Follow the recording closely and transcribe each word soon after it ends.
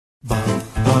Hello,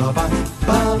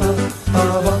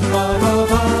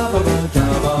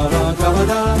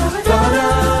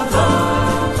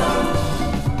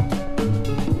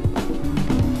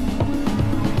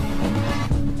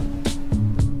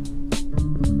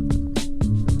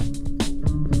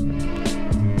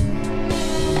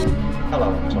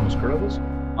 I'm Thomas Carruthers,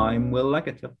 I'm Will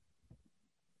Legater.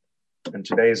 and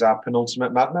today is our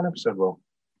penultimate Mad Men episode, Will.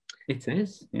 It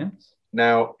is, yes.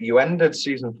 Now, you ended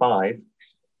season 5.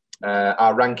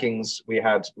 Our rankings, we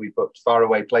put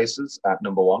Faraway Places at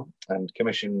number 1 and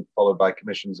Commission, followed by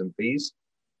Commissions and Fees.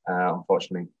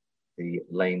 Unfortunately, the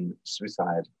Lane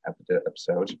suicide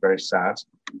episode, very sad.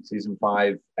 Season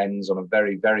 5 ends on a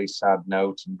very, very sad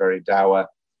note and very dour,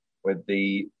 with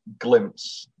the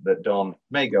glimpse that Don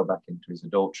may go back into his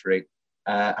adultery.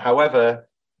 However,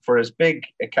 for as big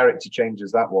a character change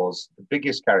as that was, the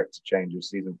biggest character change of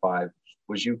season 5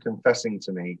 was you confessing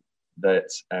to me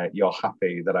that you're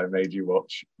happy that I made you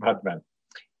watch Mad Men.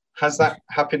 Has that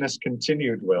happiness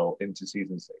continued, Will, into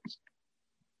season 6?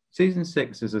 Season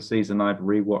 6 is a season I've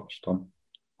rewatched on.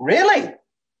 Really?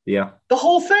 Yeah. The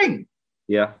whole thing?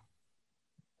 Yeah.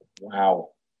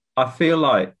 Wow. I feel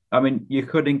like, you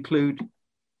could include,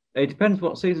 it depends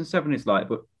what season 7 is like,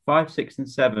 but 5, 6, and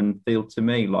 7 feel to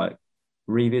me like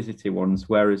revisited ones,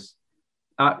 whereas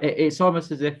it's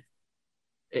almost as if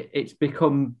it's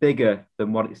become bigger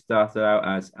than what it started out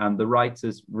as, and the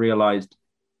writers realized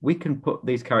we can put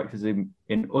these characters in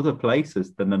other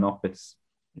places than an office.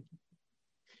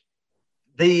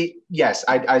 Yes,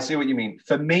 I see what you mean.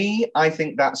 For me, I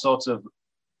think that sort of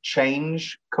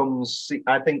change comes,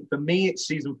 I think for me, it's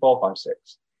season 4, 5,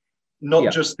 6.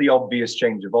 Not just the obvious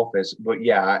change of office, but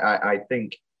yeah, I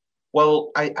think,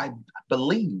 well, I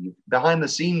believe behind the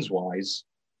scenes wise,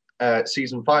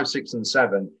 season 5, 6, and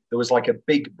 7, there was like a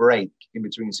big break in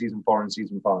between season 4 and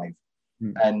season 5.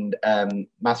 And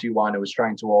Matthew Weiner was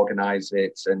trying to organize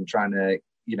it and trying to,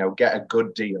 get a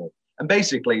good deal. And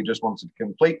basically he just wanted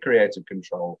complete creative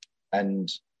control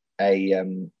and a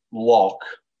lock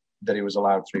that he was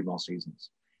allowed 3 more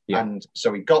seasons. Yeah. And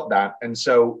so he got that. And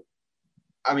so,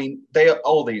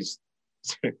 all these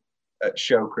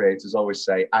show creators always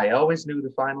say, I always knew the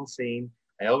final scene.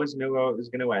 I always knew how it was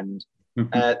going to end.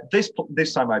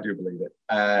 This time I do believe it.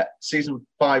 Season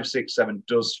 5, 6, 7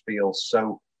 does feel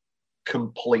so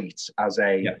complete as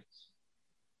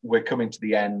we're coming to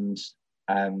the end.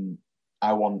 We'll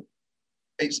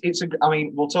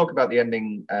talk about the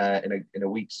ending in a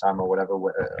week's time or whatever.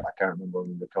 I can't remember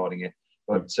when we're recording it,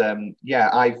 but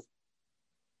I've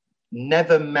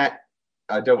never met.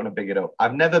 I don't want to big it up.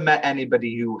 I've never met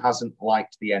anybody who hasn't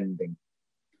liked the ending.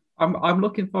 I'm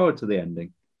looking forward to the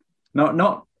ending. Not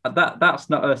that. That's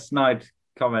not a snide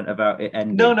comment about it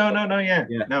ending. No. Yeah.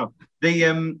 No.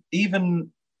 The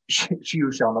even she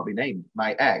who shall not be named,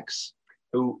 my ex,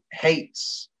 who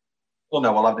hates. Well,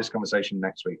 no, we'll have this conversation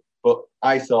next week. But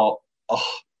I thought,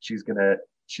 she's gonna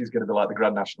be like the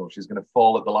Grand National. She's gonna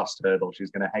fall at the last hurdle. She's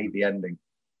gonna hate the ending,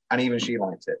 and even she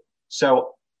liked it.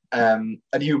 So, and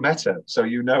you met her, so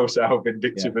you know how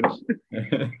vindictive and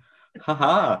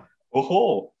haha.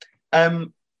 Oh.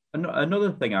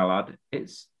 Another thing I'll add,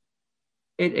 it's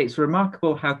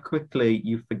remarkable how quickly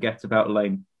you forget about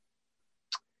Lane.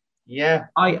 Yeah,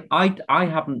 I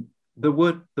haven't. The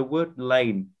word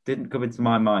Lane didn't come into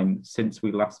my mind since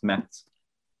we last met.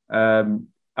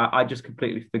 I just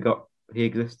completely forgot he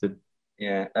existed.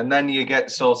 Yeah, and then you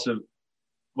get sort of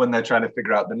when they're trying to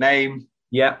figure out the name.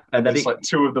 Yeah, and then it's like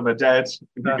 2 of them are dead,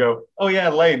 and you go, "Oh yeah,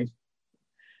 Lane."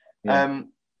 Yeah.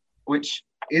 Which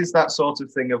is that sort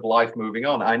of thing of life moving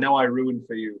on. I know I ruined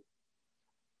for you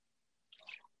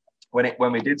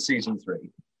when we did season 3.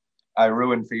 I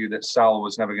ruined for you that Sal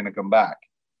was never going to come back.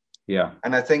 Yeah,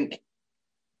 and I think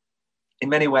in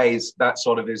many ways that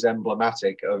sort of is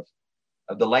emblematic of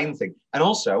the Lane thing, and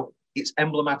also it's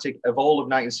emblematic of all of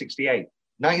 1968.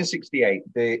 1968,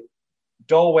 the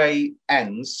doorway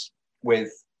ends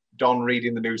with Don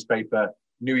reading the newspaper,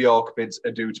 New York bids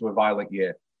adieu to a violent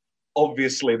year.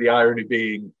 Obviously, the irony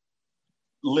being,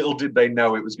 little did they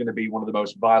know it was going to be one of the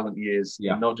most violent years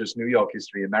in not just New York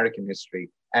history, American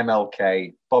history.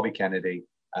 MLK, Bobby Kennedy,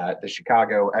 the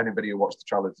Chicago, anybody who watched the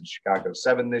trial of the Chicago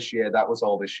 7 this year, that was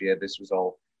all this year. This was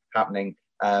all happening.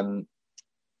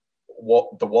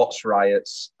 What the Watts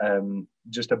riots,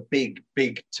 just a big,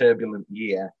 big turbulent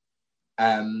year.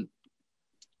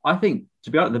 I think,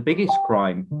 to be honest, the biggest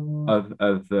crime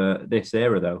of this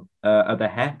era, though, are the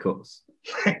haircuts.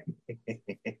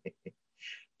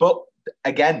 But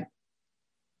again,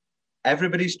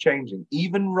 everybody's changing.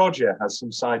 Even Roger has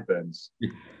some sideburns.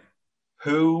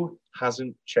 Who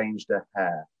hasn't changed their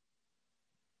hair?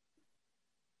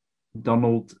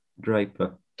 Donald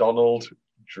Draper. Donald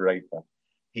Draper.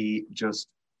 He just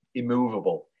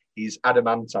immovable. He's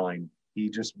adamantine.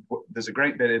 There's a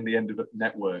great bit in the end of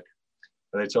Network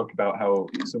where they talk about how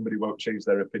somebody won't change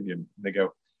their opinion. And they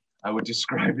go, I would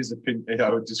describe his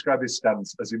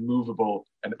stance as immovable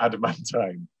and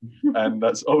adamantine. And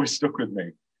that's always stuck with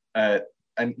me. And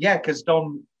yeah, because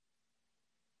Don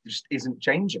just isn't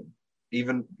changing.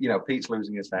 Even, Pete's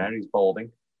losing his hair, he's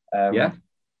balding. Yeah,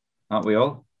 aren't we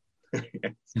all?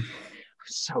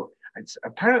 So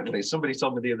apparently somebody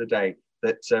told me the other day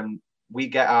that we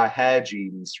get our hair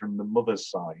genes from the mother's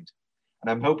side.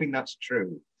 And I'm hoping that's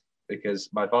true because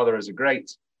my father has a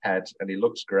great head and he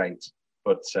looks great,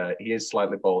 but he is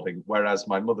slightly balding, whereas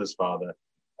my mother's father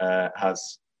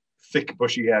has thick,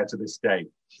 bushy hair to this day.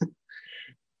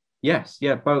 Yes,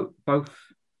 yeah, both,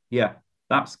 yeah,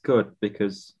 that's good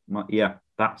because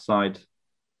that side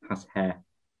has hair.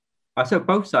 I said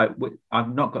both sides.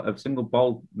 I've not got a single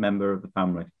bald member of the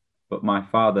family, but my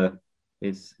father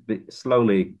is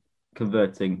slowly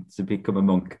converting to become a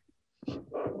monk.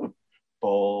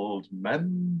 Bald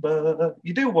member.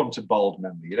 You do want a bald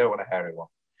member. You don't want a hairy one.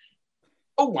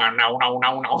 Oh, no.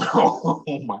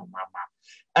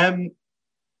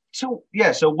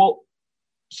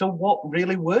 So what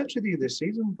really worked with you this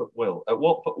season, Will? At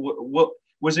what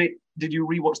was it? Did you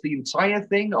rewatch the entire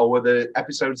thing, or were there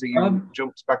episodes that you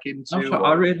jumped back into? Sure.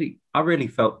 I really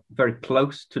felt very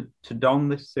close to Dom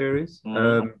this series.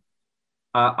 I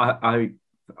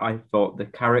thought the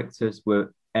characters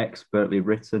were expertly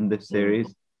written this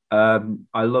series. I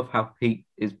love how Pete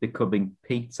is becoming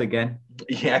Pete again.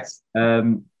 Yes.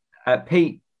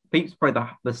 Pete's probably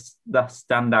the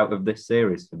standout of this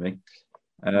series for me.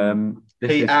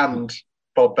 Pete and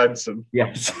Bob Benson.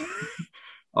 Yes.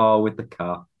 Oh, with the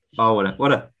car. Oh, what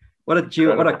a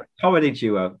duo! What a comedy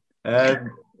duo. And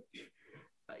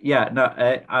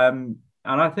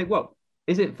I think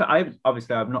is it?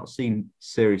 Obviously, I've not seen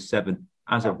Series 7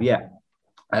 as of yet,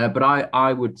 but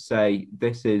I would say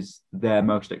this is their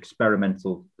most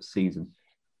experimental season.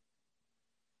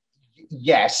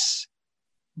 Yes,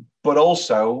 but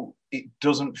also it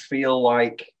doesn't feel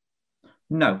like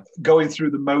going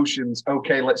through the motions.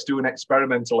 Okay, let's do an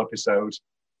experimental episode.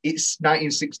 It's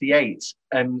 1968,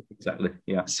 and exactly,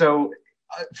 yeah. So,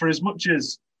 for as much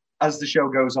as the show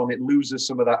goes on, it loses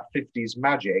some of that 50s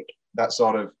magic. That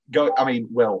sort of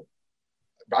Will,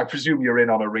 I presume you're in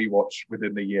on a rewatch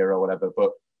within the year or whatever.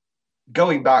 But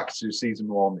going back to season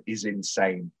 1 is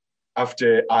insane.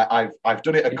 After I've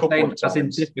done it a couple of times. As in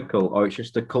difficult, or it's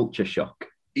just a culture shock.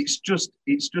 It's just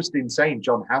insane.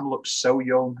 John Hamm looks so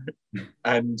young,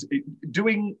 and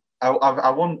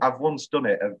I've once done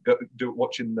it of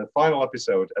watching the final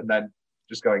episode and then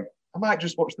just going, I might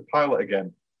just watch the pilot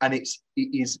again, and it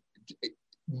is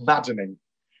maddening,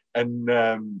 and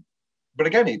but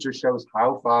again, it just shows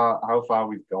how far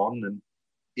we've gone, and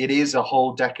it is a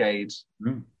whole decade.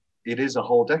 It is a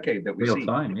whole decade that we see.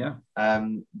 Time, yeah.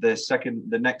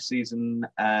 The next season,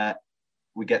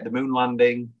 we get the moon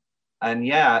landing, and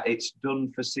it's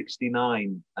done for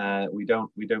 69. We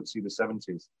don't see the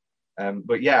 70s.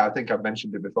 But I think I've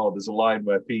mentioned it before. There's a line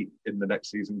where Pete in the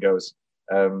next season goes,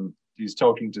 he's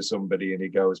talking to somebody and he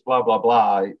goes, blah, blah,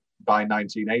 blah, by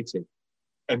 1980.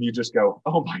 And you just go,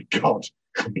 oh my God,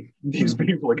 these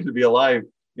people are going to be alive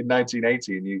in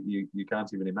 1980 and you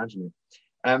can't even imagine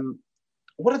it.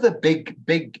 What are the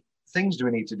big things do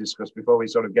we need to discuss before we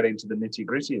sort of get into the nitty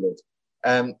gritty of it?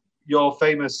 Your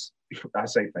famous, I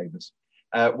say famous,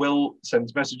 Will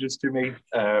sends messages to me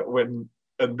and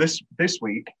this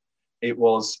week, it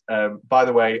was, by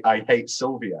the way, I hate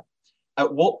Sylvia.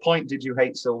 At what point did you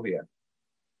hate Sylvia?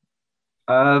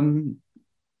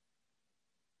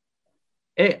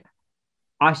 It's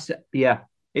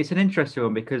an interesting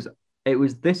one because it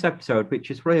was this episode,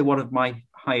 which is really one of my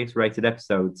highest rated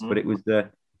episodes, but it was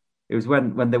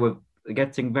when they were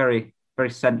getting very,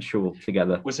 very sensual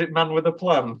together. Was it Man with a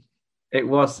Plan? It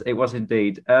was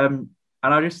indeed. And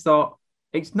I just thought,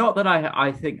 it's not that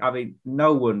I think,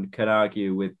 no one can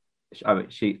argue with, I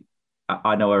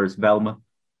know her as Velma.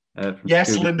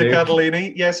 Yes, Linda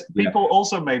Cardellini. Yes, people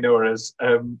also may know her as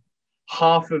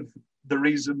half of the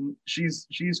reason she's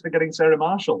forgetting Sarah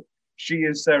Marshall. She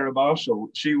is Sarah Marshall.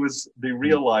 She was the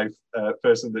real life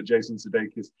person that Jason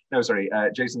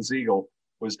Segel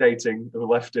was dating, who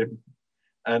left him,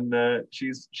 and she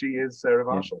is Sarah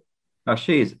Marshall. Oh,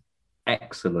 she is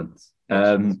excellent.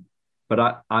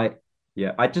 But I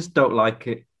just don't like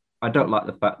it. I don't like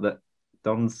the fact that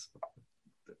Don's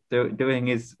doing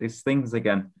his things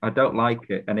again. I don't like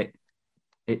it, and it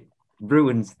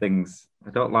ruins things. I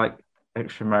don't like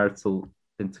extramarital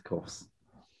intercourse.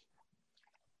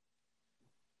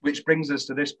 Which brings us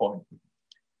to this point.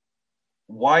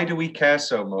 Why do we care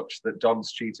so much that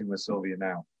Don's cheating with Sylvia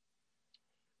now?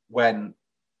 When,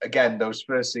 again, those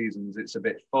first seasons, it's a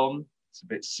bit fun, it's a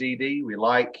bit seedy. We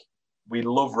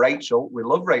love Rachel. We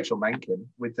love Rachel Menken.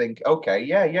 We think, okay,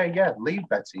 yeah, leave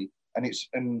Betty. And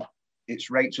it's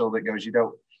Rachel that goes, you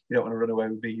don't want to run away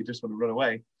with me, you just want to run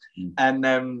away. And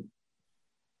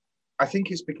I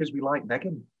think it's because we like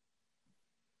Megan.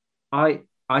 I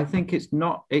think it's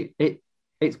not.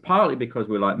 It's partly because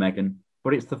we like Megan,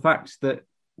 but it's the fact that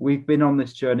we've been on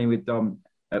this journey with Don,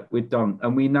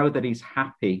 and we know that he's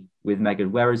happy with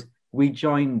Megan. Whereas we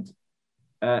joined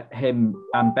him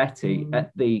and Betty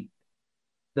at the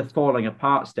falling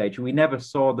apart stage. We never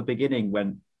saw the beginning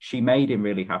when she made him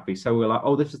really happy. So we're like,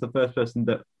 oh, this is the first person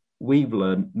that we've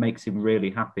learned makes him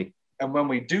really happy. And when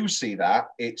we do see that,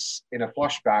 it's in a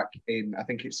flashback in, I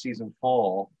think it's season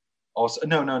 4, or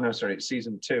no, sorry, it's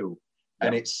season 2. Yeah.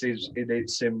 And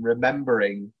it's him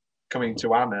remembering coming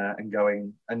to Anna and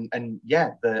going, and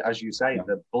yeah, as you say,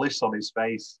 the bliss on his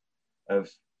face of,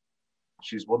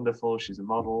 she's wonderful, she's a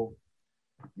model.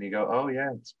 And you go, oh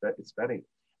yeah, it's Betty.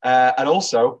 And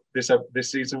also, this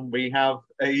season, we have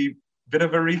a bit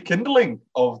of a rekindling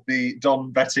of the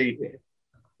Don Betty,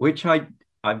 which I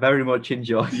very much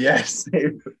enjoy. Yes,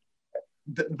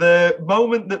 the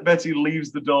moment that Betty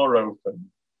leaves the door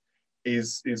open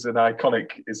is an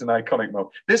iconic moment.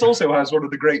 This also has one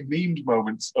of the great memed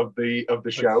moments of the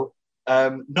show.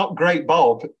 Not Great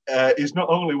Bob is not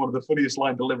only one of the funniest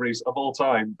line deliveries of all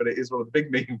time, but it is one of the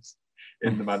big memes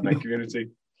in the Mad Men community.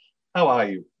 How are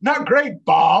you? Not great,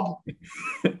 Bob.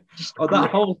 That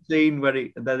whole scene where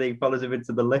he follows him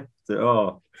into the lift.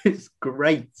 Oh, it's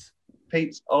great.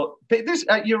 Pete, this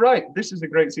you're right. This is a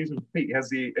great season for Pete.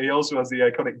 He also has the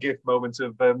iconic GIF moment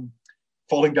of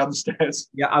falling down the stairs.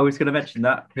 Yeah, I was going to mention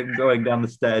that. Him going down the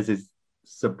stairs is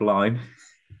sublime.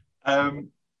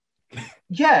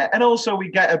 Yeah, and also we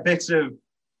get a bit of.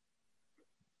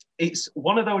 It's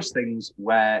one of those things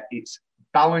where it's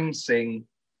balancing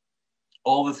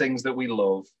all the things that we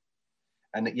love,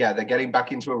 and yeah, they're getting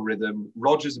back into a rhythm.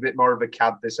 Roger's a bit more of a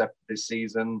cad this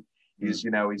season. He's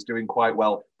doing quite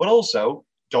well, but also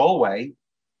Doorway.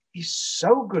 He's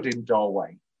so good in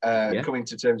Doorway, coming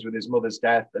to terms with his mother's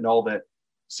death and all the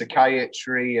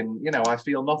psychiatry, and I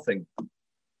feel nothing.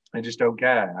 I just don't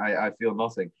care. I feel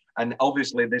nothing, and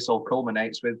obviously this all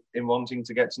culminates with him wanting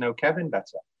to get to know Kevin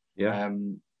better. Yeah,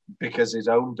 because his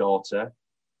own daughter,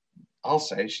 I'll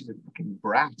say, she's a fucking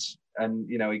brat. And,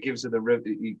 he gives her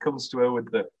he comes to her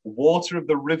with the water of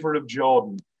the River of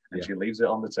Jordan, and she leaves it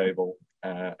on the table.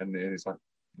 And it's like,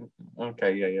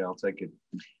 okay, yeah, I'll take it.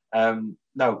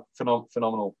 No,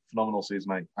 phenomenal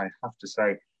season, I have to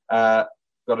say. Got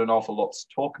an awful lot to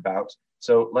talk about.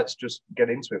 So let's just get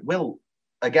into it. Will,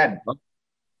 again,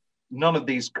 none of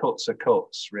these cuts are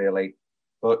cuts, really.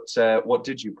 But what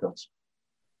did you cut?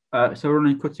 So we're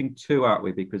only cutting 2, aren't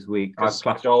we? Because I've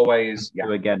classed always,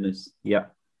 2 again as,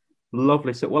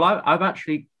 lovely. So, well, I've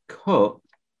actually cut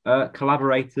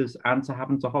collaborators and to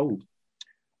happen to hold.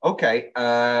 Okay,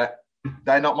 they're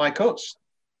not my cuts,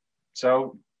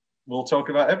 so we'll talk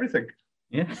about everything.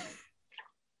 Yeah.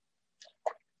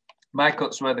 My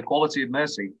cuts were the quality of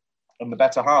mercy and the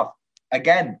better half.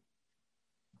 Again,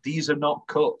 these are not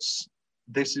cuts.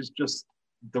 This is just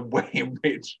the way in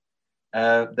which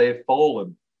they've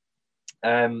fallen.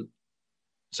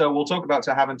 So we'll talk about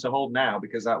to have and to hold now,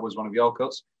 because that was one of your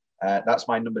cuts. That's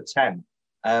my number 10,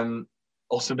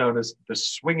 also known as the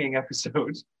swinging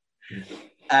episode.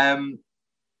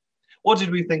 What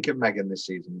did we think of Megan this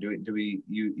season?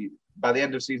 You by the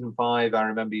end of season 5, I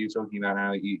remember you talking about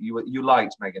how you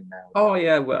liked Megan now. Oh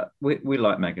yeah, well, we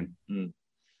like Megan.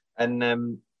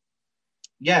 And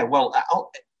yeah, well,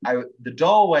 the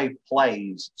Doorway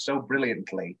plays so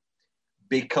brilliantly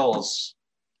because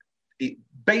it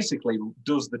basically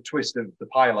does the twist of the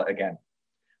pilot again,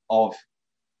 of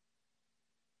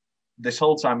this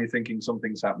whole time you're thinking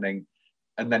something's happening,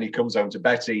 and then he comes home to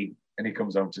Betty and he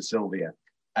comes home to Sylvia,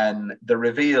 and the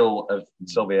reveal of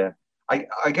Sylvia.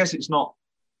 I guess it's not.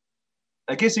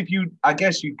 I guess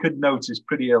you could notice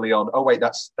pretty early on. Oh wait,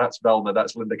 that's Velma.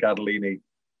 That's Linda Cardellini.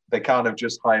 They kind of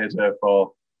just hired her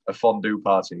for a fondue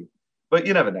party, but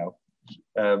you never know.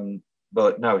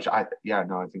 But no, I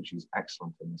think she's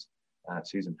excellent in this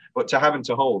season. But to have and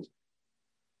to hold,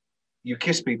 you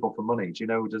kiss people for money. Do you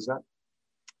know who does that?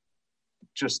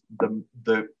 Just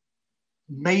the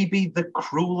maybe the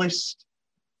cruelest,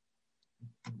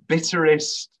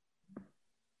 bitterest,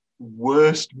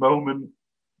 worst moment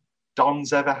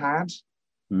Don's ever had.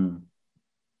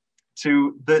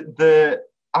 To the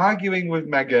arguing with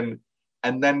Megan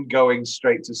and then going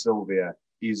straight to Sylvia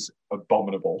is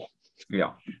abominable.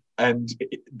 Yeah. And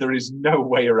there is no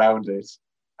way around it.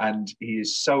 And he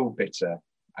is so bitter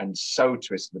and so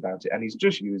twisted about it. And he's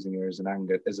just using her as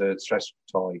a stress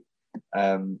toy.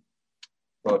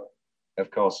 But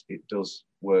of course, it does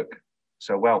work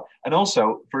so well. And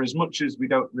also, for as much as we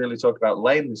don't really talk about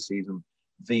Lane this season,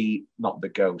 not the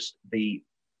ghost, the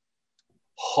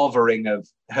hovering of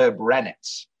Herb Rennet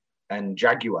and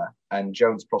Jaguar and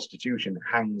Joan's prostitution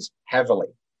hangs heavily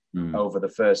over the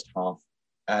first half.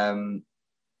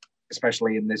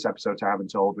 Especially in this episode, I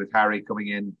haven't told, with Harry coming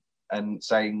in and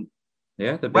saying,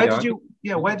 where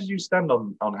did you stand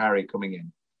on Harry coming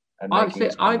in? And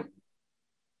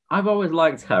I've always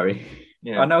liked Harry.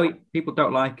 Yeah. I know people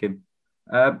don't like him,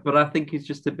 but I think he's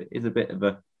just a bit of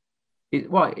a.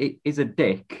 He's a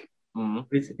dick.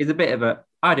 He's a bit of a.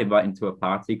 I'd invite him to a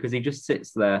party because he just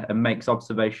sits there and makes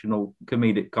observational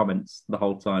comedic comments the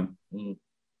whole time.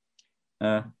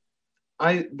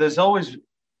 There's always.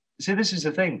 See, this is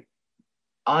the thing.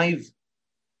 Your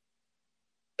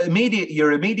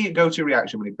immediate go-to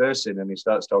reaction when he bursts in and he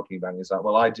starts talking about it is like,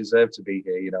 well, I deserve to be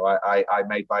here. You know, I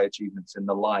made my achievements in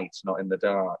the light, not in the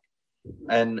dark.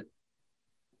 And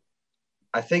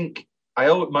I think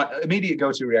my immediate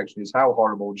go-to reaction is how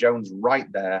horrible. Joan's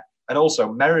right there. And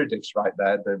also Meredith's right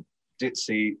there, the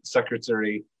ditzy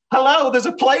secretary. Hello, there's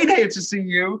a plane here to see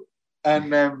you.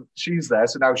 And she's there.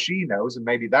 So now she knows, and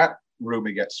maybe that rumor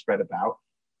gets spread about.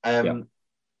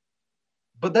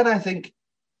 But then I think,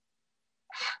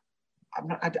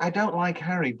 I don't like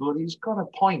Harry, but he's got a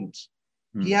point.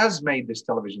 He has made this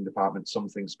television department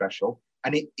something special,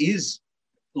 and it is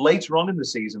later on in the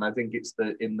season. I think it's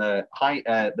the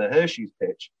Hershey's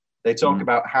pitch. They talk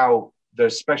about how they're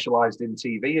specialized in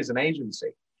TV as an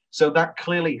agency, so that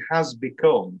clearly has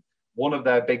become one of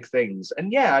their big things.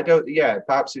 And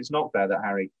perhaps it's not fair that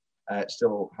Harry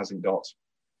still hasn't got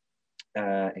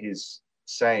his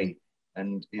say.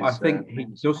 And I think he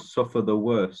does suffer the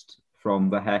worst from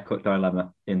the haircut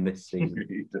dilemma in this season.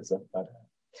 He does have bad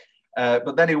hair.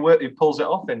 But then he pulls it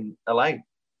off in LA.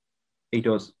 He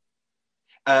does.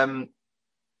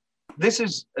 This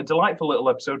is a delightful little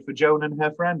episode for Joan and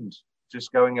her friend,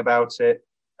 just going about it.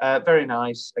 Very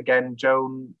nice. Again,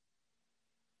 Joan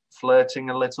flirting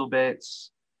a little bit.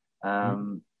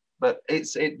 But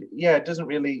it doesn't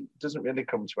really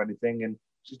come to anything, and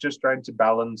she's just trying to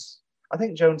balance. I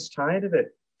think Joan's tired of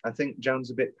it. I think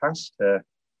Joan's a bit past her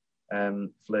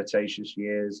flirtatious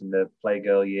years and the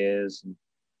playgirl years.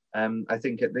 And I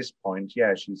think at this point,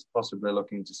 she's possibly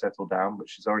looking to settle down, but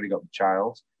she's already got the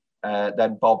child.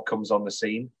 Then Bob comes on the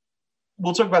scene.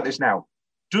 We'll talk about this now.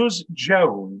 Does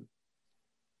Joan...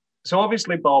 So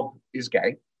obviously Bob is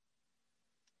gay.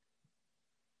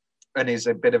 And is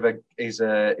a bit of is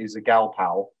a gal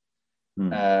pal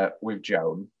with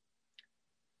Joan.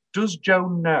 Does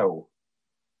Joan know?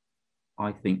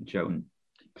 I think Joan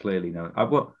clearly knows. I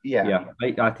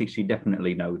think she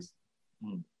definitely knows,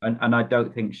 and I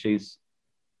don't think she's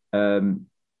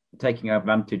taking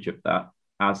advantage of that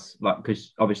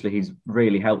because obviously he's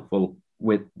really helpful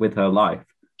with her life.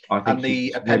 I think and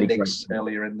the appendix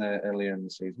earlier in the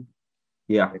season.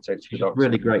 Yeah, she's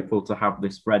really grateful to have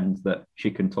this friend that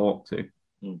she can talk to.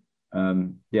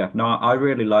 I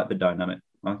really like the dynamic.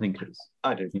 I think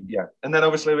I do, yeah. And then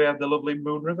obviously we have the lovely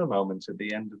Moon River moment at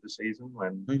the end of the season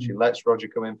when she lets Roger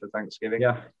come in for Thanksgiving.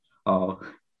 Yeah. Oh,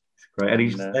 it's great. And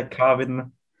he's just there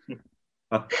carving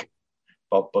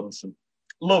Bob Bunsen.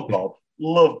 Love Bob.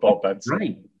 Love Bob Benson.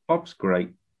 Great. Bob's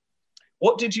great.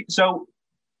 So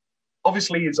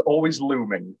obviously he's always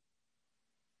looming.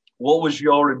 What was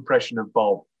your impression of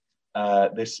Bob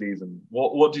this season?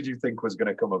 What did you think was going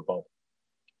to come of Bob?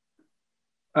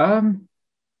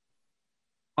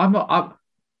 I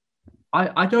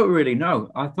don't really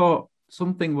know. I thought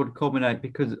something would culminate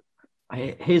because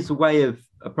his way of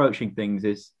approaching things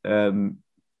is kill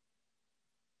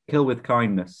with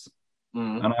kindness.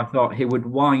 And I thought he would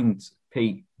wind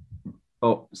Pete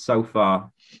up so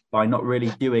far by not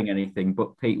really doing anything,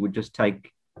 but Pete would just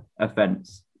take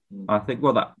offence. I think,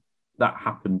 that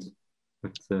happened.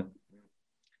 But,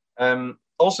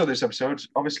 also this episode,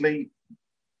 obviously,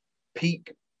 Peggy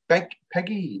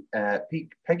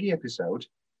episode,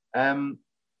 the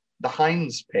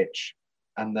Heinz pitch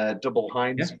and the double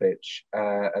Heinz pitch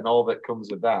and all that comes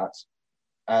with that.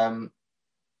 And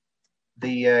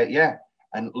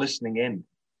listening in,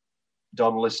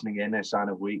 Don listening in, a sign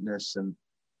of weakness, and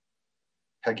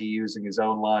Peggy using his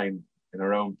own line in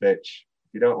her own pitch.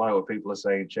 If you don't like what people are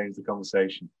saying, change the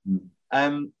conversation.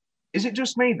 Is it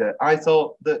just me that I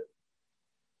thought that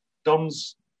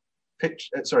Don's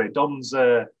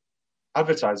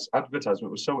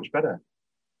advertisement was so much better?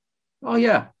 Oh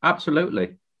yeah,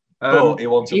 absolutely. But he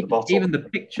wanted the Even bottle. even the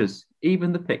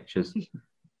pictures.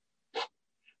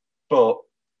 But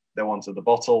they wanted the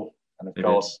bottle, and of They did.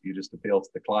 course, you just appeal to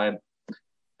the client.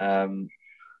 Um,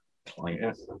 yeah,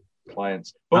 Clients.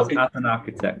 clients. As, But as an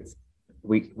architect,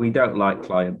 we don't like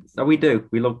clients. No, we do.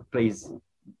 We love. please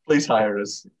hire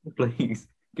us. Please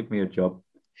give me a job.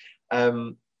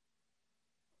 Um,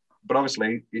 but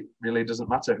obviously, it really doesn't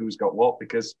matter who's got what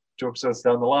because 2 episodes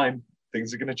down the line,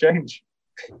 things are going to change,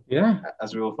 Yeah.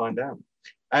 as we will find out.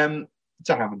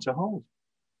 To ham and to hold.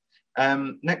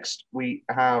 Next, we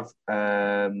have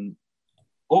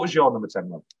what was your number 10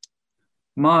 one?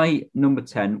 My number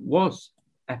 10 was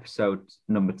episode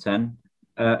number 10,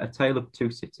 A Tale of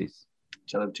Two Cities.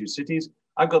 Tale of Two Cities.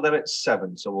 I've got that at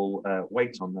 7, so we'll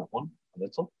wait on that one a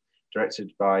little.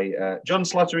 Directed by John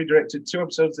Slattery, directed 2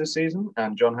 episodes this season,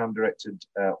 and John Hamm directed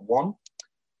 1.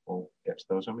 We'll get to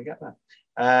those when we get there.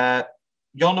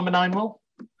 Your number 9, Will?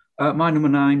 My number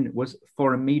 9 was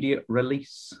For Immediate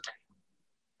Release.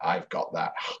 I've got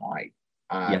that high.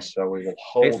 Yes. So we will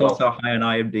hold It's also high on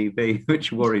IMDb,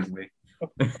 which worries me.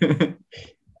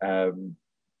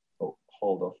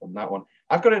 Hold off on that one.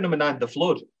 I've got it at number 9, The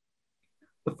Flood.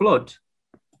 The Flood.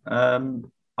 I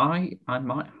might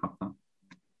have that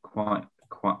quite.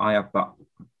 I have that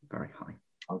very high.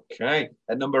 Okay.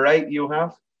 At number 8, you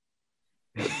have?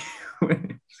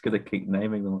 Just gonna keep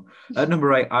naming them. At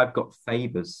number 8, I've got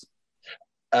Favours.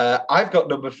 I've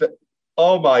got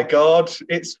Oh my God!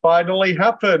 It's finally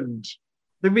happened.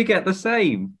 Did we get the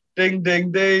same? Ding,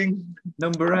 ding, ding.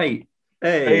 Number 8.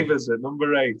 Hey. Favours at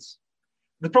number 8.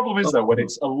 The problem is, though, when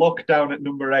it's a lockdown at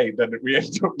number 8, then we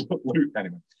end up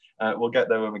anyway. We'll get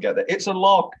there when we get there. It's a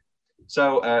lock.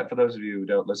 So for those of you who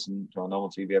don't listen to our normal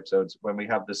TV episodes, when we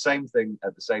have the same thing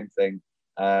at the same thing,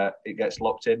 it gets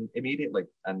locked in immediately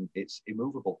and it's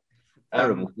immovable.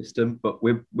 Terrible system, but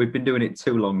we've been doing it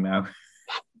too long now.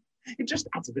 It just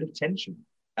adds a bit of tension.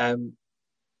 Oh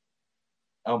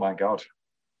my God.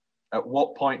 At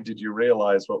what point did you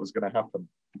realise what was going to happen?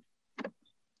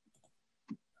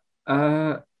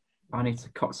 I need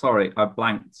to sorry, I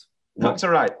blanked. That's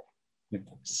all right.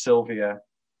 Sylvia,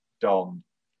 Don,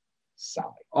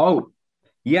 Sally. Oh,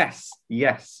 yes.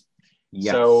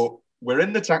 So we're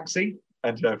in the taxi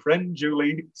and her friend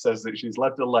Julie says that she's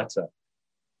left a letter.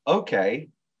 Okay,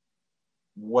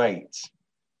 wait.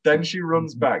 Then she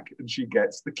runs back and she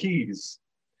gets the keys.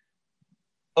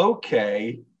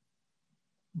 Okay,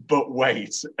 but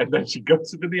wait. And then she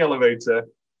goes into the elevator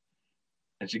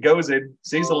and she goes in,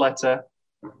 sees a letter,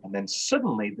 and then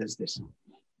suddenly there's this,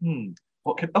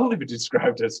 what can only be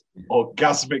described as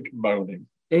orgasmic moaning.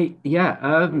 They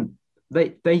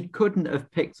couldn't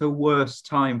have picked a worse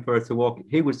time for her to walk.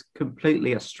 He was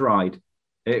completely astride.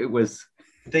 It was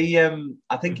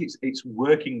I think it's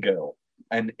Working Girl.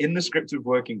 And in the script of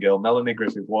Working Girl, Melanie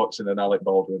Griffith walks in an Alec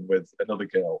Baldwin with another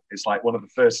girl. It's like one of the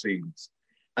first scenes.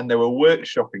 And they were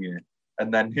workshopping it.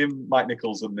 And then Mike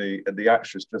Nichols and the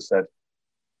actress just said,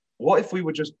 what if we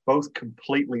were just both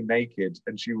completely naked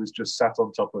and she was just sat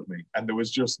on top of me? And there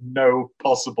was just no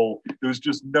possible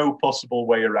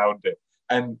way around it.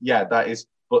 And yeah, that is,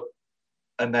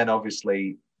 and then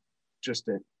obviously just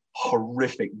a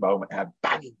horrific moment,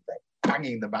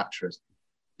 banging the mattress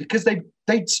because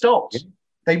they'd stopped.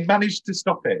 They managed to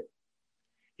stop it.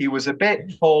 He was a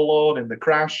bit forlorn in the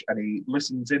crash and he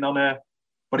listens in on her,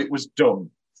 but it was done.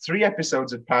 3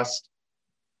 episodes had passed.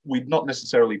 We'd not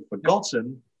necessarily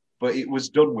forgotten, but it was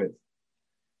done with.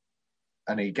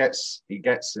 And he gets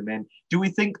him in. Do we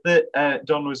think that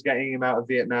Don was getting him out of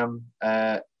Vietnam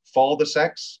for the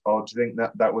sex? Or do you think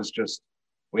that was just,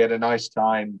 we had a nice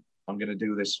time, I'm going to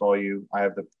do this for you, I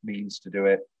have the means to do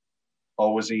it?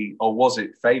 Or was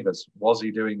it favors? Was he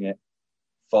doing it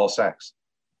for sex?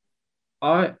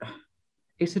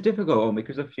 It's a difficult one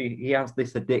because actually he has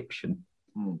this addiction.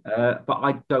 But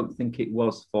I don't think it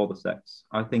was for the sex.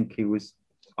 I think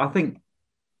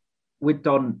with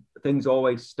Don, things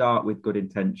always start with good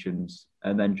intentions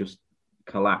and then just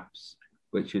collapse,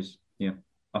 which is,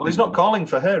 Well, he's not calling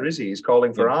for her, is he? He's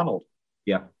calling for Arnold.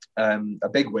 Yeah. A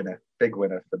big winner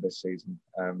for this season.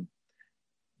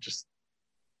 Just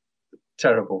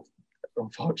terrible,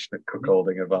 unfortunate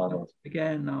cuckolding of Arnold.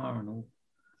 Again, Arnold.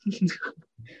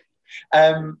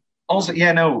 Also,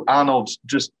 Arnold,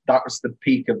 just that was the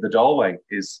peak of the doorway.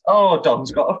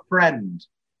 Don's got a friend.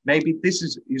 Maybe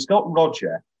he's got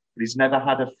Roger, but he's never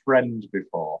had a friend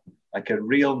before. Like a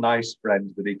real nice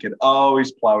friend that he can,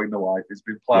 he's ploughing the wife. He's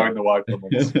been ploughing the wife for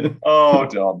months.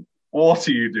 Don, what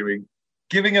are you doing?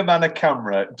 Giving a man a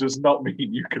camera does not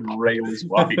mean you can rail his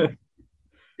wife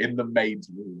in the maid's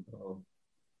room.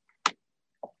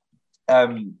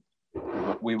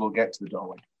 We will get to the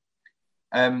doorway.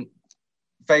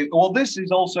 Well, this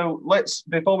is also,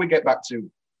 before we get back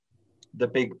to the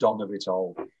big dong of it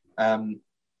all,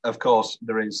 of course,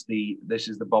 this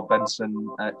is the Bob Benson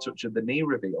touch of the knee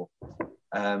reveal.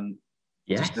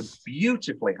 Yes. Just a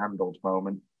beautifully handled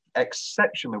moment,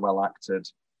 exceptionally well acted.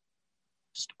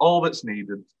 Just all that's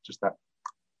needed, just that.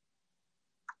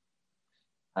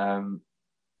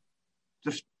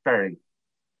 Just very,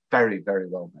 very, very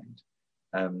well made.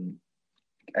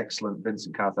 Excellent,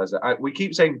 Vincent Kartheiser. We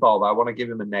keep saying Bob. I want to give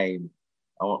him a name.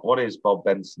 What is Bob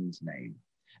Benson's name?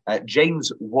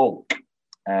 James Wolk.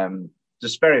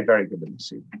 Just very, very good in the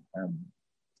scene.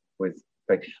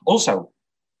 Also,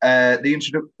 not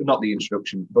the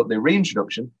introduction, but the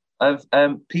reintroduction of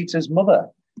Peter's mother,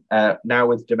 now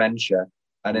with dementia.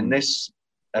 And in this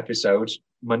episode,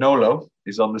 Manolo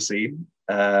is on the scene,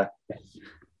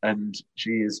 and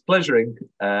she is pleasuring.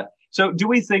 So do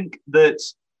we think that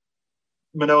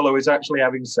Manolo is actually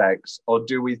having sex, or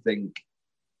do we think,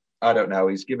 I don't know,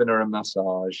 he's given her a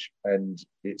massage and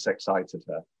it's excited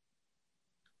her?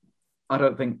 I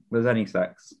don't think there's any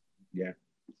sex. Yeah.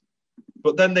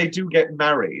 But then they do get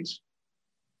married.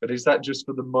 But is that just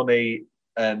for the money?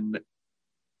 And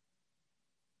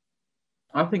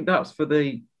I think that's for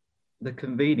the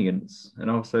convenience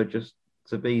and also just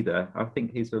to be there. I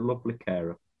think he's a lovely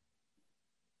carer.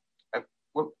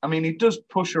 Well, I mean, he does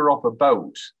push her off a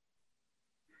boat.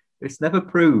 It's never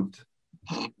proved.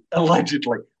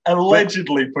 Allegedly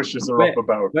pushes her off a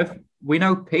boat. We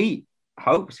know Pete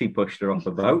hopes he pushed her off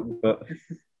a boat, but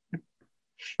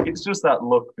it's just that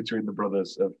look between the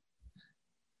brothers of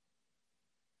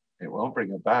it won't bring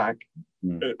her back.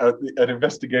 An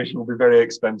investigation will be very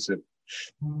expensive.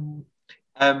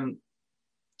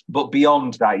 But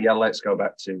beyond that, let's go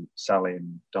back to Sally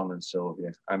and Don and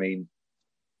Sylvia. I mean,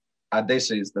 and this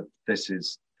is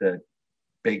the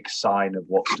big sign of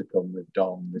what's to come with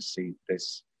Don this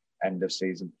end of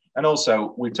season. And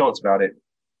also, we've talked about it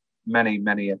many,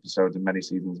 many episodes and many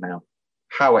seasons now,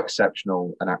 how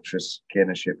exceptional an actress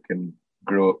Kierna Ship can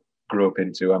grow up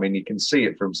into. I mean, you can see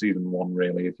it from season 1,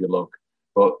 really, if you look,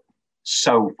 but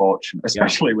so fortunate,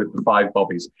 especially with the 5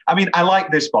 Bobbies. I mean, I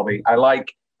like this Bobby. I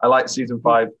like season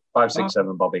 5, 6,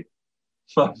 7 Bobby.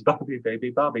 Bobby, baby,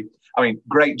 Bobby. I mean,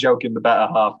 great joke in the better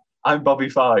half. I'm Bobby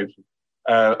 5.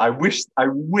 I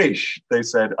wish they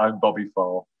said I'm Bobby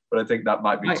 4, but I think that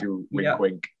might be too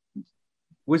wink.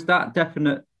 Was that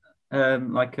definite,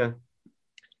 to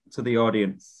the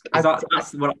audience?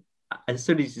 That's what. As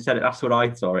soon as you said it, that's what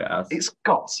I saw it as. It's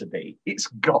got to be.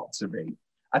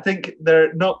 I think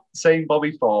they're not saying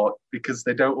Bobby 4 because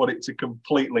they don't want it to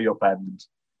completely upend.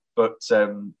 But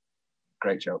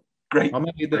great joke. Great. Or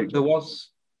maybe there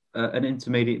was an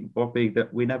intermediate Bobby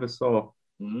that we never saw.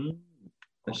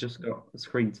 It's just got a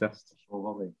screen test.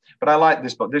 But I like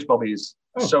this Bobby. This Bobby is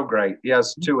so great. He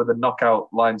has 2 of the knockout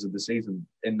lines of the season.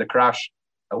 In The Crash,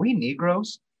 are we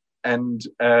Negroes? And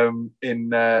in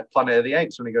Planet of the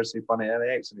Apes, when he goes to see Planet of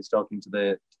the Apes and he's talking to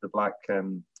the black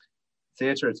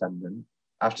theatre attendant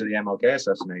after the MLK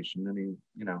assassination, and he,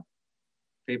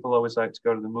 people always like to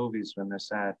go to the movies when they're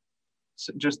sad.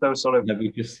 So just those sort of. Have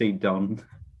you just seen Don?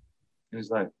 He's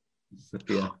like,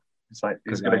 yeah. It's like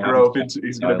he's going to grow up into.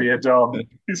 He's going to be a Don.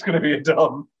 He's going to be a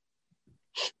Don.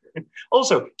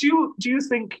 Also, do you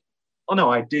think? Oh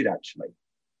no, I did actually.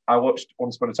 I watched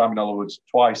Once Upon a Time in Hollywood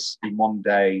twice in one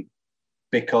day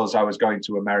because I was going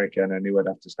to America and I knew I'd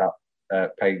have to start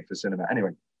paying for cinema. Anyway,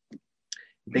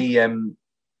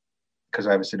 because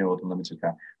I have a Cineworld Unlimited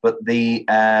card. But the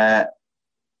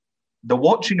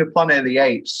watching of Planet of the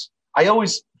Apes, I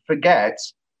always forget.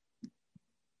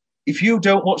 If you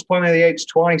don't watch Planet of the Apes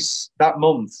twice that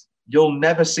month, you'll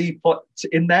never see.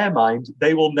 In their mind,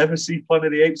 they will never see Planet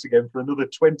of the Apes again for another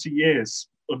 20 years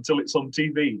until it's on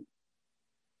TV.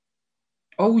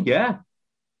 Oh, yeah.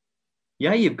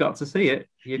 Yeah, you've got to see it.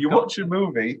 You watch a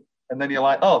movie and then you're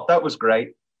like, oh, that was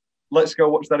great. Let's go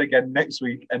watch that again next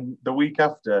week and the week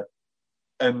after.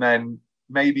 And then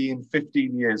maybe in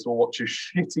 15 years, we'll watch a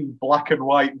shitty black and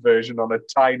white version on a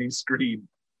tiny screen.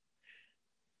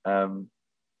 But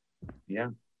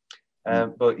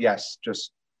yes,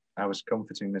 just I was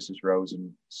comforting Mrs. Rose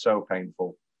and so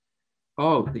painful.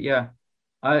 Oh, yeah.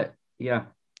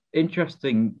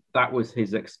 Interesting. That was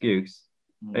his excuse.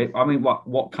 I mean,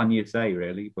 what can you say,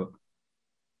 really? But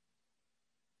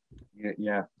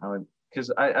yeah.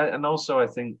 Because and also I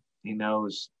think he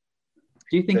knows.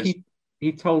 Do you think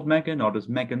he told Megan, or does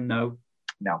Megan know?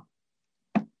 No,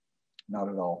 not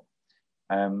at all.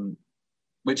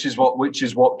 Which is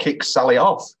what kicks Sally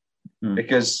off,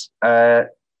 because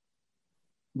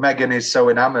Megan is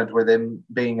so enamored with him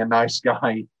being a nice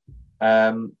guy.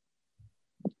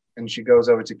 And she goes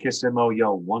over to kiss him. Oh,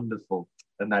 you're wonderful.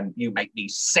 And then you make me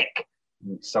sick.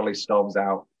 And Sally storms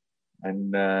out.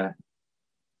 And then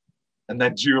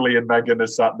Julie and Megan are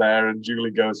sat there, and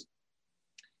Julie goes,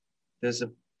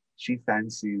 she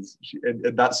fancies,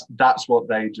 and that's what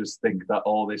they just think that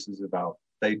all this is about.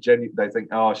 They think,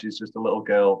 oh, she's just a little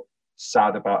girl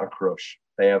sad about a crush.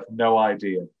 They have no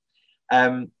idea.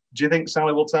 Do you think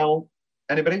Sally will tell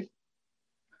anybody?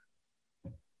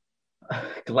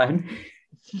 Glenn?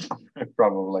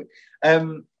 Probably.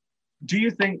 Do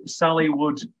you think Sally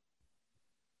would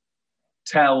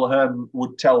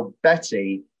tell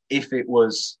Betty if it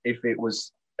was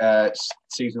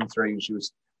season 3 and she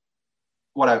was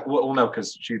whatever? Well, no,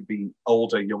 because she'd be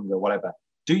older, younger, whatever.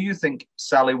 Do you think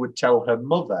Sally would tell her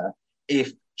mother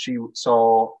if she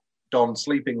saw Don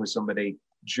sleeping with somebody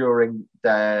during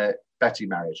their Betty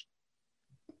marriage?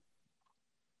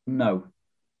 No.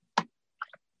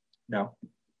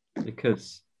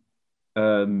 Because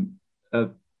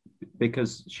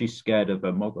she's scared of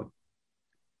her mother.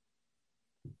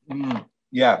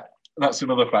 Yeah, that's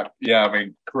another fact. Yeah, I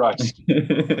mean, Christ.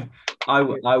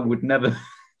 I would never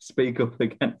speak up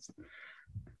against.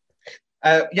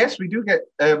 Yes, we do get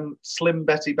Slim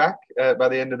Betty back by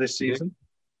the end of this season.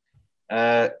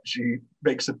 She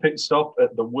makes a pit stop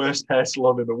at the worst hair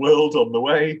salon in the world on the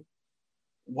way.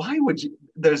 Why would you?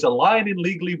 There's a line in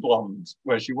Legally Blonde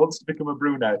where she wants to become a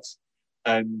brunette,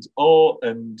 and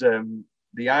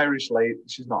the Irish lady,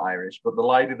 she's not Irish, but the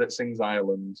lady that sings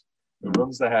Ireland, who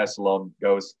runs the hair salon,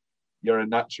 goes, "You're a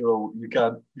natural. You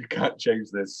can't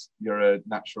change this. You're a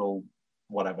natural,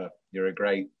 whatever. You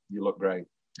look great."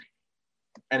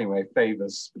 Anyway,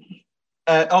 favors.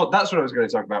 That's what I was going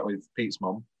to talk about with Pete's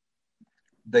mom.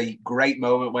 The great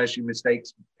moment where she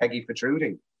mistakes Peggy for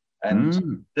Trudy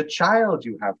and the child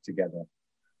you have together.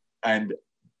 And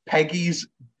Peggy's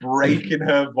break in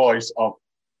her voice of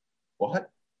what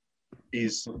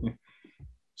is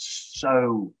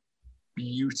so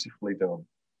beautifully done.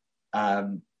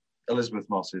 Elizabeth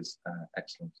Moss is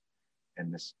excellent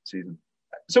in this season.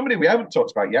 Somebody we haven't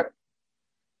talked about yet,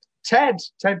 Ted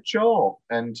Shaw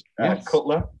and yes.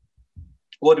 Cutler.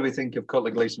 What do we think of Cutler,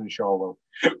 Gleeson and Shaw, Will?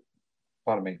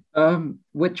 Pardon me.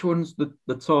 Which one's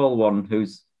the tall one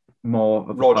who's more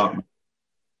of Roger? Partner?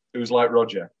 Who's like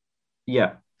Roger?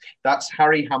 Yeah. That's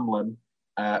Harry Hamlin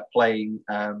playing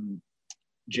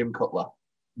Jim Cutler.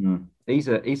 He's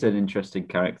an interesting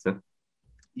character.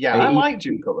 Yeah, I like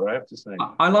Jim Cutler, I have to say.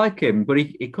 I like him, but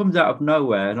he comes out of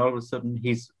nowhere and all of a sudden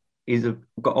he's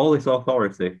got all this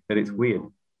authority and it's weird.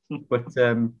 But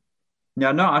I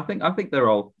think they're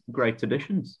all great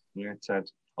additions. Yeah, Ted.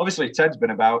 Obviously, Ted's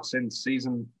been about since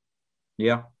season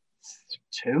 2,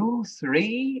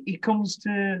 3. He comes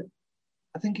to,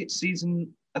 I think it's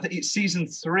season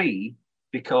 3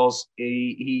 because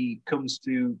he comes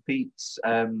to Pete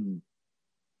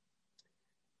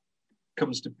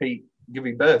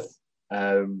giving birth.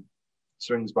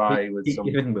 Swings by with some.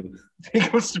 He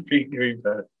comes to Pete giving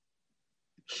birth.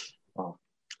 Oh,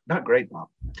 not great, Mark.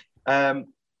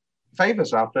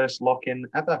 Favours our first lock-in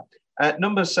ever.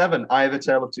 Number 7, I Have a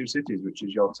Tale of Two Cities, which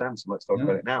is your 10, so let's talk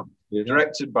about it now. Yeah.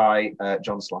 Directed by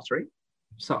John Slattery.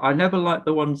 So I never like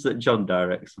the ones that John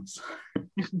directs.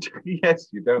 Yes,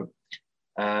 you don't.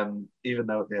 Even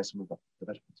though they're some of the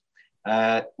better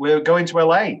ones. We're going to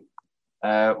LA.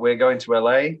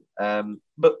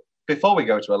 But before we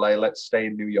go to LA, let's stay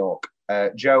in New York.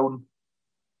 Joan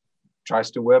tries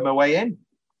to worm her way in.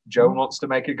 Joan wants to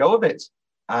make a go of it.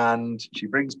 And she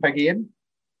brings Peggy in.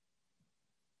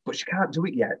 But she can't do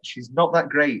it yet. She's not that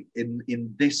great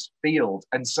in this field.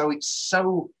 And so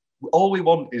all we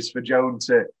want is for Joan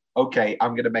to, okay,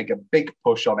 I'm going to make a big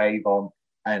push on Avon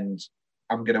and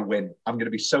I'm going to win. I'm going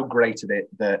to be so great at it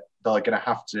that they're going to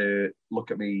have to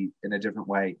look at me in a different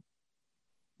way.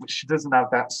 But she doesn't have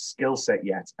that skill set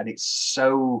yet. And it's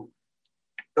so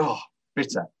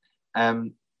bitter.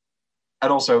 And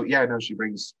also, she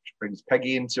brings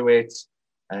Peggy into it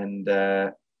and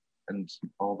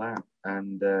all that.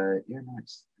 And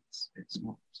it's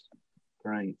not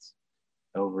great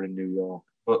over in New York.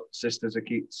 But sisters are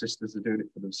doing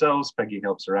it for themselves. Peggy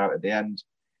helps her out at the end.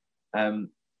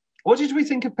 What did we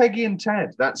think of Peggy and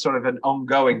Ted? That's sort of an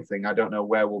ongoing thing. I don't know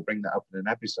where we'll bring that up in an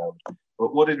episode.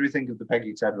 But what did we think of the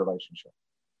Peggy-Ted relationship?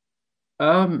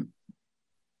 Is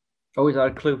that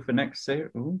a clue for next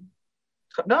series? Ooh.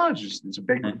 No, it's a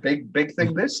big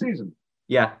thing this season.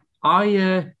 Yeah,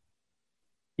 I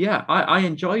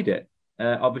enjoyed it.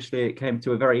 Obviously, it came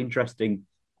to a very interesting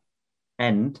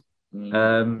end.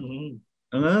 But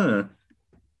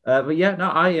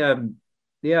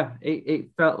it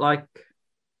felt like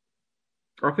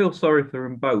I feel sorry for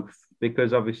them both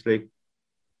because obviously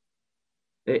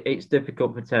it's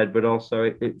difficult for Ted, but also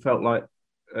it felt like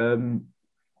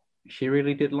she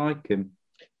really did like him,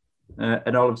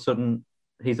 and all of a sudden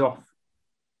he's off,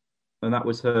 and that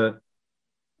was her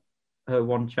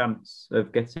one chance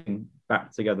of getting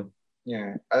back together.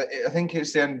 Yeah, I think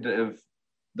it's the end of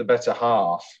The Better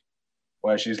Half,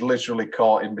 where she's literally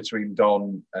caught in between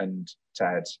Don and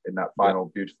Ted in that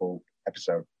final beautiful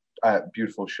episode,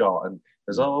 beautiful shot. And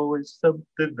there's always something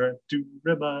that to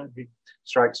remind me.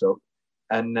 Strikes up,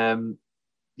 and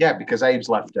because Abe's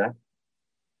left her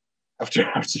after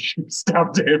she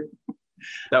stabbed him.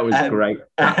 That was great.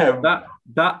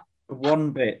 That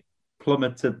one bit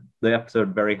plummeted the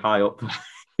episode very high up.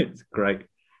 It's great.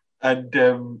 And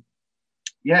they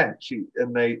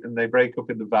break up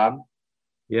in the van.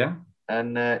 Yeah.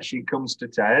 And she comes to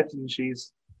Ted and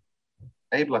she's,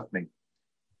 Abe left me.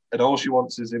 And all she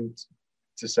wants is him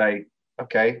to say,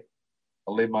 okay,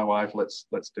 I'll leave my wife, let's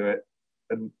do it.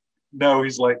 And no,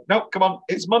 he's like, no, come on,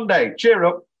 it's Monday, cheer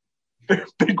up.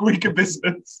 Big week of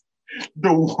business.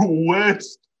 The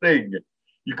worst thing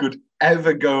you could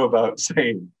ever go about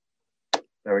saying.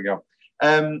 There we go.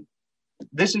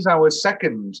 This is our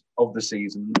second of the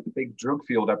season, big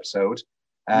drug-fueled episode.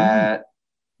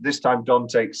 This time Don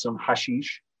takes some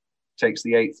hashish, takes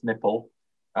the 8th nipple.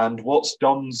 And what's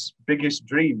Don's biggest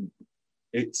dream?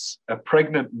 It's a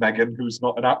pregnant Megan who's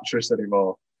not an actress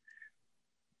anymore.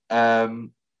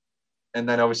 And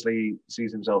then obviously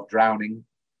sees himself drowning,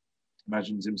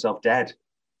 imagines himself dead.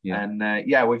 Yeah. And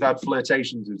we've had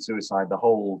flirtations with suicide the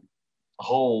whole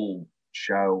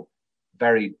show.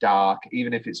 Very dark,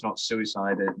 even if it's not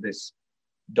suicide, this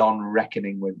Don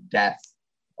reckoning with death.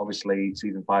 Obviously,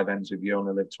 season 5 ends with You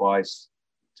Only Live Twice,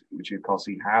 which of course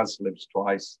he has lived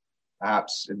twice.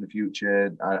 Perhaps in the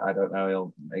future, I don't know,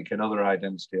 he'll make another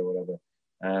identity or whatever.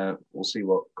 We'll see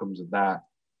what comes of that.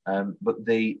 I'm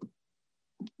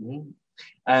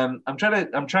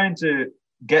trying to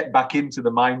get back into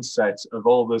the mindset of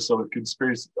all the sort of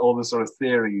conspiracy, all the sort of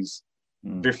theories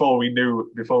before we knew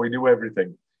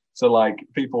everything. So, like,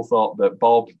 people thought that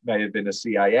Bob may have been a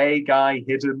CIA guy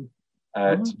hidden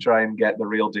to try and get the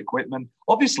real Dick Whitman.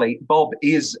 Obviously, Bob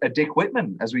is a Dick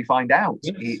Whitman, as we find out.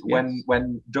 Yes,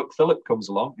 when Duck Phillip comes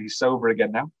along, he's sober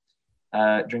again now,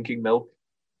 drinking milk,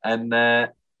 and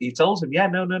he tells him,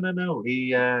 no.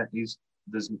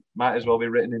 There's might as well be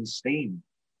written in steam.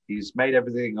 He's made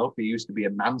everything up. He used to be a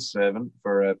manservant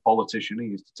for a politician. He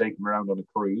used to take him around on a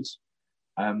cruise,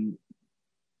 that's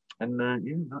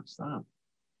that.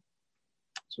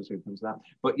 So it comes to that.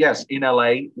 But yes, in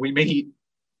LA, we meet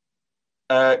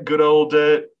good old,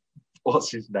 what's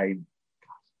his name?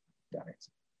 Damn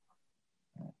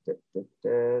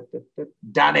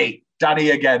it. Danny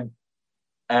again.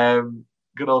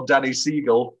 Good old Danny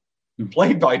Siegel,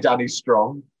 played by Danny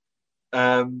Strong.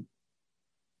 Good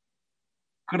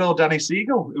old Danny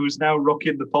Siegel, who's now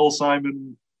rocking the Paul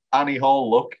Simon, Annie Hall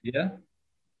look. Yeah.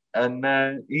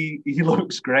 And he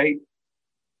looks great.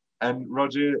 And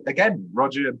Roger,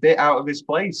 a bit out of his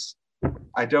place.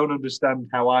 I don't understand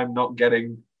how I'm not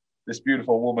getting this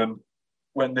beautiful woman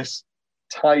when this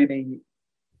tiny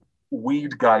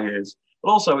weed guy is.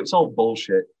 But also, it's all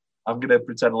bullshit. I'm going to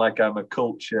pretend like I'm a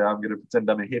culture. I'm going to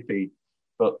pretend I'm a hippie.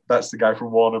 But that's the guy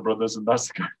from Warner Brothers, and that's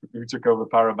the guy who took over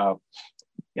Paramount.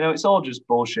 You know, it's all just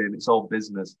bullshit. It's all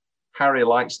business. Harry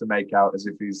likes to make out as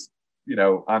if he's,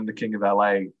 I'm the king of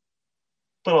LA.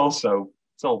 But also,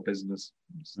 it's all business.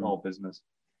 It's all business.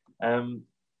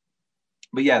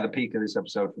 But yeah, the peak of this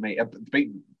episode for me,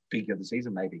 the peak of the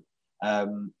season, maybe.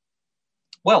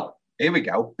 Well, here we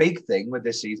go. Big thing with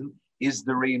this season is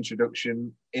the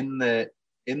reintroduction in the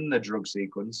drug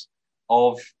sequence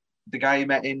of the guy you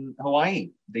met in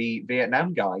Hawaii, the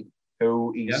Vietnam guy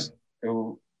who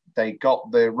they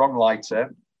got the wrong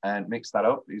lighter and mixed that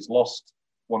up. He's lost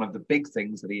one of the big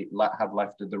things that he had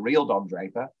left of the real Don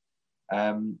Draper.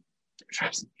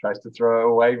 Tries to throw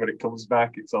it away, but it comes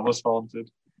back. It's almost haunted,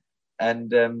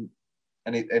 and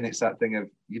it's that thing of,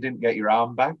 you didn't get your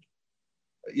arm back.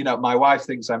 My wife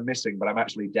thinks I'm missing, but I'm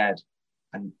actually dead,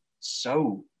 and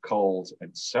so cold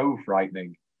and so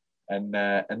frightening. And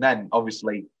then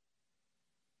obviously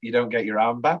you don't get your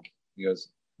arm back. He goes,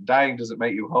 dying doesn't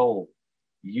make you whole.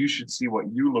 You should see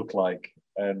what you look like.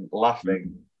 And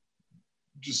laughing,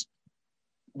 just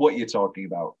what you're talking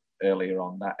about earlier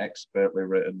on, that expertly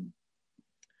written.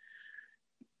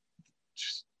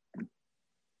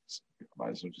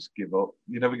 Might as well just give up.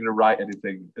 You're never going to write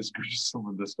anything as good as some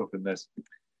of the stuff in this.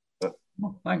 But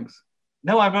thanks.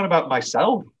 No, I'm not about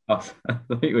myself. Oh, I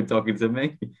thought you were talking to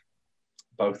me.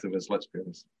 Both of us, let's be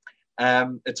honest.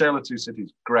 A Tale of Two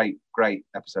Cities, great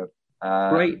episode.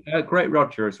 Great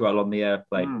Roger as well on the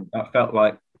airplane. That felt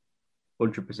like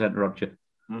 100% Roger.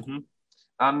 Mm-hmm.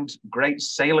 And great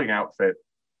sailing outfit.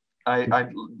 I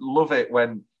love it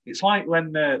when it's like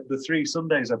when the Three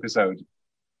Sundays episode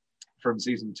from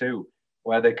season 2,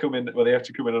 where they have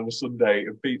to come in on a Sunday,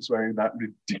 and Pete's wearing that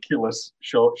ridiculous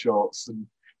short shorts and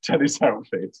tennis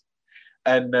outfit,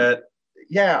 and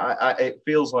it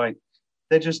feels like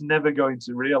they're just never going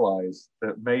to realise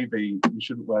that maybe you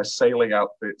shouldn't wear sailing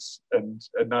outfits and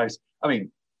a nice. I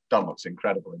mean, Don looks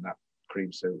incredible in that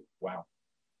cream suit. Wow.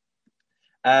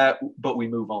 But we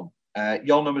move on.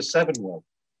 Your number 7, Will.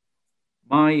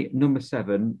 My number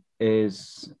 7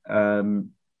 is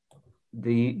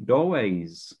the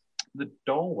doorways. The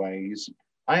doorways.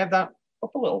 I have that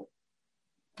up a little.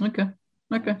 Okay.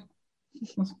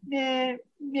 Yeah,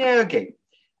 okay.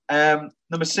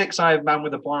 Number 6, I have Man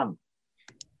with a Plan.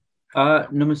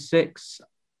 Number 6,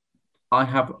 I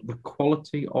have The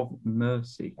Quality of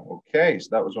Mercy. Okay, so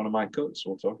that was one of my cuts.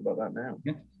 We'll talk about that now.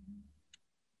 Yeah.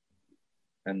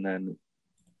 And then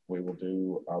we will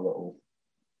do our little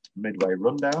midway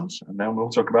rundowns, and then we'll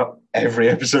talk about every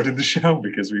episode of the show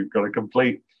because we've got a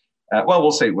complete.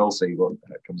 We'll see what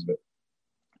comes of it.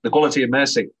 The Quality of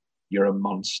Mercy. You're a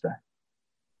monster.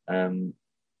 Peggy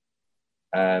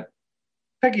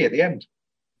at the end.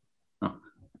 Oh.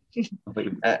 I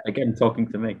think again talking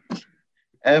to me.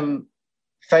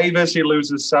 Favours, he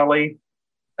loses Sally.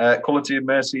 Quality of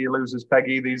Mercy, he loses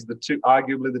Peggy. These are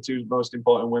arguably the two most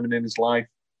important women in his life.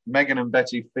 Megan and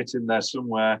Betty fit in there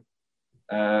somewhere,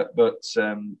 but it's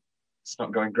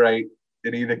not going great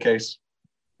in either case.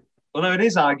 Although it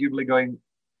is arguably going.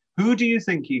 Who do you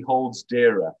think he holds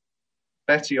dearer,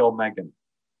 Betty or Megan?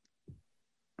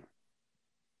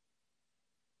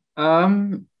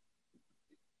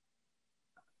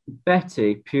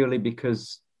 Betty, purely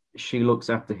because she looks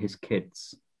after his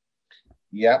kids.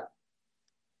 Yeah.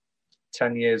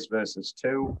 10 years versus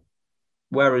 2.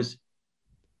 Whereas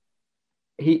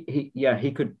he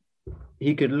could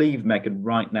leave Megan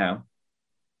right now.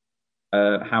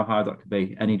 How hard that could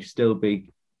be, and he'd still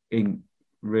be in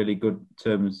really good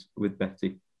terms with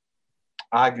Betty.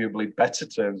 Arguably better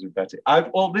terms with Betty.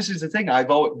 This is the thing.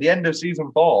 The end of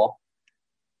season 4,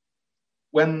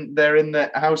 when they're in the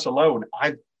house alone,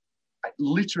 I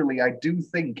do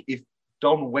think if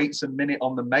Don waits a minute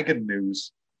on the Megan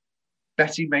news,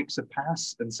 Betty makes a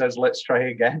pass and says, let's try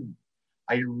again.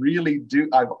 I really do.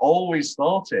 I've always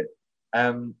thought it.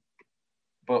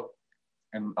 But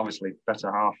obviously, better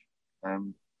half.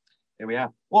 Here we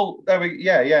are. Well,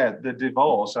 the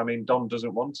divorce. I mean, Don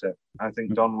doesn't want it. I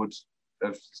think Don would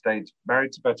have stayed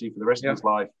married to Betty for the rest of his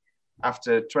life.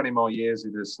 After 20 more years,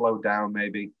 he'd have slowed down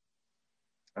maybe.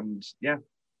 And yeah,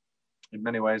 in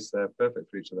many ways, they're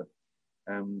perfect for each other.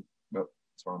 But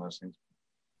it's one of those things.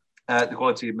 The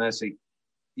Quality of Mercy.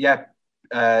 Yeah,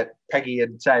 Peggy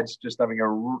and Ted just having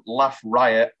a laugh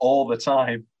riot all the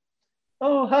time.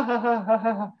 Oh, ha, ha, ha, ha,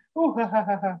 ha. Oh, ha, ha,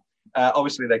 ha, ha.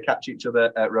 Obviously, they catch each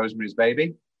other at Rosemary's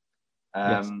Baby.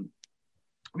 Yes. Have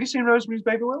you seen Rosemary's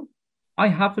Baby, Will? I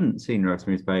haven't seen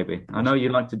Rosemary's Baby. I know you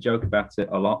like to joke about it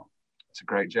a lot. It's a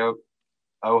great joke.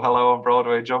 Oh, hello on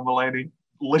Broadway, John Mulaney.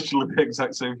 Literally the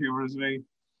exact same humor as me.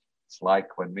 It's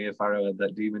like when Mia Farrow had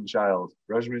that demon child.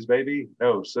 Rosemary's Baby?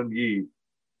 No, Sun Yi.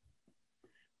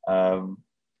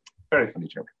 Very funny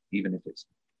joke, even if it's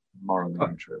morally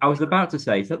untrue. I was about to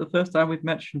say, is that the first time we've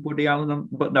mentioned Woody Allen?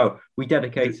 But no, we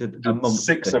dedicated a month.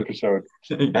 6 episodes.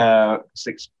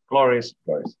 6 glorious.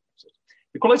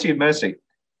 The Quality of Mercy.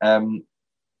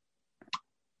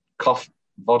 Cough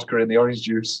vodka in the orange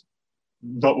juice.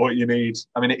 Not what you need.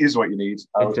 I mean, it is what you need.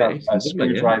 I'll have a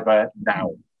screwdriver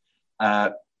now.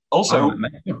 Also,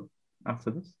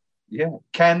 after this,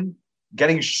 Ken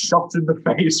getting shot in the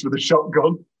face with a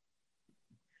shotgun.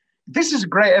 This is a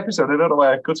great episode. I don't know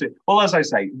why I cut it. Well, as I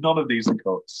say, none of these are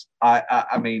cuts.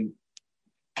 I mean,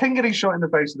 Ken getting shot in the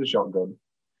face with a shotgun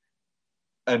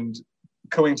and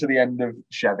coming to the end of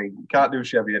Chevy. Can't do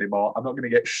Chevy anymore. I'm not going to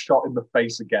get shot in the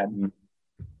face again.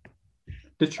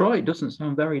 Detroit doesn't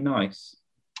sound very nice.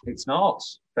 It's not.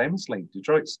 Famously,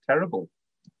 Detroit's terrible.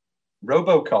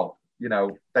 RoboCop.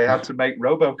 They had to make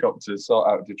RoboCop to sort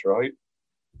out Detroit.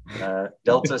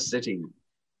 Delta City.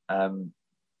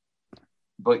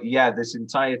 But yeah, this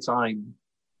entire time,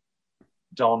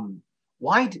 Don.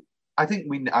 I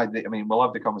mean, we'll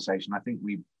have the conversation. I think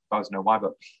we both know why,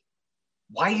 but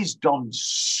why is Don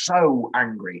so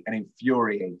angry and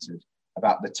infuriated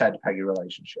about the Ted-Peggy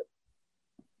relationship?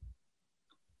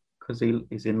 Because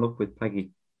he's in love with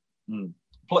Peggy.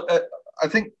 I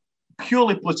think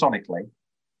purely platonically.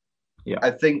 Yeah. I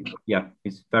think. Yeah,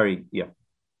 he's very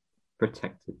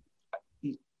protected.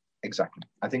 Exactly.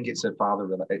 I think it's a father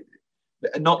relationship.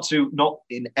 not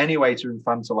in any way to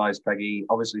infantilize Peggy.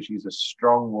 Obviously, she's a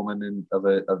strong woman and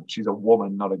she's a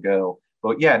woman, not a girl.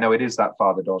 But yeah, no, it is that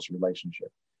father-daughter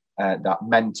relationship, that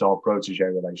mentor-protege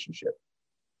relationship.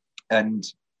 And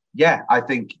yeah, I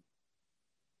think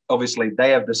obviously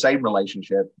they have the same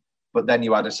relationship, but then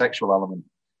you add a sexual element.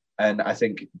 And I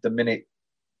think the minute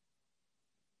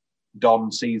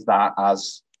Don sees that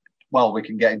as, well, we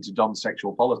can get into Don's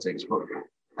sexual politics, but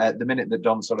the minute that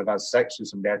Don sort of has sex with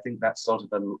somebody, I think that's sort of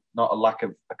not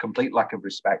a complete lack of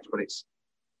respect, but it's,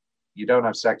 you don't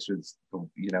have sex with,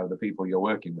 the people you're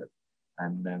working with.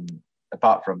 And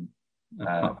apart from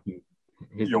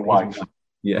your wife.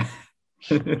 Yeah.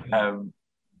 I'm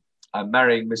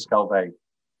marrying Miss Calvé.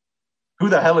 Who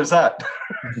the hell is that?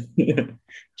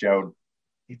 Joan,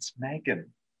 it's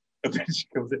Megan. And then she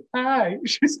comes in, hi,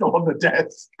 she's still on the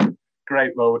desk.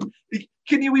 Great moment.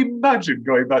 Can you imagine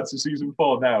going back to season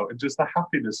 4 now and just the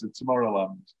happiness of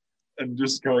Tomorrowland and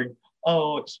just going,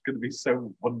 oh, it's going to be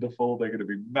so wonderful. They're going to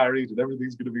be married and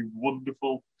everything's going to be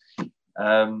wonderful.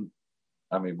 I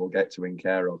mean, we'll get to In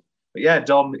Care Of. But yeah,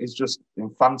 Don is just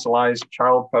infantilized,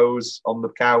 child pose on the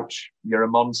couch. You're a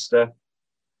monster.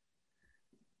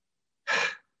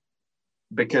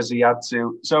 Because he had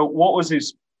to. So what was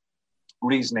his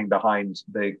reasoning behind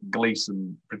the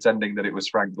Gleason, pretending that it was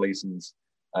Frank Gleason's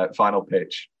final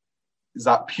pitch? Is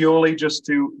that purely just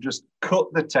to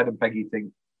cut the Ted and Peggy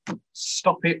thing?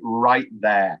 Stop it right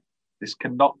there. This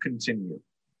cannot continue.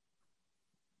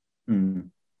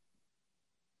 And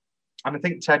I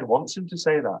think Ted wants him to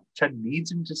say that. Ted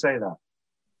needs him to say that.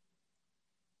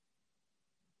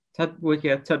 Ted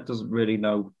doesn't really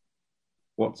know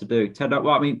what to do. Ted, well,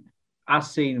 I mean,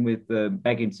 as seen with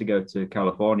begging to go to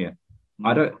California,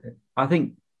 I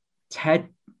think Ted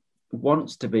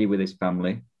wants to be with his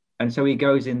family, and so he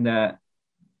goes in there,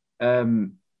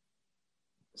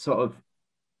 sort of.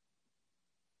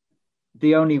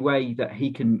 The only way that he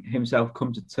can himself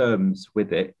come to terms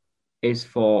with it is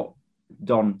for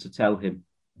Don to tell him,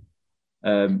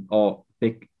 or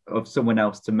of someone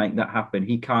else to make that happen.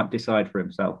 He can't decide for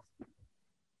himself.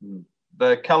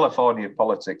 The California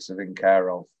politics of In Care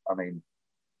Of, I mean,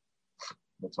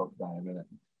 we'll talk about it in a minute.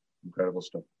 Incredible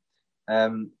stuff.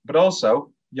 But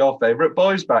also, your favourite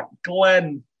boy's back,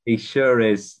 Glenn. He sure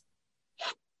is.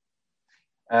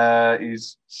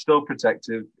 He's still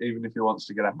protective, even if he wants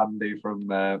to get a handy from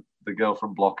the girl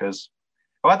from Blockers.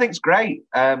 Oh, I think it's great.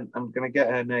 I'm going to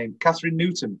get her name. Catherine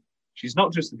Newton. She's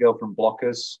not just the girl from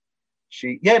Blockers.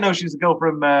 She's the girl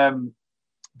from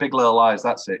Big Little Lies.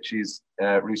 That's it. She's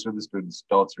Reese Witherspoon's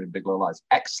daughter in Big Little Lies.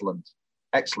 Excellent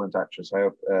actress.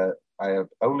 I have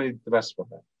only the best for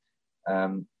her.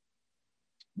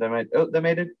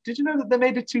 Did you know that they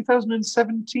made a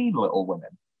 2017 Little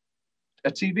Women,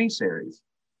 a TV series?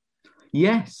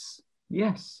 Yes.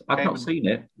 I've not seen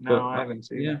it. No, I haven't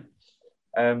seen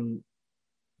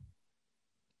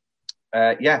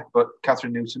it. But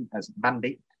Catherine Newton as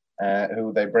Mandy,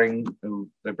 who they bring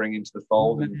into the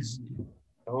fold.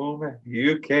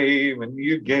 You came and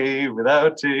you gave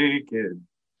without taking.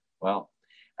 Well,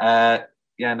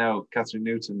 Catherine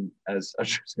Newton as I was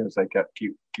just going to say,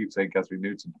 keep saying Catherine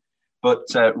Newton, but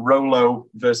Rolo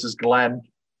versus Glenn.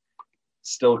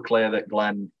 Still clear that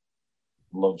Glenn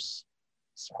loves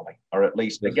Sally, or at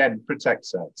least again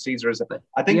protects her. Sees her as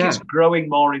I think it's growing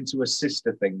more into a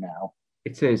sister thing now.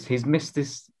 It is. He's missed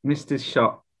his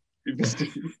shot.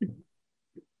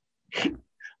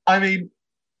 I mean,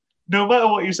 no matter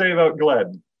what you say about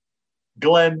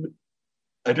Glenn,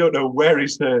 I don't know where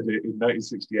he's heard it in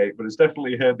 1968, but has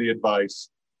definitely heard the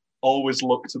advice. Always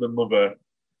look to the mother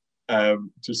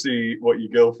to see what your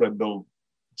girlfriend will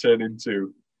turn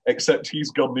into. Except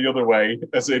he's gone the other way,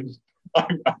 as in,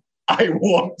 I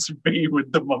want to be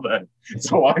with the mother,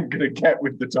 so I'm going to get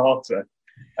with the daughter.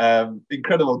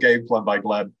 Incredible game plan by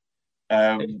Glenn.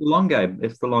 It's the long game.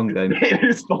 It's the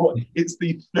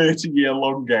 30-year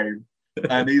long game,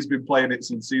 and he's been playing it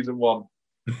since season 1.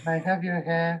 Can I have your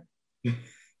hair?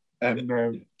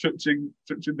 And touching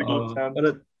the glove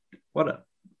hand.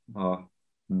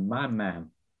 My man.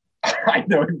 I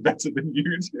know him better than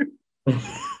you do.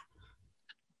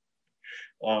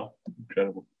 Oh,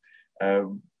 incredible.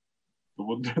 The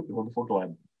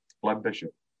wonderful Glenn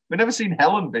Bishop. We've never seen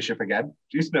Helen Bishop again.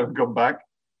 She's never come back.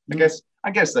 I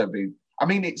guess that'd be. I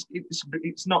mean, it's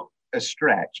not a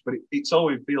stretch, but it's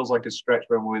always feels like a stretch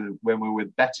when we're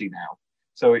with Betty now.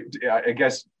 So I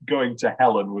guess going to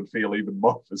Helen would feel even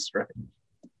more of a stretch.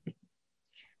 We've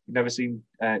never seen.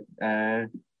 What's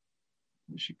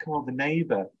she called? The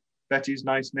neighbour. Betty's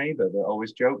nice neighbour that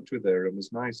always joked with her and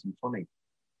was nice and funny.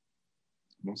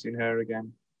 Not seen her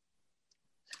again.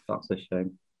 That's a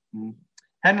shame.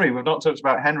 Henry, we've not talked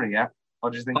about Henry yet.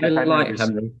 What do you think I of like Henry?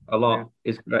 Henry a lot. Yeah.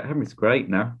 It's great. Henry's great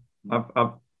now.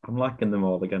 I'm liking them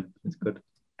all again. It's good.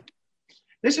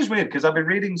 This is weird because I've been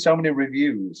reading so many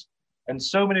reviews, and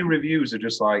so many reviews are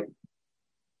just like,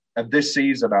 of this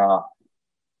season are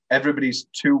everybody's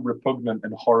too repugnant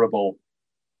and horrible.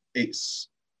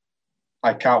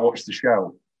 I can't watch the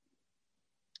show.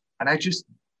 And I just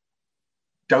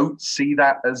don't see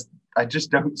that I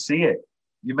just don't see it.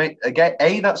 You make again,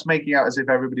 that's making out as if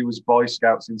everybody was Boy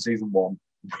Scouts in season 1,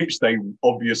 which they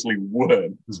obviously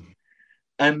weren't.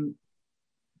 And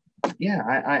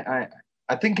yeah,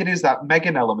 I think it is that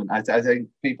Megan element. I think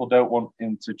people don't want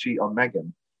him to cheat on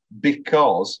Megan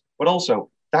but also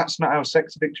that's not how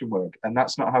sex addiction works, and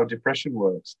that's not how depression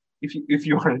works. If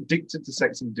you are addicted to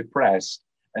sex and depressed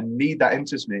and need that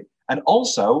intimacy, and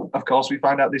also, of course, we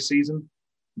find out this season,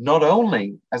 not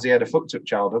only has he had a fucked up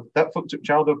childhood, that fucked up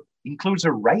childhood includes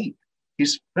a rape.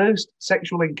 His first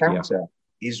sexual encounter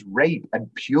is rape and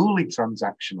purely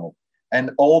transactional,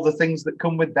 and all the things that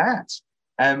come with that.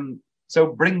 So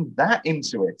bring that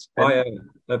into it. By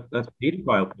a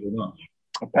paedophile, pretty much.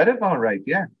 A pedophile rape,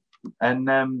 yeah.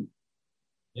 And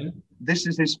this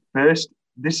is his first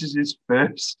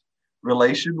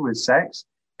relation with sex,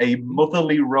 a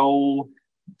motherly role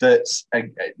that's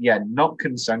not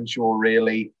consensual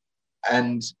really,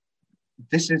 and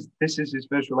this is his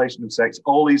first relation of sex.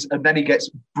 And then he gets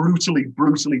brutally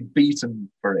beaten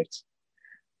for it.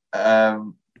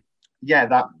 That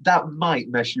might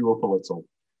mess you up a little.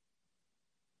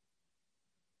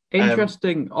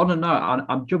 Interesting. On a note,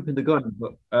 I'm jumping the gun,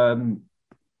 but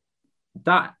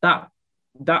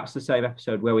that's the same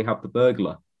episode where we have the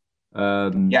burglar.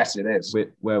 Yes, it is.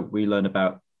 Where we learn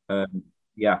about and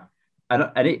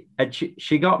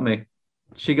she got me.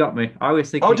 She got me. I was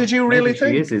thinking. Oh, did you really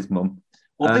think she is his mum?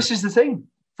 Well, this is the thing.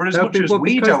 For as much as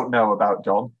we don't know about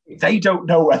Don, they don't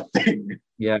know a thing.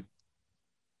 Yeah.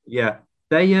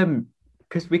 They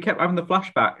because we kept having the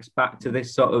flashbacks back to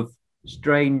this sort of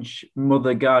strange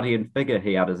mother guardian figure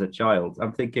he had as a child.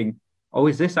 I'm thinking, oh,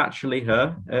 is this actually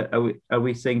her? Are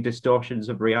we seeing distortions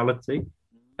of reality?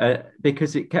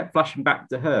 Because it kept flashing back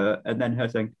to her, and then her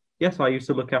saying, "Yes, I used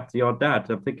to look after your dad."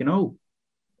 I'm thinking, oh,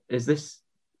 is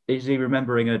he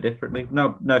remembering her differently?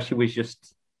 No, she was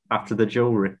just after the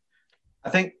jewelry. I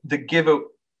think the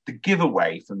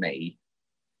giveaway for me.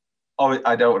 Oh,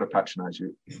 I don't want to patronize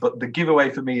you, but the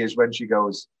giveaway for me is when she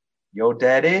goes, "Your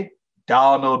daddy,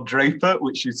 Donald Draper,"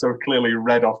 which she so clearly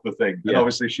read off the thing, and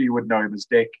obviously she would know him as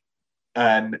Dick,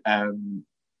 and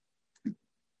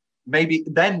maybe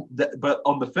then. But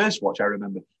on the first watch, I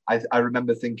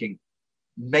remember thinking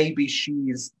maybe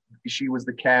she was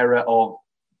the carer of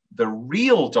the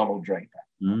real Donald Draper.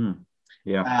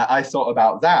 I thought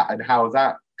about that and how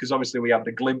that, because obviously we have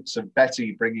the glimpse of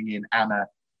Betty bringing in Anna.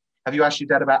 Have you asked your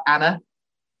dad about Anna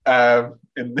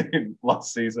in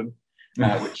last season?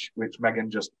 Which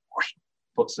Megan just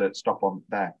puts a stop on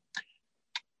there.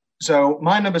 So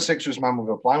my number 6 was Man with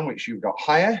a Plan, which you got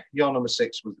higher. Your number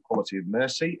 6 was The Quality of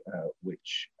Mercy,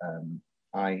 which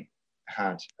I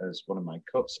had as one of my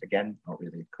cuts. Again, not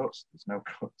really a cut. There's no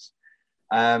cuts.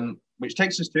 Which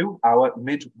takes us to our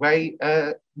midway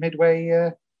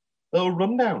little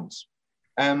rundowns.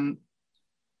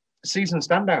 Season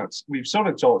standouts. We've sort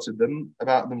of talked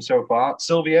about them so far.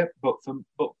 Sylvia, but for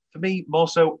me, more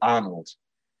so Arnold.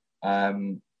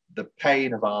 The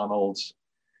pain of Arnold,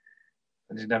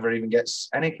 and he never even gets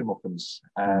any comeuppance.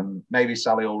 Maybe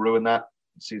Sally will ruin that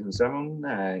season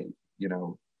 7.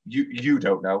 You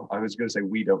don't know. I was going to say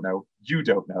we don't know. You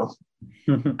don't know.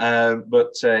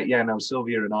 But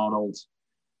Sylvia and Arnold,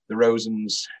 the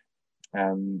Rosens,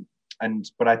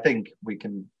 but I think we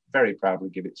can very proudly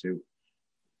give it to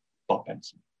Bob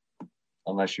Benson,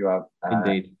 unless you have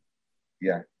indeed,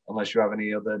 unless you have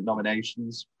any other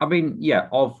nominations. I mean,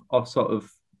 of sort of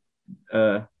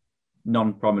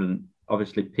non-prominent.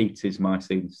 Obviously, Pete is my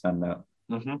season standout,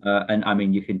 and I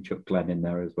mean you can chuck Glenn in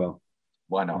there as well.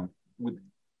 Why not?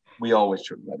 We always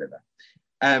chuck Glenn in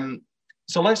there.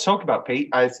 So let's talk about Pete.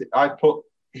 I put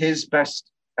his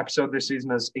best episode this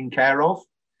season as In Care Of,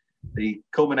 the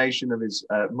culmination of his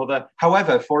mother.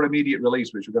 However, for immediate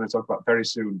release, which we're going to talk about very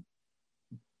soon,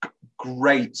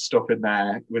 great stuff in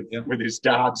there with his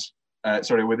dad.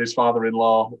 With his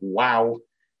father-in-law. Wow, I'm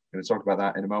going to talk about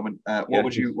that in a moment. What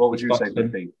would you say for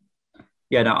Pete?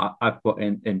 Yeah, no, I've put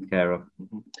in Care Of.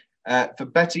 For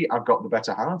Betty, I've got The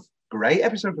Better Half. Great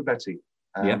episode for Betty,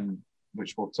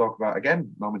 which we'll talk about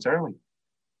again momentarily.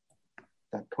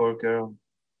 That poor girl,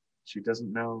 she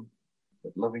doesn't know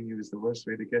that loving you is the worst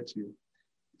way to get to you.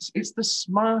 It's the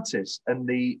smartest and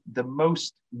the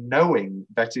most knowing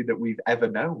Betty that we've ever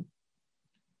known.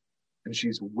 and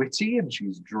she's witty and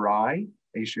she's dry.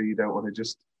 Are you sure you don't want to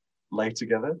just lay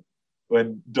together?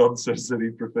 When Don says that he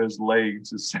prefers laying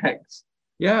to sex.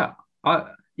 Yeah,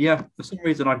 for some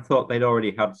reason I thought they'd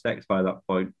already had sex by that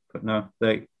point, but no,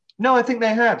 No, I think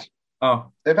they had.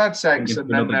 Oh, they've had sex, and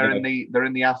then they're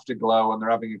in the afterglow, and they're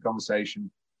having a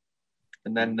conversation,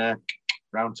 and then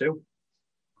round two,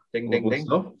 ding ding ding.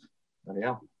 There you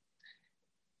are.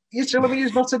 You're telling me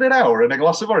he's not in an hour and a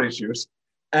glass of orange juice?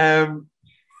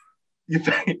 You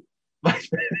think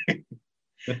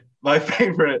my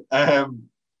favorite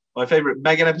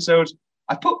Megan episode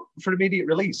I put for immediate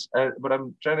release, but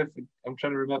I'm trying to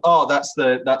remember. Oh,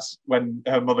 that's when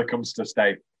her mother comes to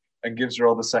stay and gives her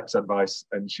all the sex advice,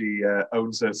 and she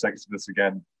owns her sexiness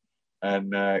again.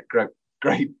 And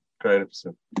great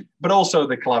episode. But also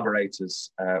the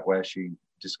collaborators, where she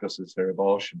discusses her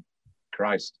abortion.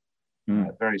 Christ,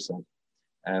 very sad.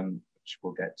 Which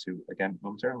we'll get to again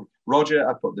momentarily. Roger,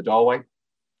 I put The Doorway.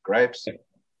 Grapes,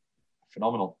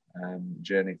 phenomenal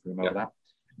journey for him over that.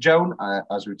 Joan,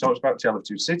 as we've talked about, Tale of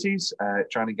Two Cities,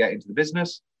 trying to get into the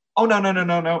business. Oh,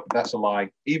 no. That's a lie.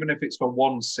 Even if it's for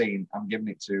one scene, I'm giving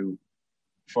it to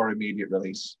for immediate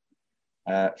release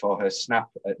for her snap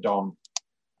at Don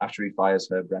after he fires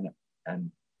her Brenner.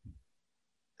 And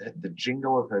the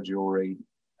jingle of her jewelry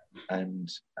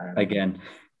and... Again.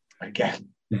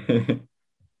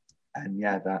 And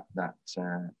yeah, that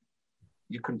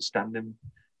you couldn't stand him.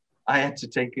 I had to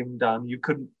take him down. You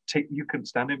couldn't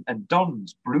stand him. And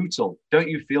Don's brutal. Don't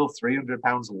you feel 300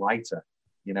 pounds lighter?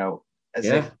 As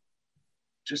if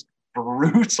just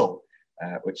brutal,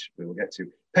 which we will get to.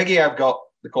 Peggy, I've got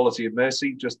The Quality of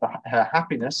Mercy, just her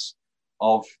happiness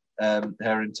of her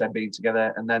and Ted being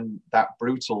together, and then that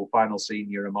brutal final scene,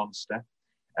 You're a Monster.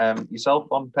 Yourself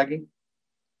on Peggy?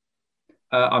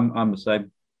 I'm the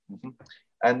same. Mm-hmm.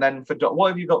 And then for Don, what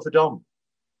have you got for Don?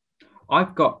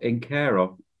 I've got In Care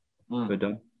Of for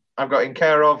Don. I've got In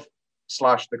Care Of /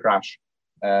 The Crash.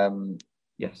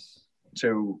 Yes.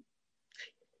 Two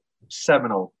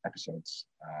seminal episodes,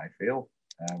 I feel.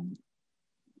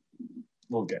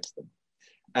 We'll get to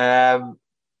them.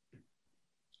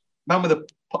 Man with a...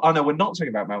 Oh, no, we're not talking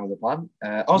about Man with a Plan.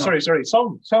 No. Sorry.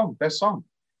 Song, best song.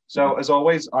 So, as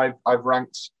always, I've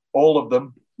ranked all of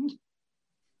them.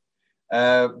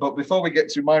 But before we get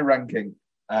to my ranking,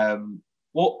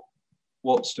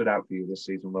 what stood out for you this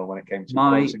season, Will, when it came to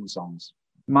closing songs?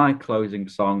 My closing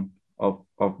song of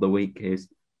the week is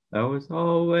There Was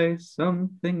Always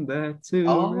Something There to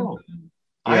Remember.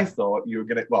 Yeah. I thought you were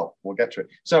going to... Well, we'll get to it.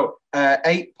 So,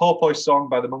 8, Porpoise Song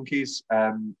by the Monkees.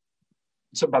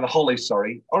 By the Hollies,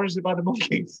 sorry. Or is it by the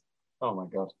Monkees? Oh, my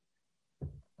God.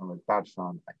 I'm a bad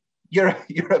fan. You're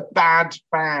a bad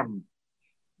fan.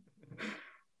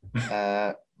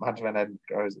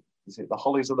 Is it the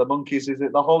Hollies or the Monkees? Is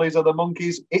it the Hollies or the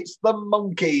Monkees? It's the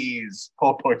Monkees.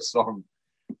 Porpoise Song.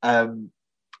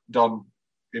 Don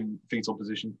in fetal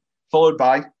position, followed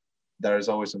by There Is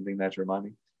Always Something There to Remind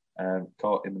Me,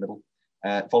 caught in the middle,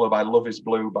 followed by Love Is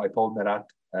Blue by Paul Nerat,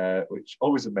 which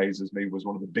always amazes me, was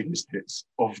one of the biggest hits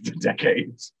of the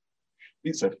decades.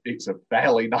 It's a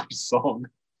fairly nice song.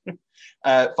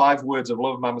 5 Words of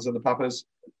Love, Mamas and the Papas.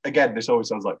 Again, this always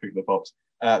sounds like Pick the Pops.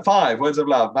 5 Words of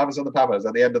Love, Mamas and the Papas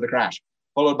at the end of The Crash,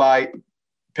 followed by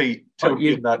Pete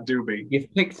in that doobie.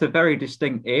 You've picked a very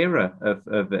distinct era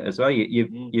of it as well.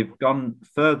 You've gone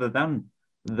further than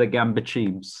the Gamba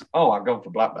Tubes. Oh, I've gone for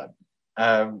Blackbird.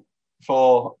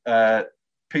 For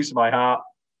Piece of My Heart,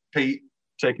 Pete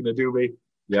taking a doobie.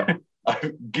 Yeah.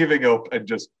 I'm giving up and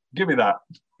just give me that.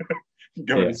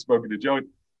 Going and smoking a joint.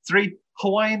 3,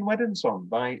 Hawaiian Wedding Song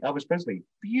by Elvis Presley.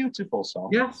 Beautiful song.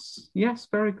 Yes,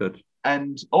 very good.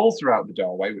 And all throughout The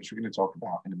Doorway, which we're going to talk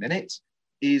about in a minute,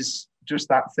 is just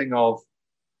that thing of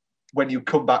when you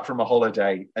come back from a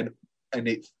holiday and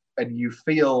you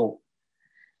feel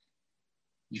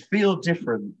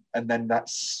different, and then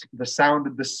that's the sound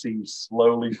of the sea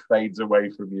slowly fades away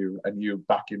from you and you're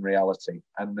back in reality.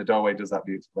 And The Doorway does that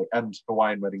beautifully. And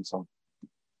Hawaiian Wedding Song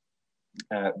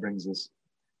brings us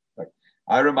back.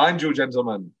 I remind you,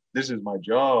 gentlemen, this is my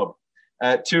job.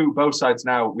 2, Both Sides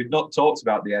Now. We've not talked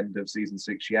about the end of season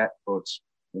 6 yet, but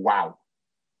wow.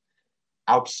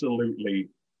 Absolutely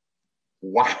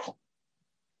wow.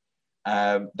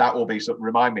 That will be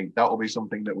remind me, that will be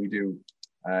something that we do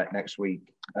next week.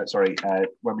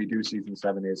 When we do season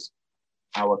 7, is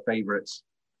our favorite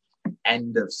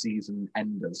end of season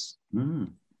enders.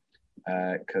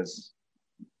 Because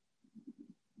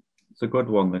it's a good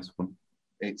one, this one.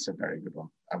 It's a very good one,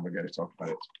 and we're going to talk about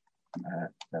it.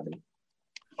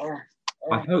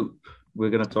 I hope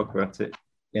we're going to talk about it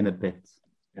in a bit.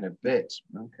 In a bit,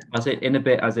 okay. As in a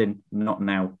bit, as in not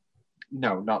now.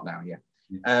 No, not now. Yeah.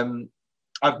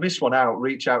 I've missed one out.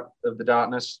 Reach Out of the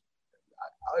Darkness.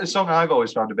 A song I've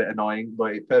always found a bit annoying,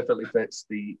 but it perfectly fits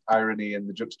the irony and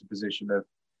the juxtaposition of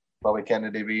Bobby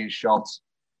Kennedy being shot.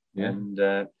 Yeah. And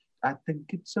I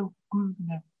think it's so good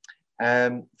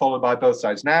now. Followed by Both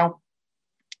Sides Now.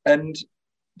 And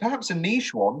perhaps a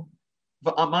niche one,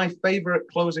 but my favourite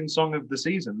closing song of the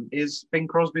season is Bing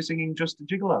Crosby singing Just a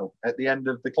Gigolo at the end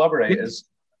of The Collaborators.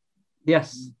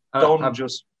 Yes. Don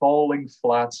just falling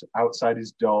flat outside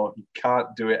his door. He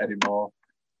can't do it anymore.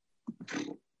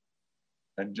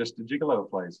 And Just a Gigolo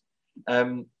plays.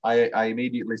 I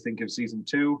immediately think of season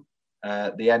 2,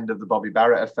 the end of the Bobby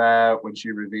Barrett affair, when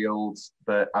she revealed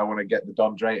that I want to get the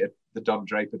Don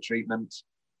Draper treatment.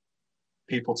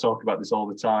 People talk about this all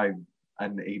the time,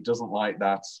 and he doesn't like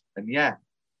that. And yeah,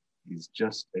 he's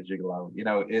just a gigolo. You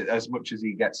know, as much as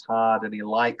he gets hard and he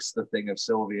likes the thing of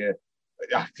Sylvia,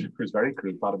 it was very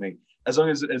crude, pardon me. As long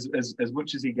as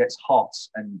much as he gets hot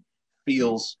and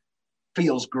feels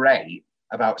great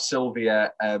about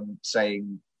Sylvia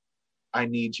saying, "I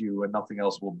need you and nothing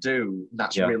else will do,"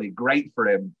 that's really great for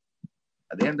him.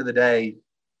 At the end of the day,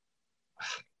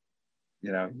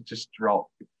 you know, just drop.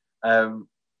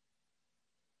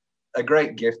 A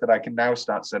great gift that I can now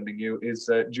start sending you is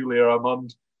Julia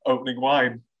Armand opening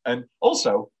wine. And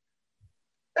also,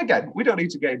 again, we don't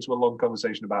need to get into a long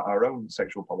conversation about our own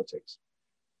sexual politics.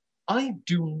 I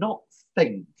do not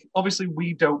think, obviously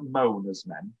we don't moan as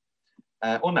men.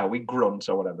 Or no, we grunt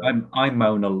or whatever. I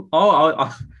moan a lot.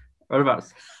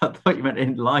 I thought you meant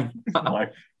in line.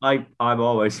 I'm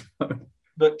always moan.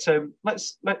 But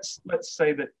let's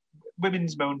say that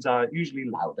women's moans are usually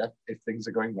louder if things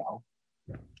are going well.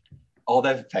 Or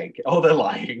they're fake, or they're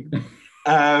lying.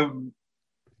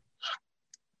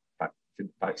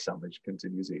 Savage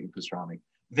continues eating pastrami.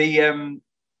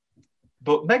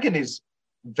 But Meghan is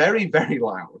very, very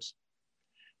loud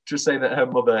to say that her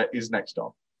mother is next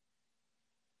door.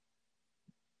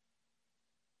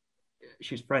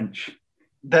 She's French.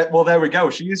 Well, there we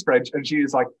go. She is French, and she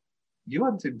is like, you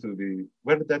want him to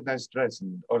wear that nice dress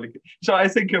and only. So I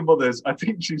think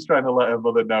she's trying to let her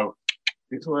mother know.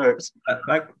 It works.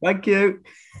 Thank you.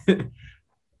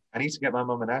 I need to get my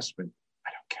mum an aspirin.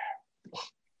 I don't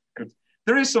care.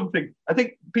 There is something. I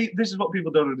think this is what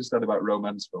people don't understand about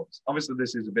romance films. Obviously,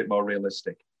 this is a bit more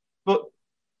realistic. But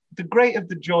the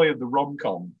joy of the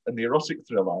rom-com and the erotic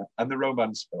thriller and the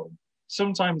romance film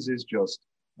sometimes is just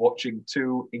watching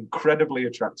two incredibly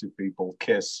attractive people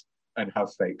kiss and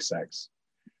have fake sex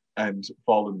and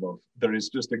fall in love. There is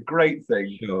just a great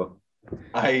thing. Sure.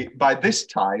 By this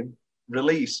time,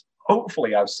 release,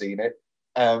 hopefully I've seen it.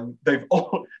 They've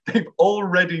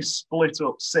already split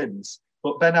up since,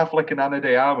 but Ben Affleck and Ana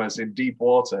de Armas in Deep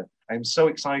Water. I'm so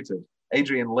excited.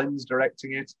 Adrian Lynn's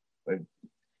directing it.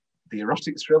 The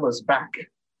erotic thriller's back.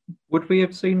 Would we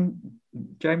have seen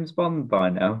James Bond by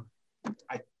now?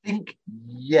 I think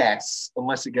yes,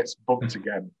 unless it gets bumped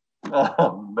again.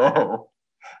 Oh no!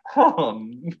 Oh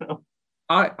no!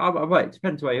 Wait, it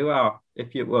depends where you are.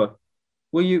 If you were,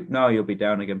 will you? No, you'll be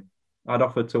down again. I'd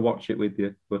offer to watch it with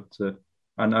you, but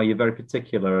I know you're very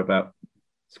particular about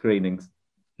screenings.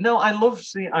 No, I love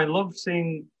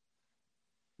seeing.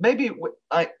 Maybe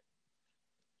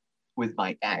with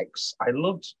my ex,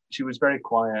 she was very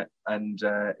quiet and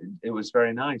it was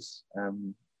very nice.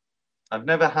 I've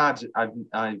never had.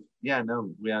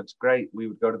 We had great. We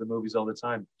would go to the movies all the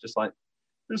time, just like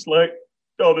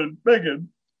Don and Meghan,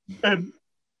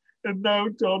 and now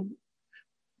Don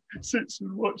sits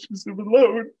and watches them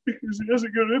alone because he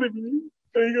hasn't got anybody,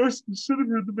 and he goes to the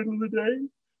cinema in the middle of the day,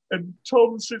 and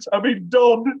Don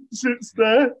sits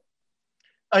there.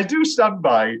 I do stand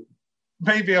by.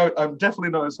 Maybe I'm definitely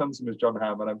not as handsome as John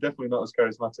Hamm, and I'm definitely not as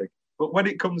charismatic. But when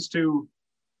it comes to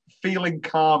feeling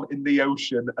calm in the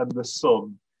ocean and the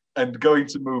sun and going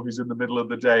to movies in the middle of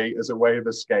the day as a way of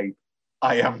escape,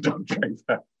 I am Don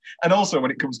Draper. And also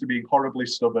when it comes to being horribly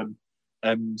stubborn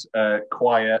and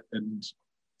quiet and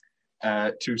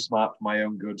too smart for my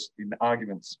own good in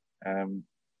arguments. I'm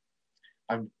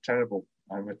terrible.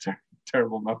 I'm a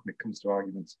terrible man when it comes to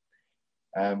arguments.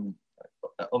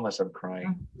 Unless I'm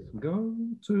crying. Go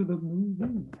to the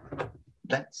movie.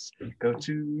 Let's go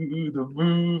to the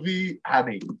movie.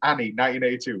 Annie,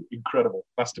 1982. Incredible.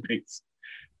 Masterpiece.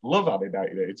 Love Annie,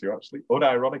 1982, actually.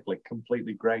 Unironically,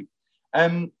 completely great.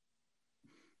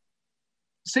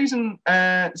 Season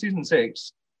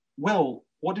 6. Will,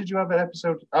 what did you have an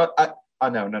episode? No,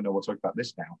 we'll talk about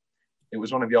this now. It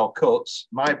was one of your cuts.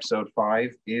 My episode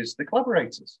 5 is The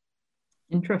Collaborators.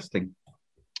 Interesting.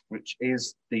 Which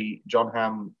is the John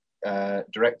Hamm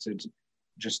directed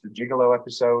Just the Gigolo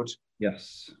episode.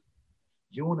 Yes.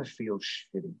 You want to feel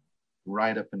shitty.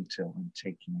 right up until I'm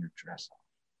taking your dress off.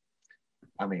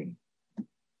 I mean,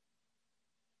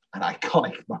 an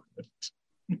iconic moment.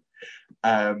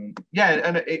 Yeah,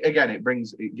 and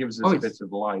it gives us a bit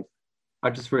of life. I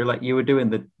just really like you were doing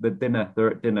the dinner.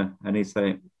 They're at dinner, and he's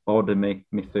saying, "Order me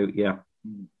food." Yeah,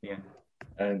 yeah.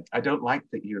 And I don't like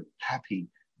that you're happy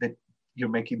that you're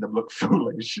making them look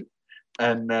foolish.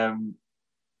 And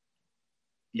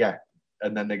yeah,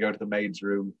 and then they go to the maid's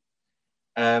room.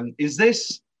 Is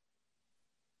this?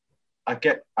 I'm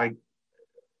getting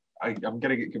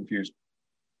it confused.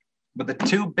 But the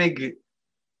two big.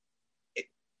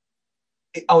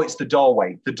 It's the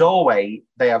doorway. The doorway.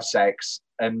 They have sex,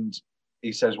 and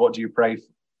he says, "What do you pray for?"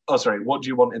 Oh, sorry. What do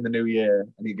you want in the new year?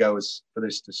 And he goes, "For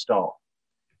this to stop."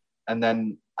 And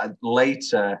then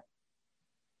later,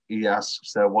 he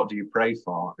asks her, "What do you pray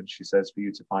for?" And she says, "For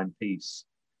you to find peace."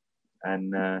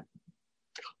 And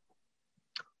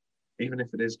even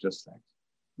if it is just sex,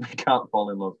 we can't fall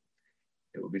in love.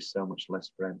 It would be so much less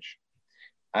French.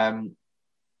 I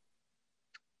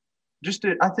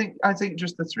think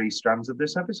just the three strands of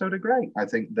this episode are great. I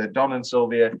think that Don and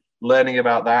Sylvia learning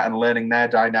about that and learning their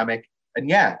dynamic, and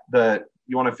yeah,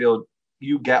 you want to feel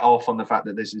you get off on the fact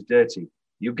that this is dirty.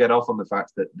 You get off on the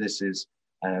fact that this is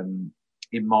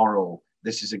immoral.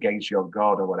 This is against your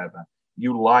God or whatever.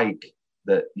 You like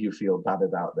that you feel bad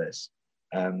about this,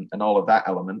 and all of that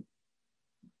element.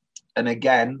 And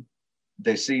again,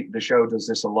 the show does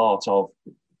this a lot of.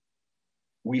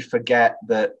 We forget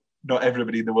that not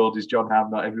everybody in the world is John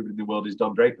Hamm, not everybody in the world is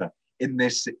Don Draper. In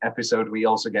this episode, we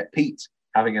also get Pete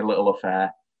having a little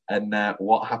affair. And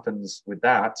what happens with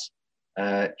that?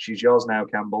 She's yours now,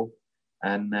 Campbell.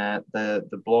 And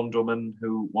the blonde woman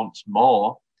who wants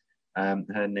more,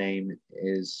 her name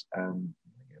is, let me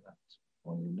get that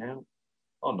for you now.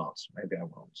 Or not, maybe I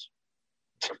won't.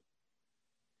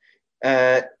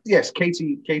 Yes,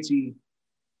 Katie.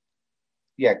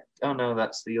 Yeah, oh no,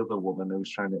 that's the other woman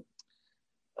who's trying to.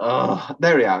 Oh,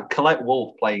 there we are. Colette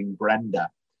Wolfe playing Brenda,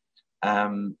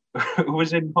 who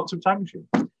was in Hot Tub Time Machine.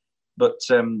 But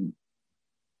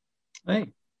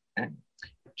hey,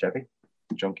 Chevy,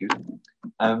 John Cusack.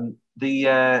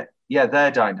 Their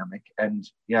dynamic,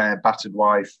 and battered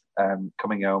wife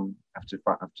coming home after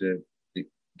it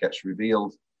gets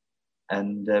revealed,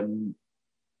 and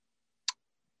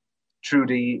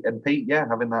Trudy and Pete,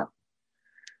 having that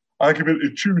argument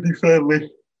with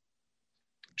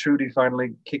Trudy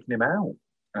finally kicking him out.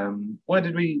 Where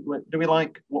do we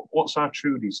like? What's our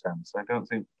Trudy stance? I don't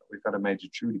think we've had a major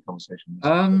Trudy conversation.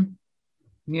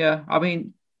 Yeah, I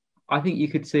mean, I think you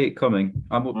could see it coming.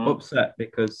 I'm upset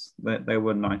because they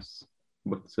were nice,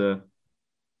 but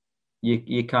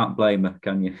you can't blame her,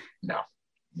 can you? No,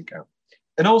 you can't.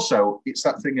 And also, it's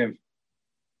that thing of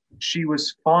she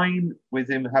was fine with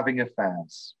him having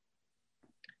affairs.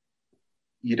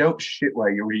 You don't shit where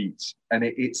you eat, and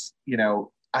it's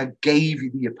I gave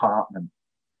you the apartment.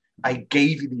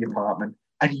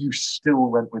 And you still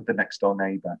went with the next door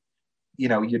neighbor.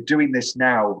 You're doing this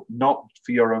now, not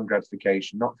for your own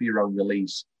gratification, not for your own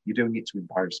release. You're doing it to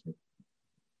embarrass me.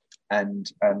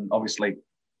 And obviously,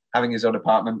 having his own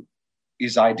apartment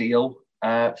is ideal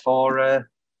for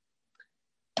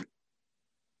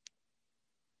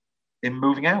him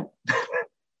moving out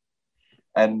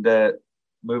and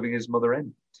moving his mother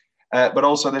in. But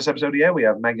also this episode, we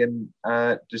have Megan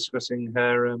discussing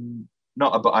her,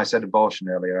 I said abortion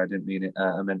earlier, I didn't mean it,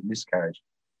 I meant miscarriage.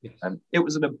 Yes. It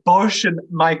was an abortion,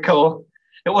 Michael.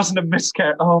 It wasn't a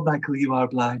miscarriage. Oh, Michael, you are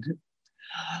blind.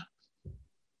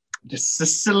 The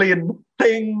Sicilian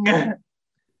thing.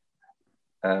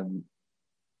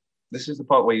 This is the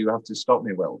part where you have to stop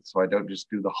me, Will, so I don't just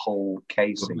do the whole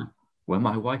casing. Where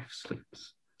my wife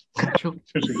sleeps.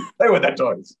 They were their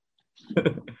toys.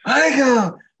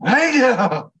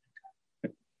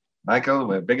 Michael,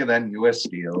 we're bigger than US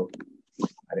Steel.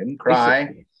 I didn't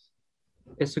cry.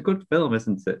 It's a good film,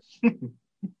 isn't it?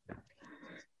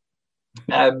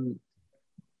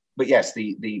 But yes,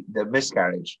 the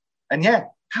miscarriage. And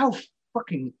how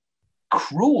fucking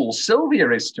cruel Sylvia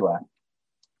is to her.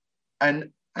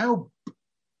 And how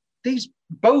these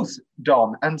both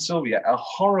Don and Sylvia are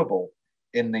horrible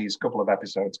in these couple of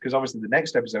episodes, because obviously the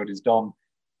next episode is Don,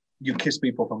 you kiss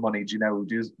people for money. Do you know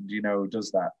who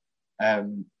does that?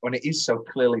 When it is so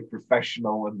clearly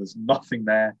professional and there's nothing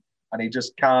there, and he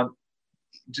just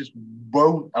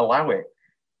won't allow it.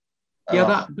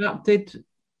 Yeah, that did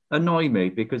annoy me,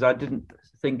 because I didn't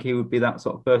think he would be that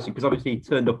sort of person, because obviously he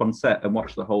turned up on set and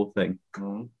watched the whole thing,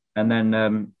 and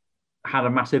then had a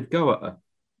massive go at her.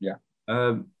 Yeah.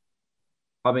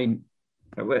 I mean,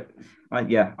 I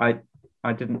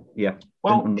didn't. Yeah.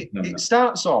 Well, it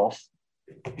starts off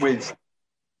with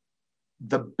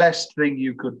the best thing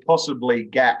you could possibly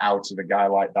get out of a guy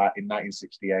like that in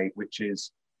 1968, which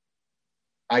is,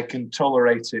 I can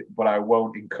tolerate it, but I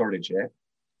won't encourage it.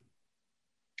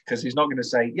 Because he's not going to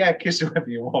say, yeah, kiss whoever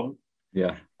you want.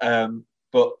 Yeah.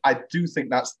 But I do think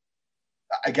that's,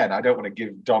 again, I don't want to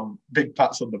give Don big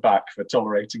pats on the back for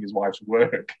tolerating his wife's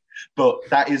work, but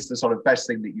that is the sort of best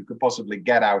thing that you could possibly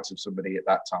get out of somebody at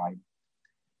that time.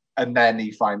 And then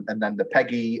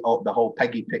the whole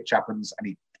Peggy pitch happens,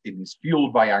 and he's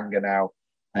fueled by anger now.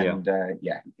 And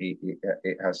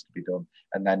it has to be done.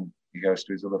 And then he goes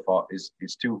to his other thought,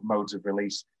 his two modes of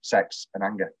release, sex and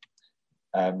anger.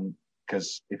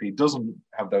 Because if he doesn't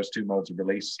have those two modes of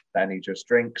release, then he just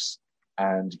drinks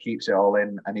and keeps it all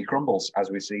in, and he crumbles, as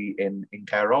we see in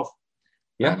Care Of.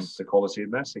 Yes. And The Quality of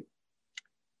Mercy.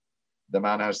 The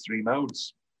man has three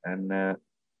modes and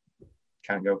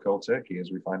can't go cold turkey,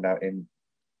 as we find out in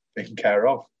Care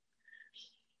Of.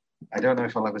 I don't know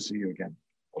if I'll ever see you again.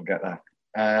 We'll get there.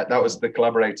 That was the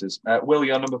collaborators. Will,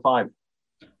 your number 5?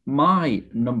 My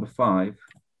number 5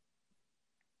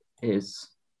 is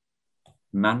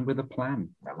Man with a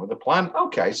Plan. Man with a Plan.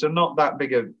 Okay, so not that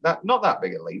big a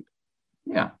leap.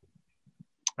 Yeah.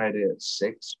 I had it at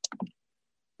 6.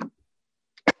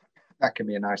 That can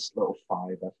be a nice little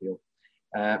 5, I feel.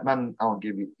 Man, I'll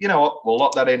give you. You know what? We'll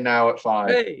lock that in now at 5.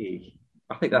 Hey,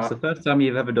 I think that's the first time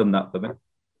you've ever done that for me.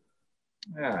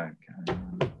 Yeah. Okay.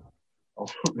 I'll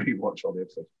rewatch all the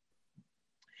episodes.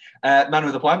 Man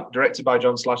with a Plan, directed by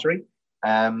John Slattery.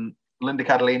 Linda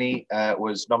Cardellini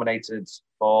was nominated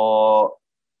for,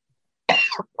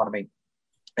 pardon me,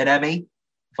 an Emmy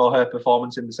for her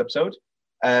performance in this episode.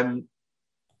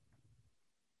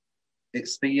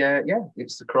 It's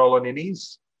the Crawl on Your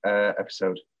Knees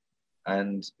episode,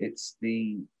 and it's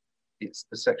the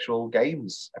sexual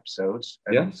games episode,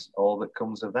 and all that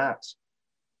comes of that.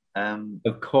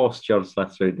 Of course, John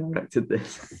Slattery directed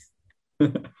this.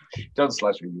 John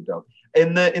Slattery, you dog.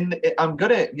 I'm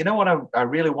gonna. You know what I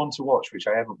really want to watch, which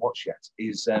I haven't watched yet,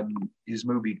 is his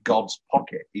movie God's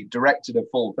Pocket. He directed a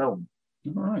full film,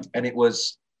 right, and it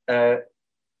was Philip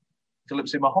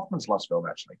Seymour Hoffman's last film,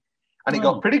 actually, and it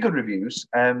got pretty good reviews.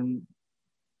 I'm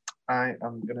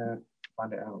gonna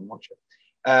find it out and watch it.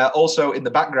 Also, in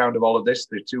the background of all of this,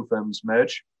 the two films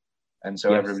merge, and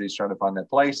so everybody's trying to find their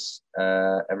place.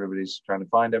 Everybody's trying to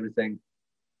find everything.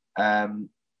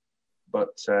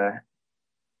 But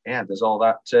there's all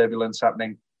that turbulence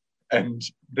happening. And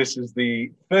this is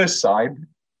the first sign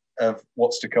of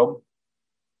what's to come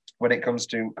when it comes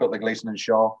to Cutler, Gleason and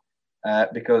Shaw,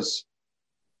 because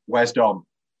where's Dom?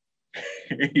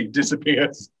 He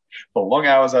disappears for long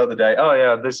hours out of the day. Oh,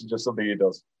 yeah, this is just something he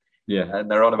does. Yeah.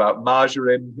 And they're on about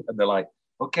margarine, and they're like,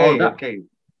 okay. To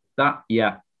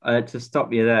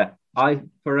stop you there, I'd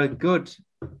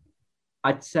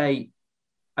say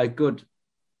a good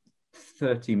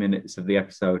 30 minutes of the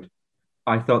episode,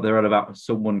 I thought they were on about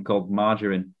someone called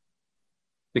Margarine,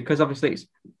 because obviously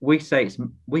we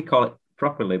call it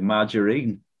properly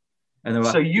margarine, and they're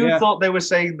like, so you thought they were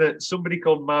saying that somebody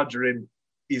called Margarine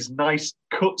is nice,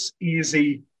 cuts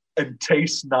easy, and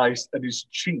tastes nice, and is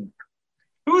cheap.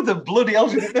 Who the bloody hell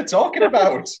do you think they're talking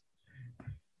about?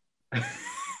 I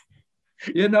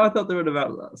thought they were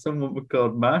about someone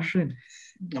called Margarine.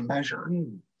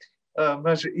 Margarine.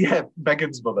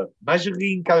 Megan's mother,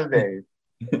 Margarine Calvé.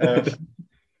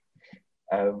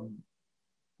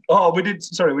 We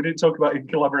didn't talk about in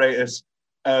collaborators.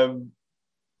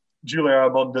 Julia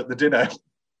Armand at the dinner.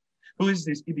 Who is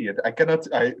this idiot?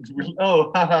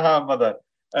 Mother.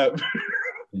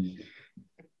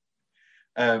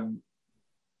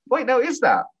 Wait, no, is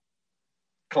that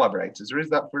collaborators, or is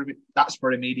that that's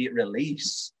for immediate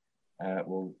release?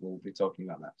 We'll be talking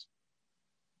about that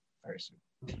very soon.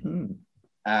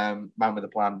 Man with a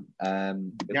Plan.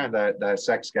 They're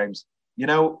sex games.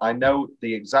 I know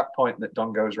the exact point that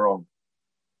Don goes wrong.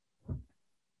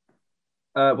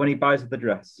 When he buys the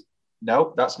dress.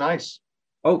 No, that's nice.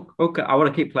 Oh, okay. I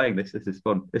want to keep playing this. This is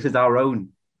fun. This is our own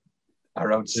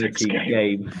sex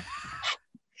game.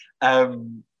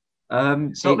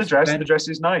 It's not the dress. The dress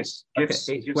is nice. It's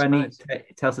when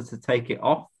he tells her to take it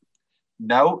off.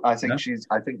 No, I think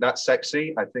I think that's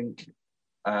sexy. I think.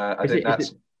 Is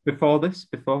it before this,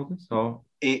 or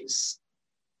it's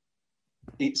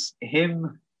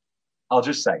him. I'll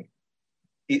just say,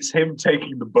 it's him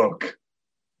taking the book.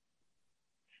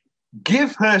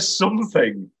 Give her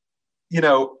something.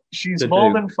 She's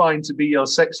more than fine to be your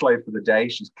sex slave for the day.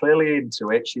 She's clearly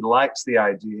into it. She likes the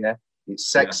idea. It's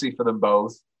sexy for them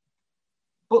both.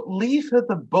 But leave her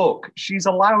the book. She's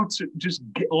allowed to just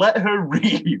let her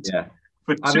read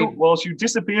whilst you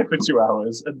disappear for 2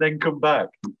 hours and then come back.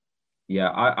 Yeah,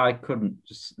 I couldn't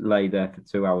just lay there for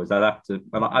 2 hours. I'd have to.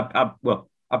 Well,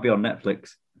 I'd be on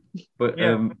Netflix. But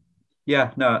Yeah.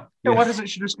 yeah, no, Yeah, yeah. why doesn't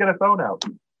she just get a phone out?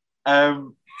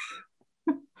 Um,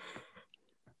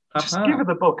 just give her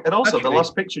the book. And also, the Actually,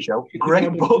 Last Picture Show, she could great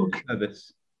order room book.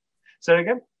 service. Say it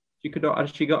again. She could,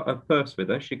 as she got a purse with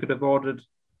her, she could have ordered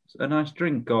a nice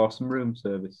drink or some room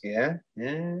service. Yeah,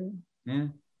 yeah. Yeah.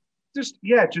 Just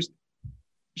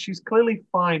she's clearly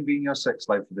fine being your sex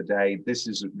slave for the day. This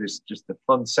is just the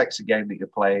fun, sexy game that you're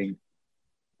playing.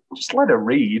 Just let her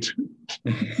read.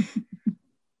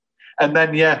 And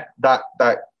then that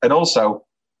and also,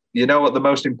 you know what the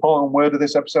most important word of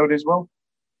this episode is? Well,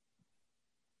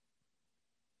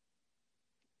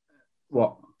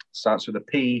 What? starts with a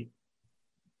P.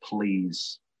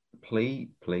 Please. Please.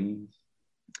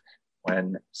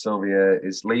 When Sylvia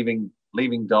is leaving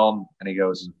Don, and he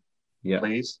goes, Yeah.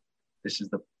 please. This is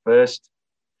the first,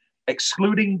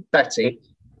 excluding Betty.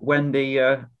 When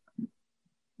the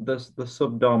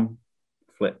subdom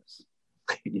flips.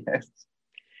 Yes.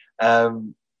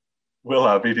 Will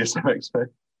our BDSM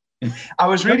expert? I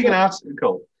was reading an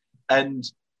article, and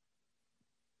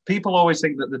people always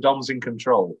think that the Dom's in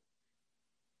control.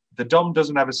 The Dom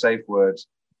doesn't have a safe word.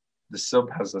 The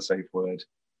sub has a safe word.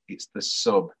 It's the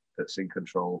sub that's in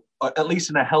control, at least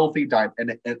in a healthy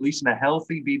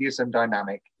BDSM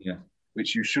dynamic. Yeah.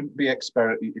 Which you shouldn't be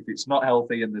experimenting. If it's not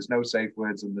healthy and there's no safe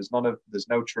words and there's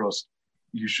no trust,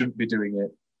 you shouldn't be doing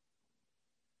it.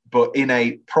 But in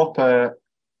a proper,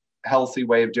 healthy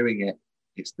way of doing it,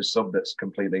 it's the sub that's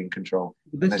completely in control.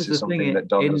 This is something that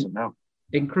Don doesn't know.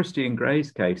 In Christian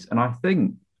Grey's case, and I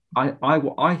think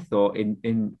I thought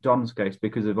in Don's case,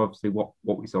 because of obviously what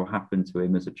we saw happen to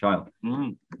him as a child,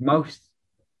 most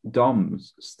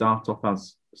Doms start off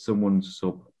as someone's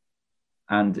sub.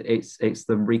 And it's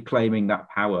them reclaiming that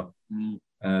power.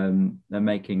 They're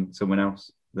making someone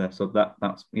else there. So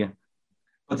that's yeah.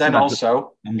 But then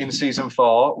also in season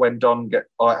 4, when Don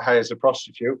hires a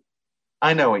prostitute,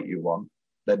 I know what you want.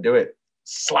 Then do it.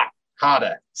 Slap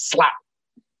harder. Slap.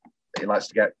 He likes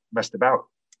to get messed about,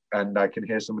 and I can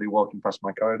hear somebody walking past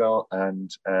my corridor, and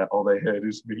all they heard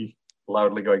is me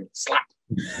loudly going slap,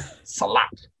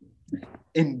 slap.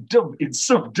 In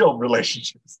some dumb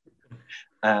relationships.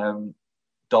 Don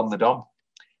the Dom.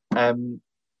 Don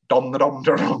the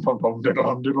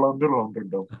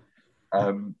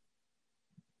Dom.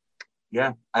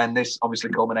 Yeah, and this obviously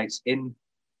culminates in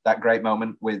that great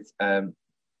moment with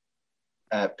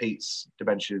Pete's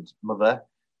demented mother.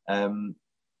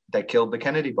 They killed the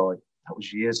Kennedy boy. That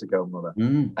was years ago, mother.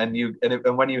 And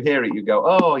when you hear it, you go,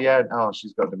 oh yeah,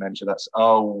 she's got dementia.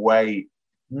 Wait.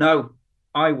 No,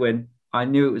 I win. I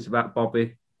knew it was about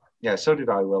Bobby. Yeah, so did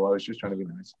I, Will. I was just trying to be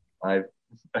nice.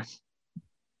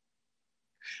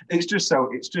 It's just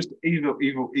evil,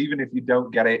 even if you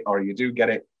don't get it or you do get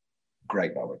it,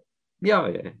 great Bobby. Yeah,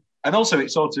 yeah. And also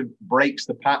it sort of breaks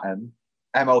the pattern.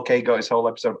 MLK got his whole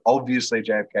episode. Obviously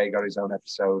JFK got his own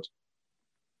episode.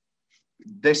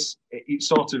 It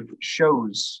sort of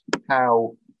shows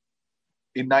how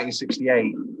in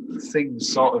 1968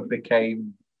 things sort of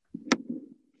became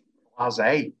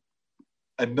blasé.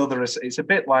 It's a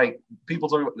bit like people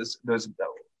talk about this. There's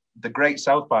the great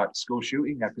South Park school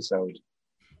shooting episode,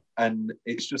 and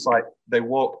it's just like they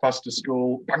walk past a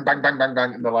school, bang, bang, bang, bang,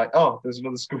 bang, and they're like, "Oh, there's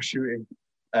another school shooting."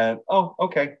 Oh,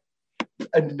 okay,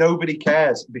 and nobody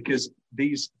cares because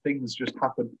these things just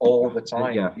happen all the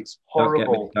time. Yeah, it's horrible.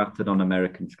 Don't get me started on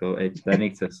American school. They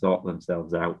need to sort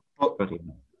themselves out. But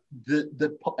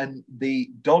the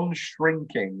Don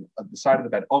shrinking at the side of the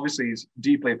bed obviously is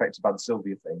deeply affected by the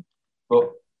Sylvia thing.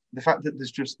 But the fact that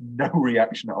there's just no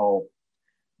reaction at all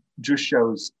just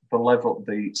shows the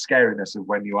scariness of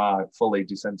when you are fully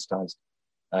desensitized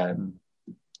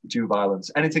to violence.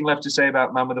 Anything left to say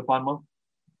about Man with a Plan, Mo?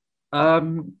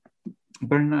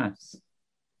 Very nice.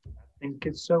 I think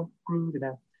it's so groovy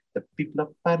now. The people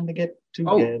are finally get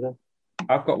together.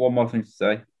 I've got one more thing to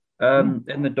say.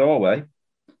 In the doorway,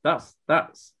 that's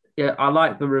yeah. I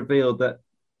like the reveal that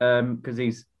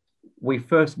because we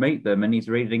first meet them and he's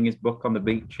reading his book on the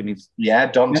beach and he's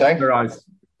Dante mesmerized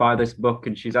by this book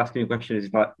and she's asking a question.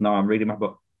 He's like, "No, I'm reading my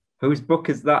book." Whose book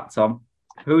is that, Tom?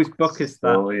 Whose book is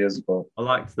that? Sylvia's book. I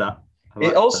liked that.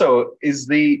 It also is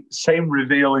the same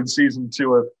reveal in season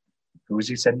 2 of who is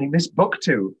he sending this book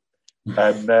to,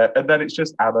 and then it's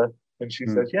just Anna, and she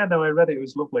says, "Yeah, no, I read it. It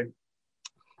was lovely."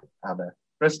 Anna,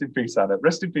 rest in peace, Anna.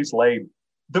 Rest in peace, Lane.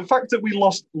 The fact that we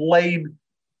lost Lane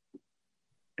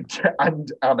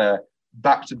and Anna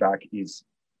back to back is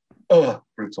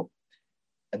brutal.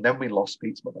 And then we lost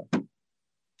Pete's mother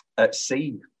at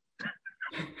sea.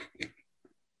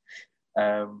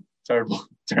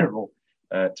 Terrible.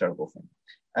 Terrible thing.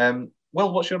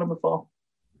 Well, what's your number 4?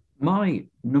 My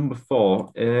number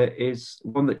 4 is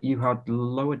one that you had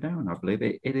lower down, I believe.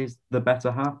 It is The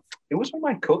Better Half. It was one of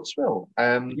my cuts, Will.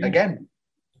 Again,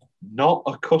 not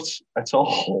a cut at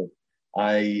all.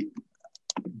 The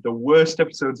worst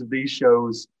episodes of these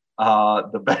shows are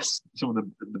the best. Some of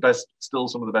the best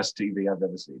TV I've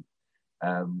ever seen.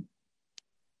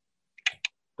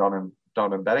 Don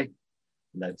and Betty,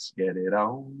 let's get it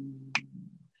on.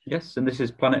 Yes, and this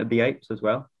is Planet of the Apes as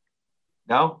well.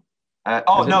 No.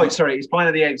 It's Planet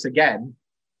of the Apes again.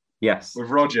 Yes. With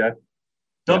Roger.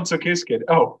 Don took his kid.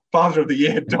 Oh, Father of the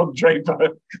Year, Don Draper.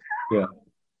 Yeah.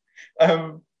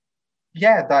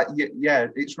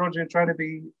 It's Roger trying to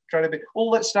be. Well,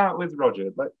 let's start with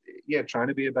Roger. Trying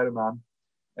to be a better man.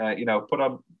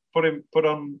 Put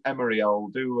on Emery. I'll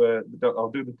do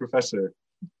the Professor.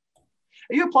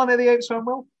 Are you a Planet of the Apes fan,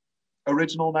 Will?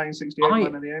 Original 1968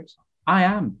 Planet of the Apes. I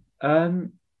am.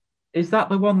 Is that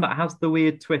the one that has the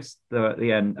weird twist at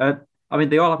the end?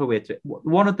 They all have a weird twist.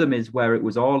 One of them is where it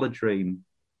was all a dream.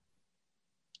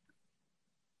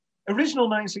 Original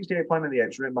 1968 Planet of the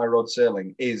Apes, written by Rod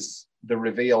Serling, is the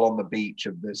reveal on the beach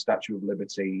of the Statue of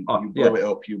Liberty. You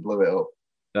blew it up.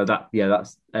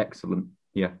 That's excellent.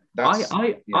 Yeah.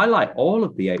 I like all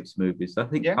of the Apes movies. I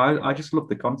think I just love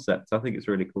the concept. I think it's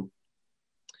really cool.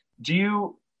 Do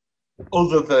you,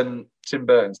 other than Tim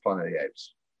Burton's Planet of the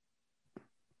Apes?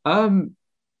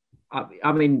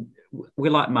 We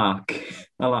like Mark.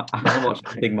 I watch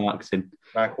Big Mark's in.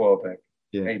 Mark Wahlberg.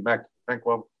 Yeah. Hey, Mark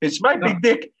Wahlberg. It's my big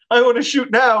dick. I want to shoot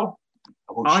now.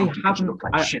 I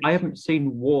haven't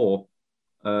seen War.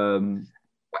 I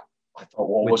thought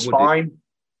War was fine.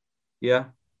 Yeah.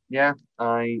 Yeah,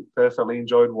 I perfectly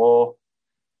enjoyed War.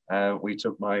 We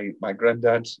took my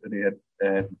granddad, and he had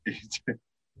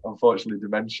unfortunately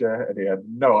dementia, and he had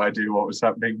no idea what was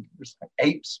happening. It was like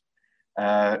apes.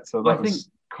 So that was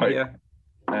quite. Yeah.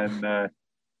 And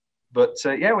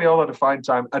we all had a fine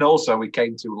time, and also we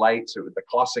came too late. So it was the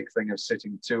classic thing of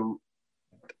sitting too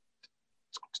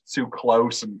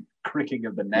close and cricking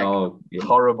of the neck.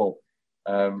 Horrible.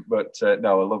 A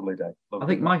lovely day. I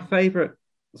think my favourite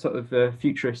sort of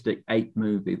futuristic ape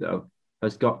movie though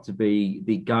has got to be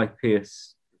the Guy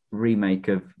Pearce remake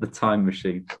of The Time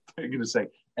Machine. I'm going to say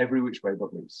Every Which Way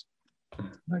But Loose.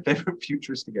 My favourite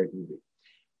futuristic ape movie.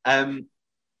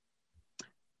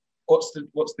 What's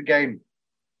the game?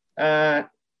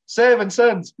 Seven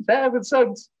Sons.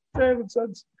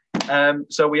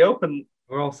 So we open.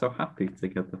 We're all so happy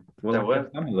together. We're like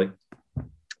a family.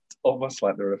 Almost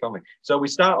like they're a family. So we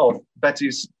start off.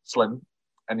 Betty's slim,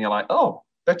 and you're like, oh,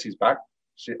 Betty's back.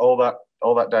 All that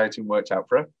dieting worked out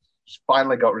for her. She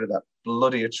finally got rid of that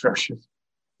bloody atrocious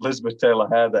Elizabeth Taylor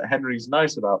hair that Henry's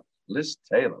nice about. Liz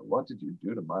Taylor, what did you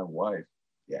do to my wife?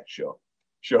 Yeah, sure,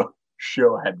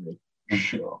 Henry,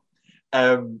 sure.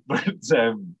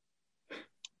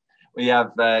 We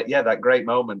have that great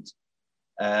moment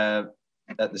at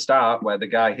the start where the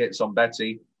guy hits on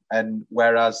Betty, and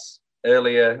whereas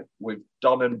earlier with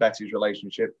Don and Betty's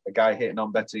relationship, a guy hitting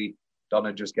on Betty,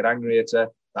 Donna just get angry at her.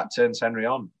 That turns Henry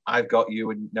on. I've got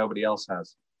you and nobody else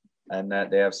has. And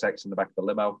they have sex in the back of the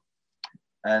limo.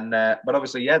 And but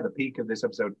obviously, the peak of this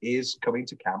episode is coming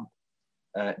to camp.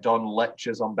 Don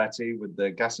lectures on Betty with the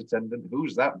gas attendant.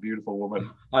 Who's that beautiful woman?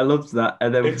 I loved that.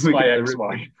 And then it's my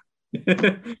ex-wife.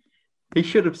 He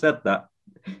should have said that.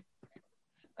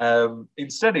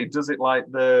 Instead, he does it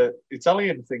like the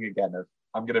Italian thing again of,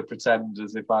 I'm going to pretend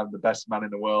as if I'm the best man in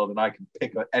the world and I can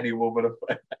pick any woman up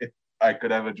I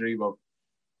could ever dream of.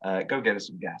 Go get us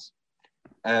some gas.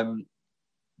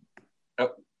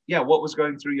 What was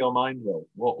going through your mind, Will?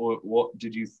 What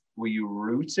did you? Were you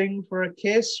rooting for a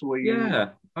kiss? Were you? Yeah,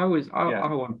 I was.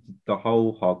 I wanted the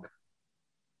whole hog,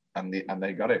 and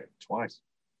they got it twice.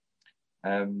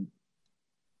 What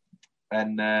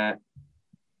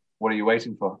are you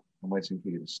waiting for? I'm waiting for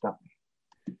you to stop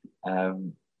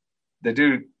me. They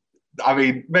do. I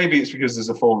mean, maybe it's because there's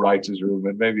a full writers' room,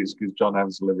 and maybe it's because John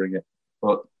Hamm's delivering it,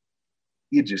 but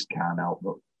you just can't help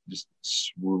but just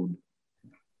swoon.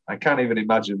 I can't even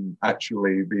imagine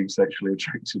actually being sexually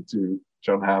attracted to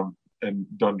John Hamm and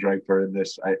Don Draper in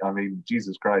this. I mean,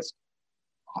 Jesus Christ,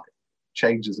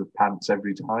 changes of pants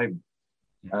every time.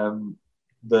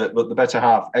 But the Better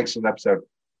Half, excellent episode.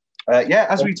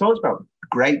 As we talked about,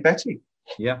 great Betty.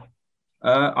 Yeah.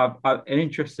 I found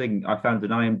an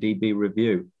IMDb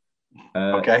review.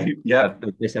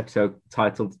 This episode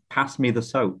titled "Pass Me the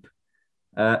Soap."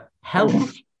 Help!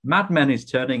 Mad Men is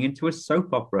turning into a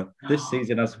soap opera. This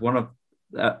season has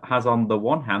on the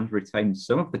one hand retained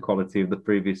some of the quality of the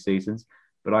previous seasons,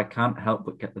 but I can't help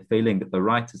but get the feeling that the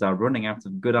writers are running out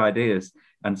of good ideas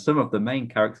and some of the main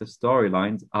characters'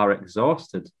 storylines are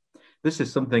exhausted. This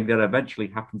is something that eventually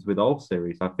happens with all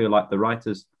series. I feel like the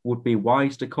writers would be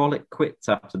wise to call it quits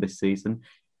after this season.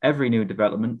 Every new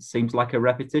development seems like a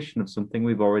repetition of something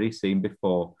we've already seen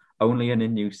before, only in a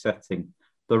new setting.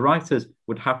 The writers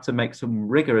would have to make some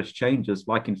rigorous changes,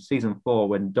 like in season 4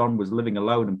 when Don was living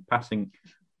alone and passing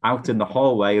out in the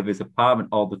hallway of his apartment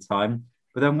all the time.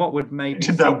 But then what would maybe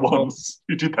You did that once.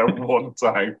 You did that one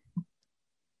time.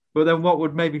 But then what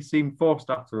would maybe seem forced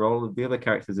after all of the other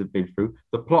characters have been through,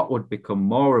 the plot would become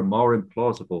more and more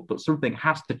implausible. But something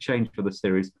has to change for the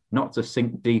series, not to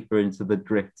sink deeper into the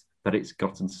drift that it's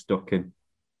gotten stuck in.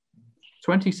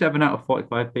 27 out of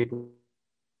 45 people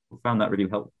found that review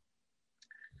helpful.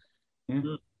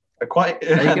 Yeah.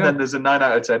 And then there's a 9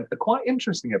 out of 10. A quite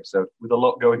interesting episode with a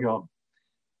lot going on.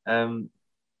 But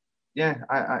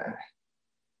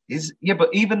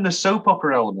even the soap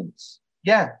opera elements,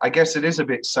 I guess it is a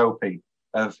bit soapy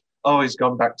of, he's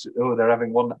gone back to, they're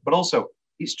having one. But also,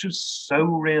 it's just so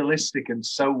realistic and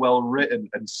so well written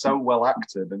and so well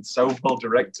acted and so well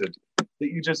directed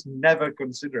that you just never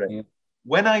consider it. Yeah.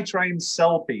 When I try and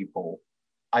sell people,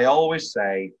 I always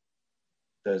say,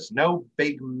 there's no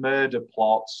big murder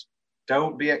plots.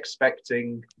 Don't be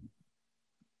expecting...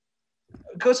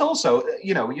 Because also,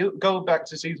 you go back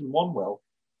to season 1, Will,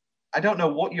 I don't know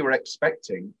what you were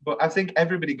expecting, but I think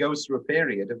everybody goes through a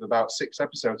period of about 6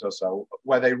 episodes or so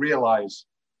where they realize,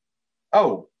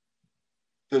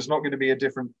 there's not going to be a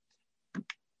different...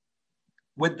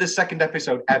 With the second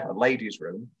episode ever, Ladies'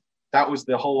 Room, that was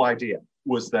the whole idea,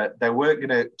 was that they weren't going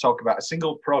to talk about a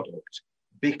single product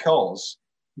because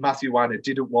Matthew Weiner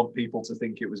didn't want people to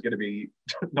think it was going to be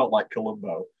not like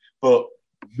Columbo, but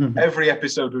every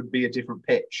episode would be a different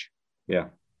pitch. Yeah.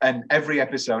 And every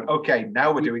episode,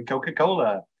 now we're doing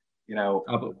Coca-Cola,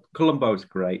 but Columbo's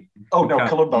great.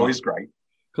 Columbo is great.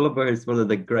 Columbo is one of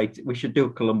the great... We should do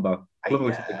Columbo. Columbo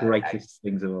is the greatest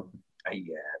things of all.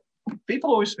 People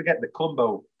always forget that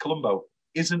Columbo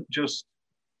isn't just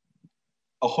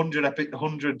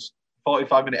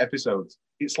 145-minute episodes.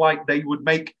 It's like they would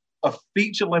make a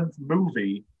feature-length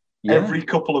movie every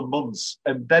couple of months.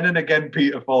 And then and again,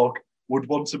 Peter Falk would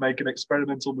want to make an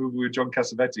experimental movie with John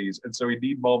Cassavetes. And so he'd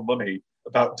need more money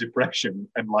about depression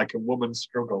and like a woman's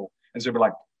struggle. And so he'd be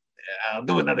like, I'll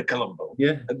do another Columbo.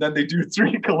 Yeah. And then they do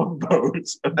 3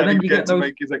 Columbos. And then he'd get to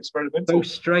make his experimental.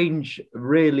 Those strange,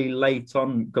 really late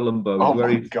on Columbos where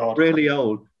he's really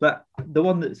old. But the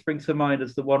one that springs to mind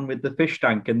is the one with the fish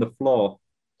tank in the floor.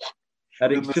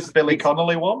 And it's just Billy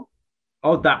Connolly one?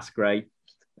 Oh, that's great.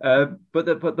 But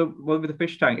the one with the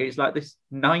fish tank, it's like this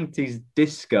 90s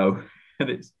disco, and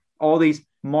it's all these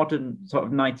modern sort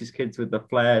of 90s kids with the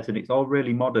flares, and it's all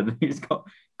really modern. It's got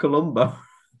Columbo.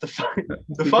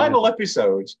 The final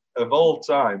episode of all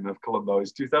time of Columbo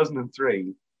is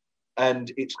 2003,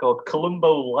 and it's called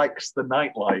Columbo Likes the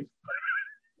Nightlife.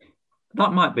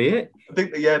 That might be it. I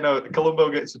think Columbo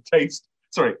gets a taste.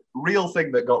 Sorry, real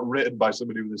thing that got written by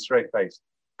somebody with a straight face.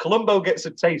 Columbo gets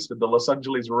a taste of the Los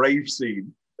Angeles rave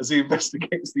scene as he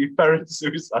investigates the apparent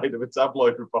suicide of a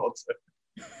tabloid reporter.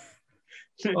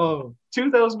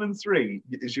 2003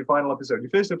 is your final episode.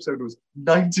 Your first episode was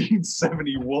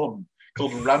 1971,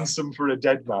 called Ransom for a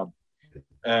Dead Man.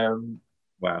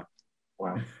 Wow.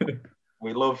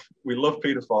 We love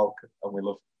Peter Falk and we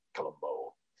love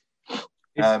Columbo.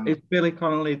 Is Billy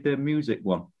Connolly the music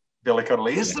one? Billy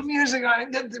Connolly is the music. I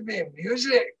intend to be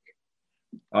music.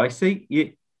 I see.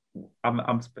 You're up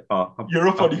on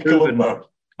your Columbo.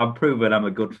 I'm proven I'm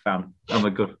a good fan.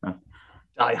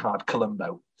 Die hard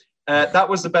Columbo. That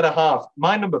was the better half.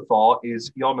 My number 4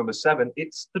 is your number 7.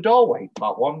 It's The Doorway,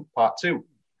 part 1, part 2.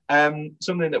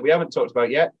 Something that we haven't talked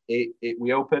about yet.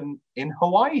 We open in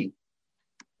Hawaii.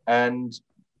 And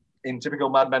in typical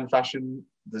Mad Men fashion,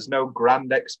 there's no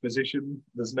grand exposition.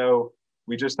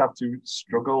 We just have to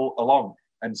struggle along.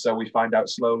 And so we find out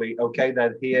slowly,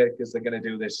 they're here because they're going to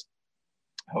do this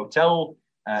hotel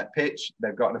pitch.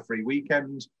 They've gotten a free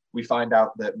weekend. We find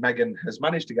out that Megan has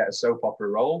managed to get a soap opera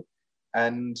role.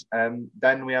 And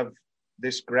then we have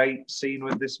this great scene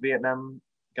with this Vietnam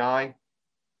guy.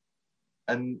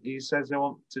 And he says, I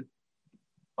want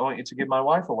you to give my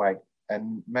wife away.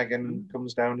 And Megan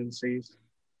comes down and sees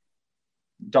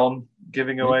Don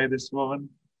giving away this woman.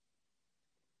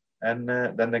 And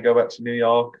then they go back to New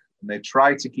York and they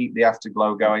try to keep the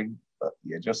afterglow going, but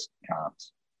you just can't.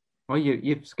 Well,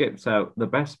 you've skipped out the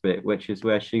best bit, which is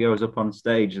where she goes up on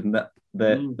stage and the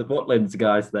Butlins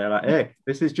guys, they're like, hey,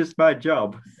 this is just my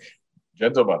job.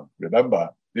 Gentlemen, remember,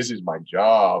 this is my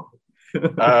job.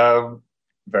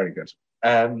 Very good.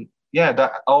 yeah,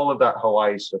 that all of that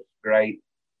Hawaii stuff, great.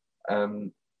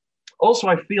 Also,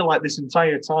 I feel like this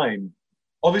entire time,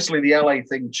 obviously the LA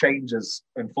thing changes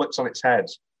and flips on its head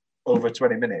over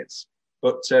 20 minutes,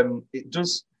 but it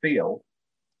does feel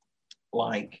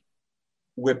like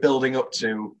we're building up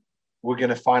to, we're going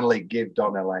to finally give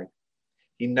Don LA.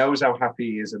 He knows how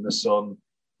happy he is in the sun.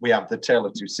 We have the Tale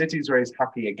of Two Cities where he's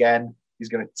happy again. He's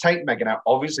going to take Megan out.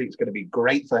 Obviously, it's going to be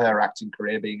great for her acting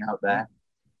career being out there.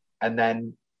 And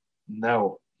then,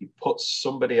 no, he puts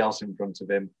somebody else in front of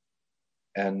him,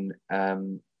 and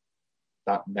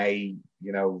that may,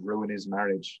 ruin his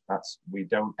marriage. We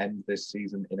don't end this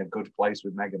season in a good place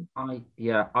with Megan.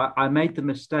 I made the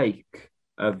mistake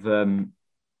of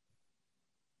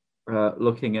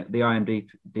looking at the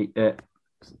IMDb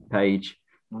page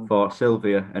for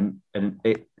Sylvia, and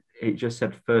it just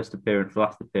said first appearance,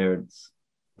 last appearance.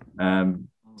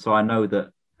 So I know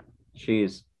that she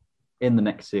is in the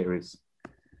next series.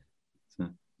 So.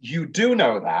 You do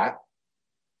know that.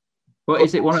 But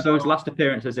is it one of those last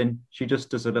appearances in she just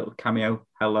does a little cameo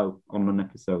hello on an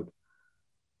episode?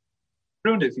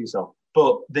 Ruined it for yourself.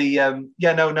 But they're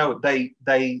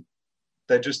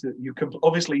just, you can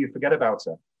obviously you forget about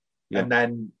her. Yeah. And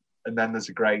then there's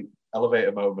a great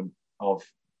elevator moment of,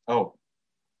 oh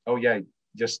yeah,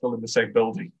 you're still in the same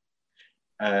building.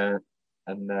 Anyway,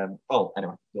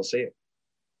 you'll see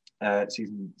it.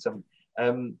 Season 7.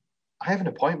 I have an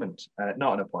appointment,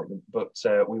 not an appointment, but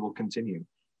we will continue.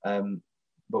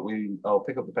 But I'll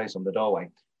pick up the pace on the doorway.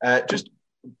 Just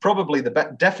probably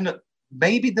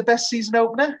maybe the best season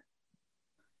opener.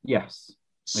 Yes.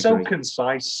 So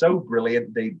concise, so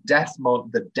brilliant. The death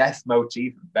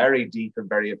motif, very deep and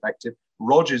very effective.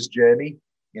 Roger's journey,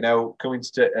 coming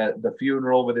to the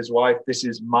funeral with his wife. This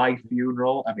is my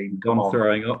funeral. I mean, Don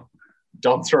throwing up.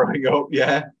 Don throwing up,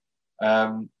 yeah.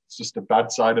 It's just a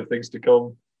bad sign of things to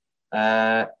come.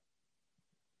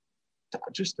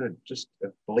 Just a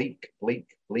bleak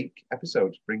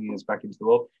episode, bringing us back into the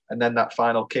world. And then that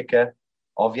final kicker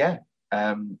of,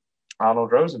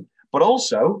 Arnold Rosen. But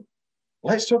also,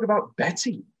 let's talk about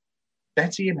Betty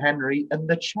and Henry and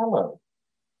the cello.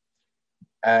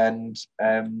 And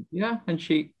and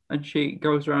she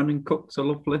goes around and cooks a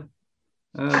lovely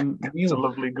it's a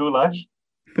lovely goulash.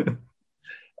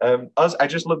 I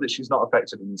just love that she's not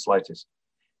affected in the slightest.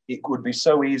 It would be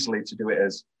so easily to do it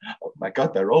as, oh my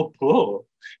God, they're all poor.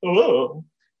 Oh.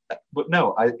 But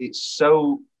no, it's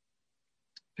so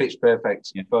pitch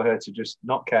perfect for her to just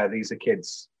not care. These are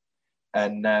kids.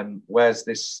 And where's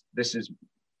this? This is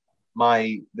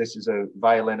a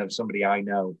violin of somebody I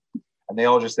know. And they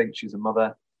all just think she's a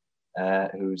mother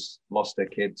who's lost her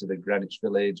kid to the Greenwich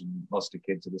Village and lost her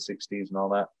kid to the 60s and all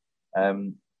that.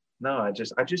 No, I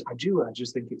just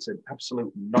think it's an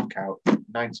absolute knockout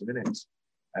 90 minutes.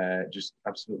 Just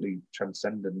absolutely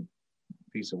transcendent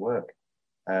piece of work.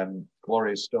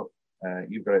 Glorious stuff.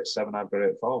 You've got it at 7, I've got it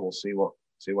at 4. We'll see what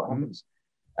happens.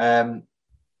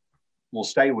 Will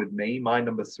stay with me. My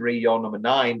number 3, your number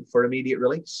 9 for immediate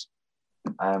release.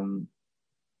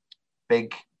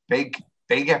 Big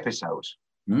episode.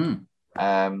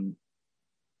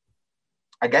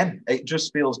 Again, it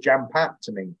just feels jam-packed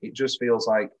to me. It just feels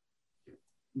like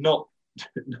not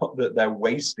that they're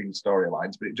wasting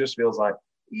storylines, but it just feels like,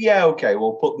 yeah, okay,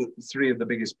 we'll put the 3 of the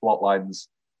biggest plot lines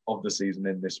of the season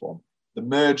in this one. The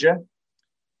merger,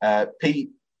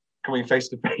 Pete coming face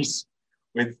to face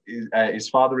with his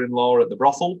father-in-law at the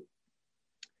brothel.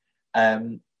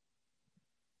 Don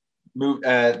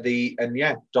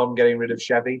getting rid of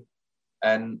Chevy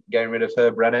and getting rid of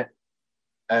Herb Brennett,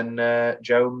 and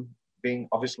Joan being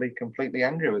obviously completely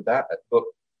angry with that, but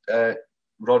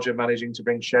Roger managing to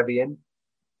bring Chevy in.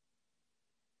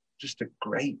 Just a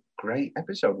great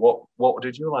episode. What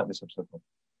did you like this episode for?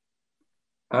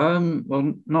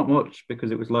 Well, not much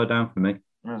because it was low down for me.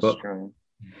 That's true.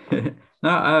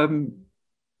 No,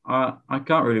 I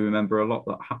can't really remember a lot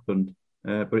that happened,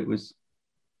 but it was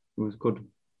good.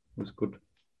 It was good.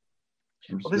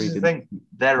 Well, this is the thing.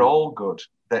 They're all good.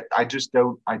 I just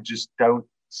don't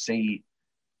see.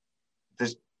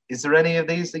 Is there any of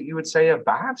these that you would say are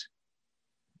bad?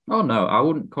 Oh no, I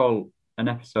wouldn't call an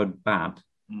episode bad.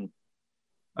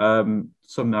 Some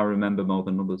I remember more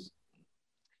than others.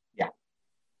 Yeah,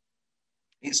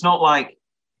 it's not like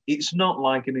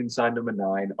an Inside Number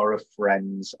 9 or a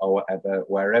Friends or whatever,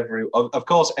 where of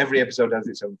course every episode has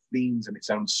its own themes and its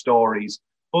own stories,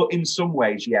 but in some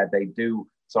ways, they do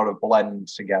sort of blend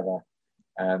together,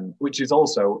 which is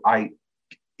also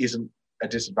isn't a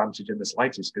disadvantage in the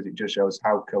slightest, because it just shows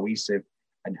how cohesive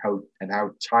and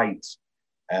how tight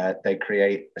they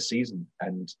create a season,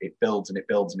 and it builds and it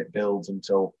builds and it builds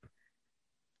until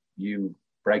you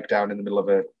break down in the middle of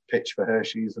a pitch for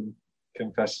Hershey's and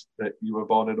confess that you were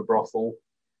born in a brothel,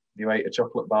 you ate a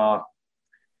chocolate bar.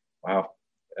 Wow,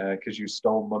 because you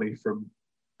stole money from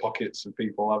pockets of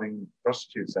people having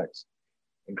prostitute sex.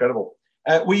 Incredible.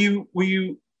 Were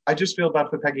you? I just feel bad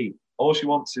for Peggy. All she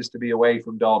wants is to be away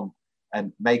from Don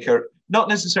and make her, not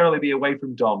necessarily be away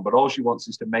from Don, but all she wants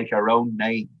is to make her own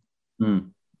name.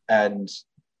 And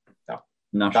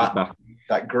now she's back.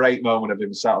 That great moment of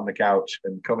him sat on the couch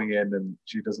and coming in, and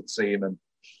she doesn't see him, and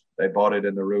they boarded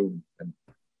in the room. And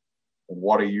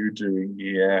what are you doing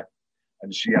here?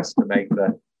 And she has to make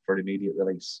for immediate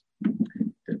release.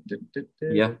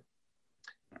 Yeah.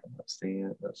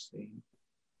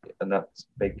 And that's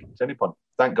big turning point.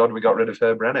 Thank God we got rid of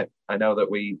her Brennan. I know that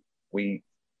we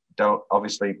don't,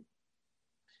 obviously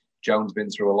Joan's been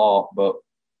through a lot, but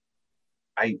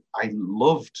I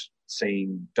loved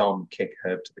seeing Dom kick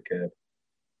Herb to the curb.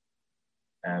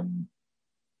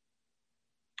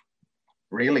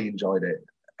 Really enjoyed it,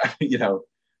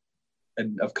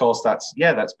 and of course that's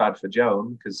bad for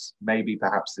Joan, because maybe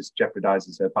perhaps this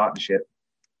jeopardizes her partnership,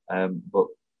 but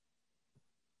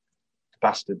the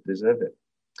bastard deserved it.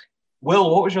 Will,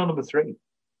 what was your number 3?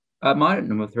 My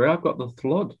number 3, I've got the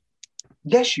Flood.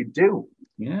 Yes, you do.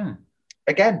 Yeah.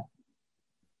 Again,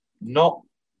 not.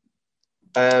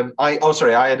 I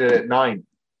had it at 9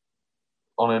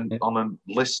 on a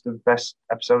list of best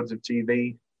episodes of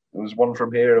TV. There was one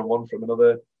from here and one from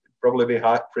another. Probably be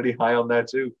pretty high on there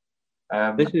too.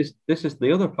 This is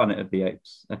the other Planet of the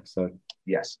Apes episode.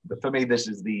 Yes, but for me, this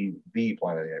is the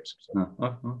Planet of the Apes episode.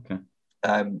 Oh, okay.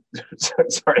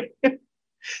 Sorry.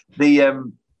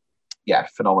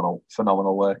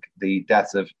 Phenomenal work. The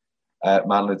death of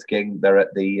Martin Luther King. They're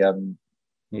at the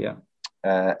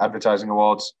advertising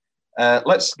awards.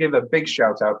 Let's give a big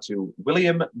shout out to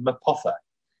William Mapother,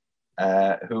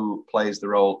 who plays the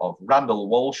role of Randall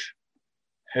Walsh,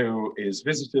 who is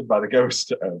visited by the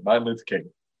ghost of Martin Luther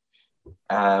King.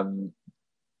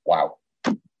 Wow,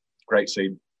 great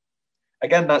scene.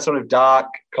 Again, that sort of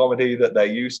dark comedy that they're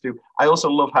used to. I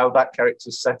also love how that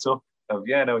character's set up.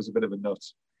 He's a bit of a nut.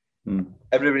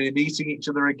 Everybody meeting each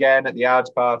other again at the Ards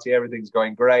party. Everything's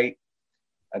going great.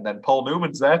 And then Paul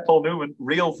Newman's there. Paul Newman,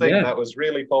 real thing. Yeah. That was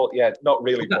really Paul. Yeah, not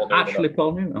really Paul Newman. Actually,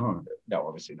 Paul Newman? Oh. No,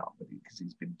 obviously not, because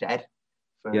he's been dead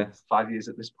for 5 years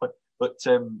at this point. But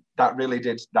that really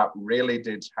did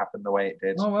happen the way it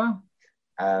did. Oh, wow.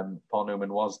 Paul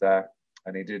Newman was there,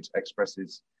 and he did express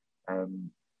his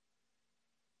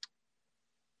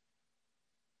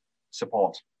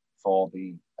support for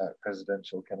the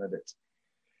presidential candidate,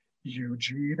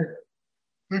 Eugene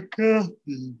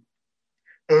McCarthy.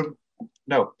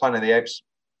 No, Planet of the Apes.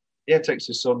 Yeah, takes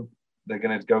his son. They're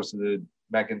going to go to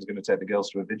Megan's going to take the girls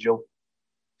to a vigil.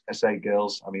 I say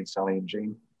girls, I mean Sally and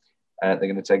Jean. They're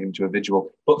going to take him to a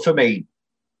vigil. But for me,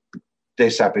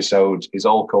 this episode is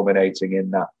all culminating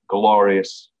in that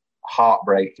glorious,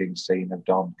 heartbreaking scene of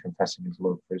Don confessing his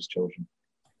love for his children.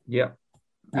 Yeah.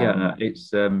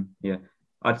 It's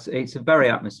it's a very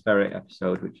atmospheric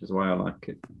episode, which is why I like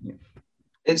it. Yeah.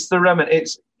 It's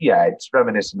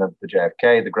reminiscent of the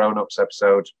JFK, the Grown Ups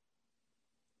episode,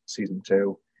 season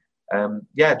 2.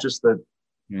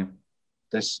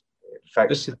 This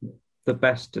is the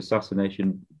best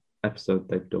assassination episode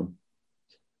they've done.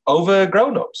 Over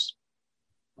Grown Ups,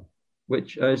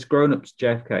 which is Grown Ups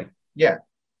JFK. Yeah.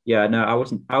 Yeah, no, I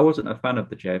wasn't a fan of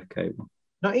the JFK one.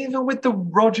 Not even with the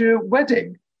Roger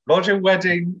wedding.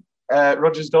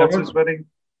 Roger's daughter's wedding.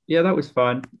 Yeah, that was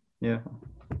fine. Yeah.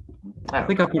 I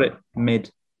think I put it mid.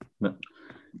 But,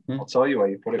 yeah. I'll tell you where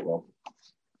you put it, Will.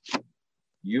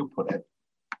 You put it.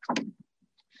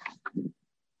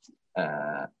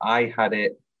 I had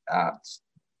it at.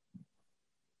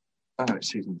 Oh, it's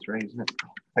season 3, isn't it?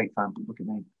 Fake fan, look at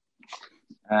me.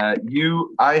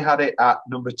 I had it at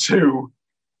number 2,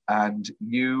 and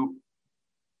you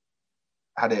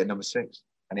had it at number 6.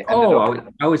 And it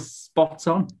ended I was spot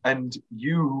on. And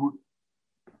you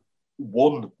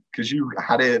won because you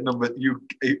had it at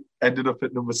it ended up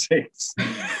at number 6.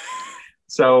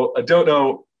 So I don't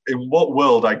know in what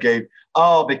world I gave.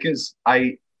 Oh, because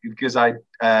I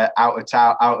out of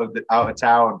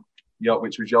town,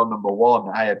 which was your number 1.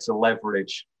 I had to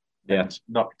leverage. Yeah.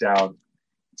 Knock down.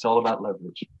 It's all about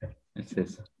leverage. It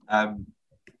is.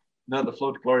 No, the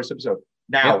Flood, glorious episode.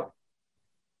 Now,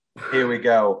 Here we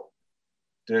go.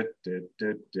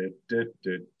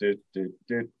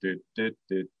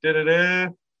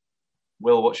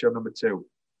 Will, what's your number 2?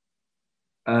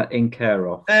 In Care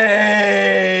Of.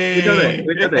 Hey!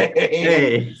 We did it.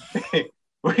 Hey!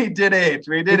 We did it.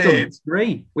 We've done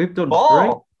 3. We've done 3.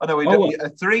 Oh no, we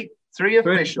did 3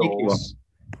 officials.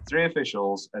 3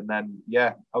 officials, and then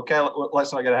okay,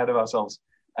 let's not get ahead of ourselves.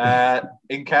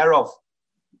 In Care of,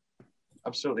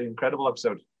 absolutely incredible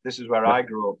episode. This is where I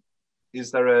grew up.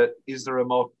 Is there a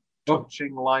more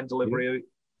touching line delivery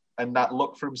and that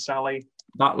look from Sally?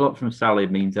 That look from Sally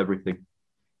means everything.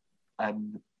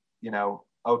 And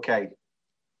okay,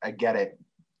 I get it.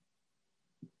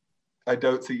 I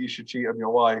don't think you should cheat on your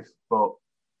wife, but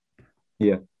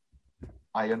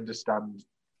I understand.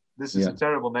 This is a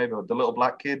terrible neighborhood. The little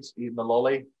black kids eating the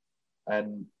lolly,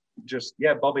 and just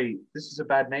Bobby, this is a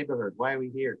bad neighborhood. Why are we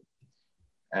here?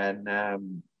 And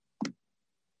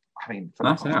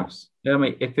nice house. I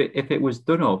mean, if it was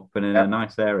done up and in a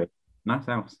nice area, nice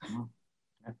house.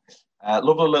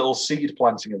 Lovely little seed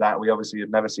planting of that. We obviously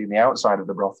had never seen the outside of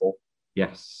the brothel.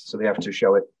 Yes. So they have to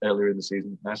show it earlier in the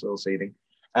season. Nice little seeding.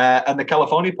 And the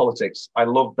California politics. I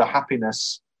love the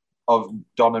happiness of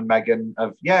Don and Megan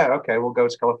of, okay, we'll go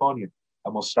to California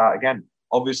and we'll start again.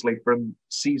 Obviously, from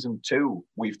season 2,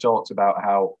 we've talked about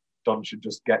how Don should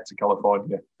just get to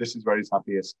California. This is where he's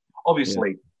happiest.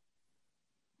 Obviously,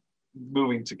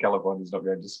 moving to California is not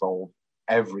going to solve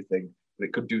everything, but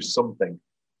it could do something.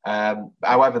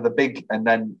 However, and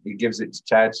then he gives it to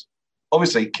Ted.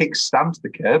 Obviously, he kicks Stan to the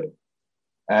curb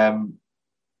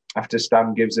after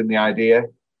Stan gives him the idea.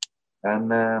 And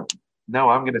no,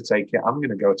 I'm going to take it. I'm going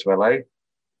to go to LA.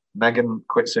 Megan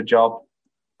quits her job.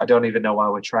 I don't even know why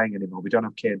we're trying anymore. We don't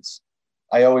have kids.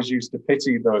 I always used to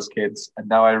pity those kids, and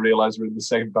now I realize we're in the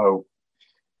same boat.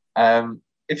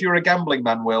 If you're a gambling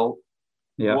man, Will,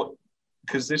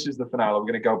 because this is the finale, we're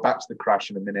going to go back to the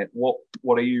crash in a minute. What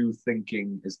are you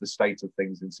thinking is the state of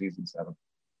things in season 7?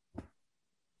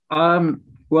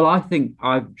 Well, I think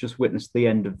I've just witnessed the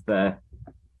end of their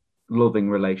loving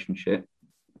relationship.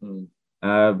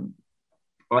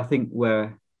 I think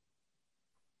we're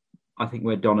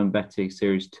Don and Betty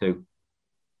series 2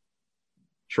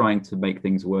 trying to make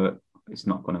things work. It's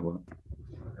not going to work.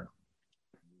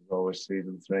 Always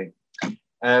season 3.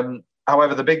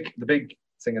 However, the big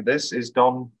thing of this is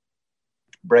Don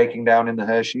breaking down in the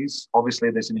Hershey's.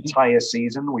 Obviously, this entire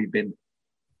season we've been,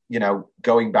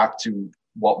 going back to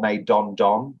what made Don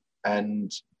Don,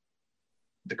 and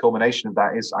the culmination of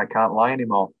that is I can't lie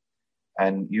anymore.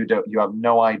 And you have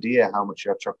no idea how much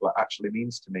your chocolate actually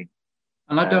means to me.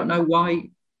 And I don't know why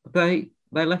they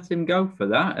let him go for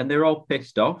that, and they're all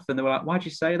pissed off, and they were like, "Why'd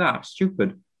you say that?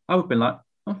 Stupid." I would have been like,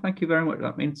 "Oh, thank you very much.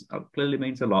 That clearly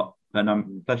means a lot, and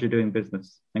I'm pleasure doing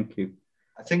business. Thank you."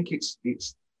 I think it's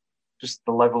just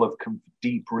the level of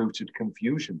deep-rooted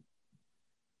confusion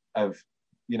of,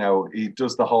 he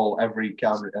does the whole every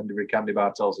candy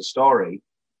bar tells a story,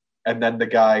 and then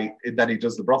he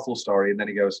does the brothel story, and then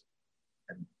he goes,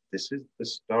 and this is the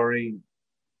story.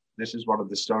 This is one of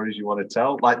the stories you want to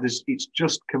tell. Like this, it's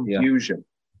just confusion.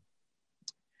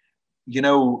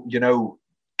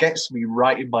 Gets me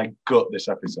right in my gut, this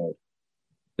episode.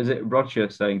 Is it Roger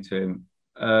saying to him,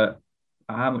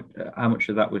 how much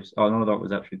of that was, none of that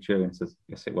was actually true? And says,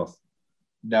 yes, it was.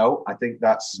 No, I think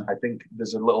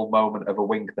there's a little moment of a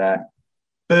wink there.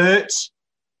 Bert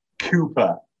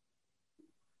Cooper.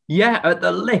 Yeah, at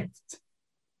the lift.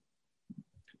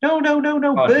 No.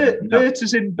 Oh, Bert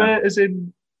as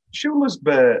in Schuler's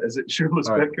Bert. Is it Schuler's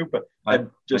Bert Cooper? I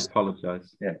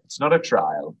apologise. Yeah, it's not a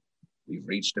trial. We've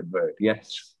reached a verdict.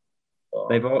 Yes.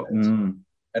 They've all...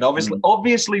 And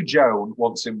obviously Joan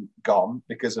wants him gone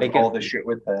because of all this shit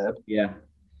with Herb. Yeah.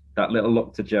 That little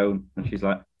look to Joan, and she's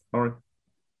like, sorry.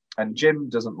 And Jim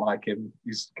doesn't like him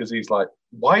because he's like,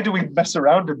 why do we mess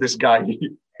around with this guy?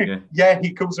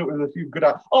 He comes up with a few good...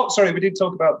 Oh, sorry, we didn't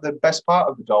talk about the best part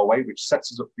of the doorway, which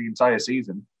sets us up the entire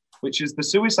season, which is the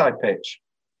suicide pitch.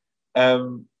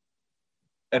 And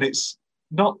it's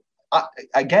not...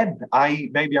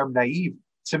 maybe I'm naive.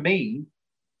 To me,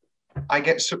 I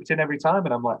get sucked in every time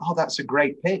and I'm like, oh, that's a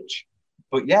great pitch.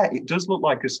 But yeah, it does look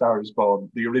like A Star is Born,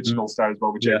 the original Star is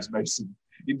Born with James Mason.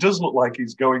 It does look like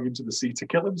he's going into the sea to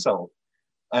kill himself.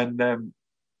 And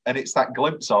it's that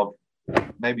glimpse of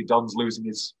maybe Don's losing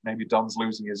his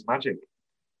magic.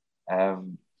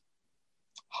 Don,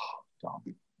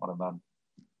 what a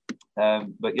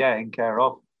man. But yeah, in Care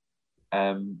of.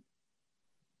 And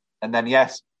then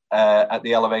at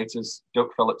the elevators,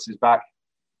 Doug Phillips is back.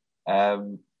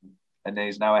 And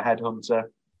he's now a headhunter.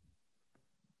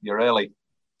 You're early.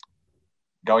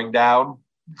 Going down.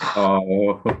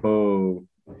 Oh.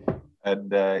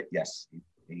 And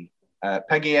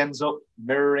Peggy ends up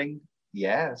mirroring.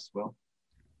 Yes, well.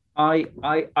 I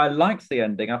liked the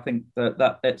ending. I think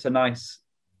that it's a nice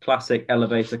classic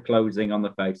elevator closing on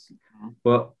the face.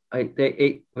 But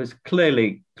it was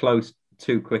clearly close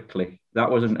too quickly. That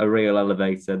wasn't a real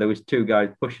elevator. There was two guys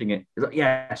pushing it. It's like,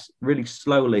 yes, really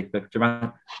slowly.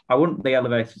 I want the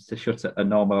elevators to shut at a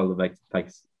normal elevator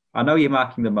pace. I know you're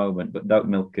marking the moment, but don't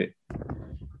milk it.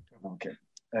 Okay,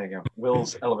 there you go.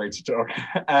 Will's elevator talk.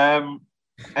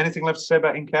 Anything left to say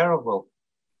about In Care of, Will?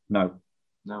 No.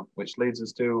 Which leads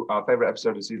us to our favourite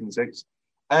episode of season 6.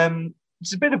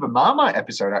 It's a bit of a Marmite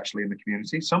episode, actually, in the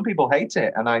community. Some people hate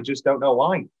it, and I just don't know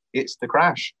why. It's The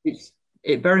Crash.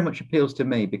 It very much appeals to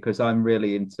me because I'm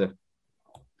really into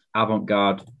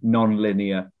avant-garde,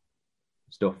 non-linear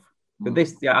stuff. But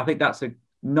I think that's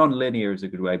non-linear is a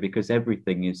good way because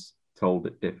everything is told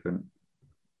at different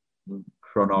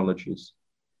chronologies.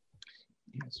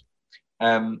 Yes.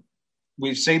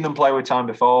 We've seen them play with time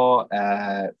before.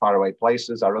 Faraway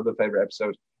Places, our other favourite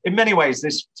episode. In many ways,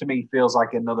 this to me feels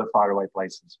like another Faraway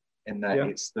Places in that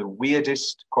it's the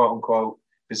weirdest, quote unquote,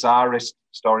 bizarrest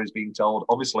stories being told.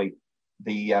 Obviously,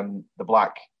 the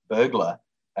black burglar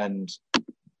and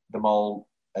the mole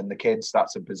and the kids,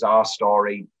 that's a bizarre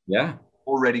story. Yeah.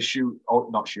 Already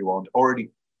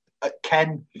already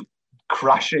Ken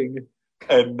crashing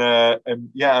and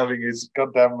having his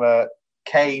goddamn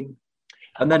cane.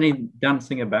 And then he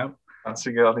dancing about.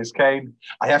 Dancing on his cane.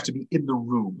 I have to be in the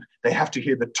room. They have to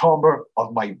hear the timbre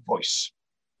of my voice.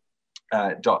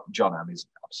 John Hamm is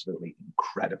absolutely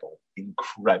incredible in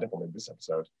this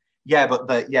episode. Yeah, but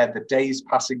the days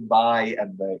passing by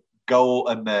and the goal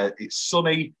and it's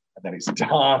sunny and then it's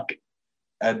dark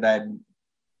and then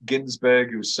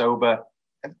Ginsberg who's sober.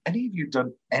 Have any of you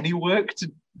done any work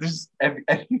to this? Have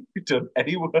any of you done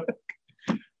any work?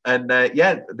 And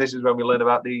this is when we learn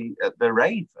about the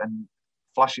rave and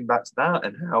flashing back to that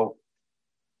and how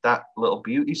that little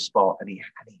beauty spot and he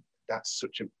that's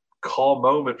such a core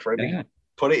moment for him. Yeah. He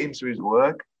put it into his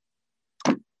work.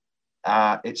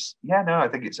 I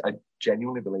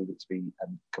genuinely believe it to be a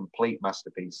complete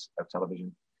masterpiece of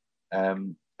television.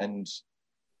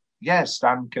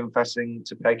 Stan confessing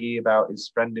to Peggy about his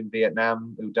friend in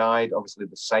Vietnam who died. Obviously,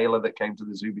 the sailor that came to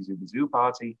the Zooby Zooby Zoo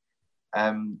party.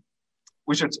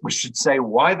 We should say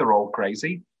why they're all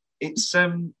crazy. It's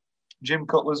Jim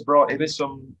Cutler's brought in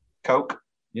some coke.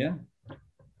 Yeah.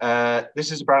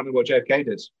 This is apparently what JFK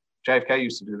did. JFK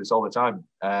used to do this all the time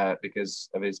because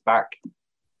of his back.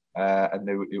 And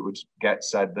it would get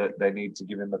said that they need to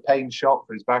give him a pain shot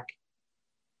for his back.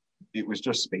 It was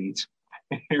just speed.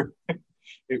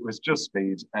 It was just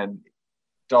speed. And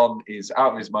Don is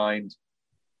out of his mind.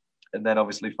 And then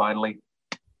obviously finally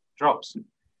drops.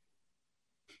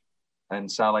 And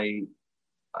Sally,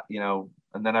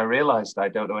 and then I realized I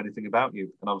don't know anything about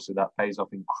you. And obviously that pays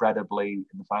off incredibly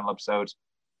in the final episode.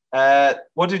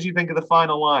 What did you think of the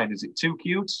final line? Is it too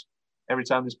cute? Every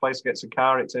time this place gets a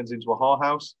car, it turns into a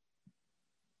whorehouse.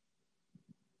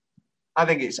 I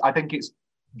think it's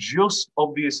just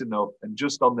obvious enough and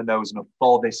just on the nose enough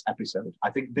for this episode.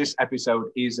 I think this episode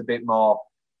is a bit more,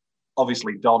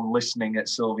 obviously, Don listening at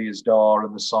Sylvia's door,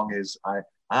 and the song is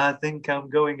I think I'm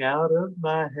going out of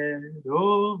my head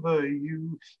over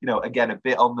you. Again, a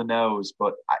bit on the nose,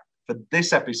 but for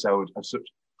this episode of such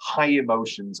high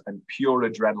emotions and pure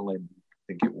adrenaline, I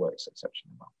think it works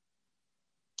exceptionally well.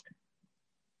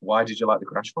 Why did you like The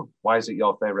Crash one? Why is it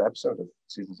your favourite episode of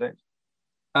season 6?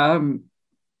 I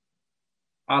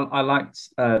liked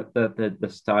the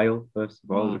style, first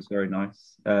of all. It was very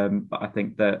nice. But I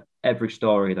think that every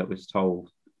story that was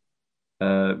told,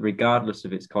 regardless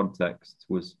of its context,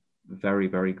 was very,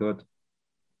 very good.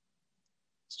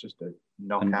 It's just a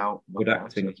knockout. Good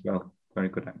acting as well. Very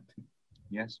good acting.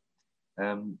 Yes.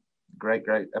 Great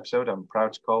episode. I'm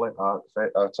proud to call it our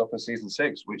top of season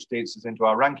 6, which takes us into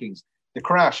our rankings. The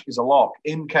Crash is a lock.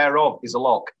 In Care Of is a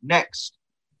lock. Next,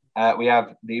 we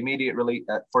have the immediate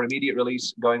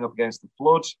release going up against The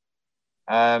Flood.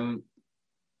 I'm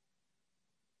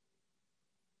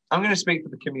going to speak for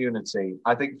the community.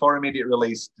 I think For Immediate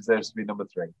Release deserves to be number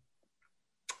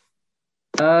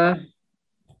 3.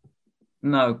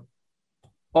 No.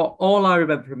 All I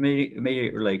remember from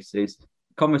immediate release is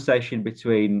conversation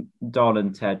between Don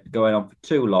and Ted going on for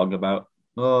too long about,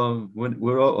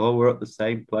 we're at the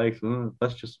same place.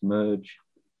 Let's just merge.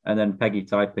 And then Peggy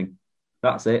typing.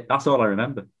 That's it. That's all I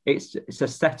remember. It's a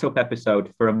setup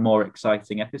episode for a more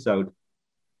exciting episode.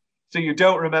 So you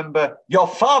don't remember your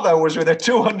father was with a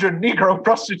 200 Negro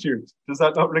prostitute? Does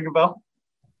that not ring a bell?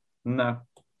 No.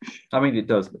 I mean, it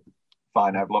does.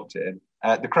 Fine, I've locked it in.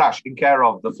 The Crash, In Care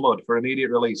Of, The Flood, For Immediate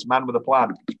Release, Man with a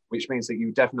Plan, which means that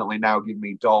you definitely now give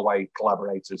me Doorway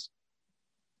collaborators.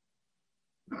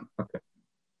 Okay.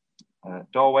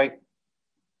 Doorway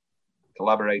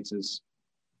collaborators,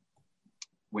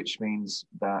 which means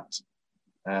that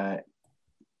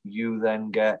you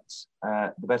then get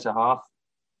The Better Half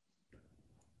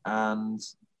and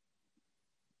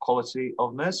Quality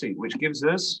of Mercy, which gives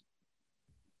us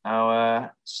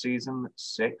our season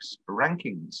 6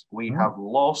 rankings. We have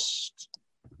lost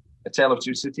A Tale of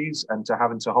Two Cities and To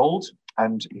Have and To Hold.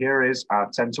 And here is our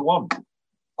 10-1.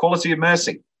 Quality of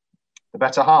Mercy, The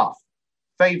Better Half,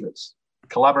 Favours,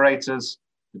 Collaborators,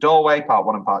 The Doorway, Part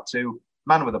 1 and Part 2,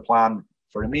 Man with a Plan,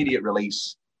 For Immediate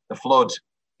Release, The Flood,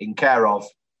 In Care of,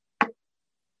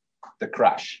 The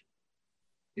Crash.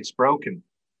 It's broken.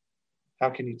 How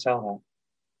can you tell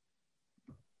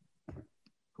that?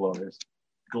 Glorious.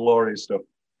 Glorious stuff.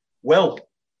 Well,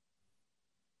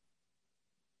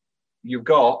 you've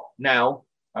got now,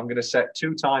 I'm going to set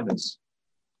 2 timers.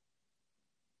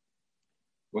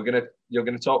 You're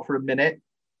going to talk for a minute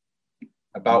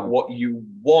about what you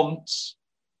want.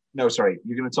 No, sorry.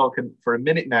 You're going to talk for a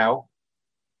minute now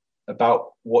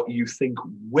about what you think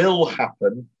will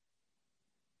happen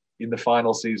in the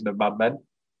final season of Mad Men.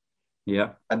 Yeah.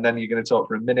 And then you're going to talk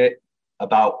for a minute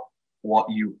about what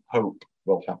you hope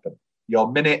will happen. Your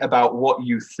minute about what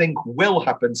you think will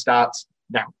happen starts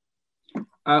now.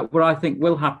 What I think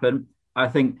will happen, I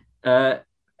think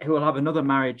he will have another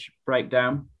marriage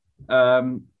breakdown.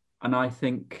 And I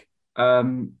think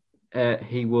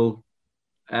he will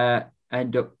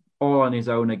end up all on his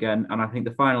own again. And I think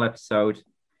the final episode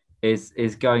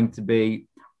is going to be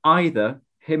either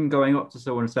him going up to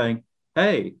someone and saying,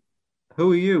 "Hey,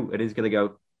 who are you?" And he's going to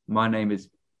go, "My name is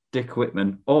Dick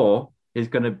Whitman," or he's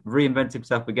going to reinvent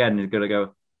himself again. He's going to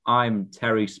go, "I'm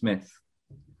Terry Smith."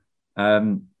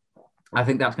 I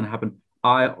think that's going to happen.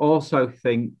 I also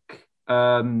think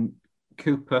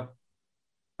Cooper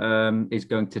is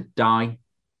going to die.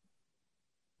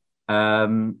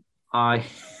 I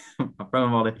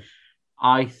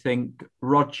think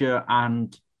Roger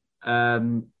and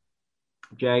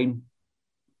Jane.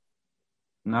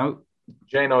 No.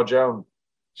 Jane or Joan?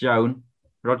 Joan.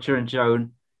 Roger and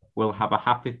Joan will have a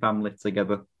happy family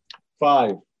together.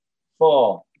 5,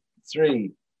 4,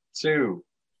 3, 2.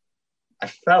 I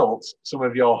felt some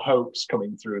of your hopes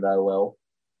coming through there, Will,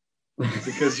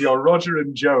 because your Roger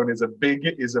and Joan is a big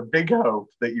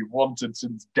hope that you've wanted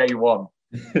since day one.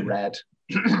 Red.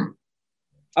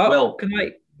 Will, can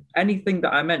I? Anything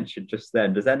that I mentioned just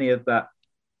then? Does any of that?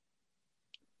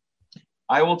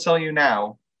 I will tell you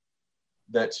now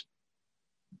that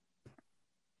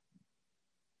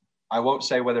I won't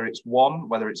say whether it's one,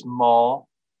 whether it's more,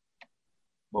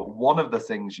 but one of the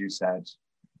things you said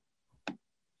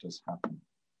does happen.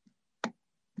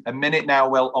 A minute now,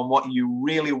 Will, on what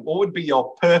would be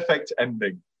your perfect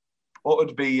ending? What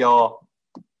would be your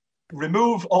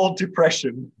remove all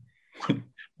depression?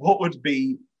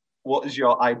 What is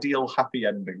your ideal happy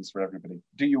endings for everybody?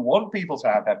 Do you want people to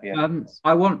have happy endings?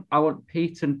 I want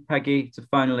Pete and Peggy to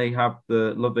finally have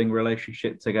the loving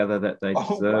relationship together that they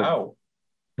deserve. Wow.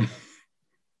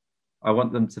 I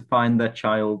want them to find their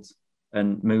child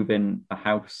and move in a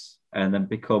house and then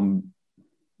become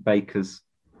bakers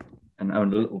and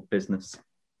own a little business.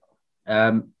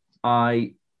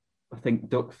 I think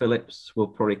Duck Phillips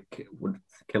would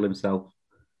kill himself.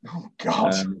 Oh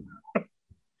God.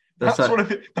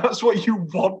 That's what you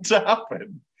want to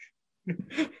happen.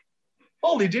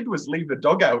 All he did was leave the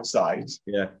dog outside.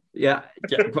 Yeah.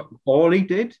 All he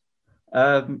did.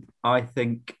 I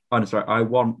think. I'm sorry. I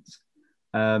want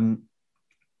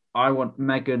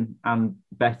Megan and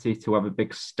Betty to have a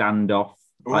big standoff.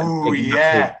 Oh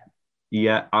yeah.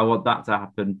 Yeah, I want that to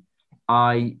happen.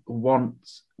 I want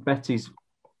Betty's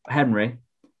Henry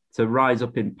to rise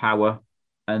up in power,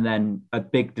 and then a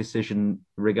big decision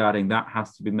regarding that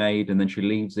has to be made, and then she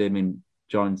leaves him and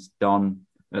joins Don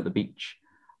at the beach.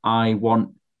 I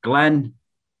want Glenn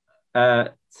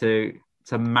to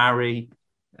marry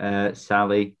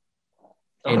Sally.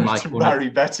 Marry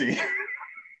Betty.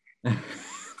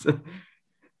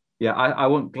 Yeah, I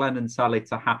want Glenn and Sally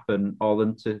to happen, or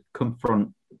them to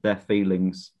confront their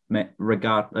feelings,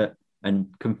 and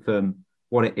confirm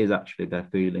what it is actually they're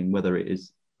feeling, whether it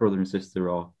is brother and sister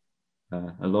or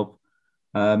a love.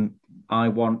 I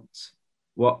want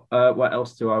what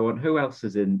else do I want? Who else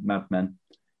is in Mad Men?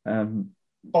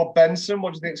 Bob Benson.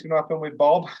 What do you think is going to happen with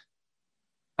Bob?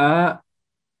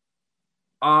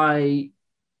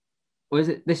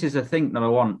 This is a thing that I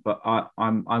want, but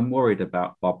I'm worried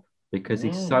about Bob because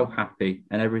he's so happy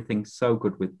and everything's so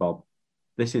good with Bob.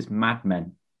 This is Mad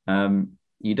Men.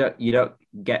 You don't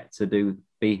get to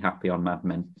be happy on Mad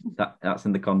Men. That's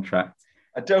in the contract.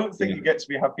 I don't think you get to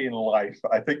be happy in life.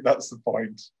 I think that's the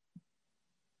point.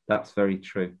 That's very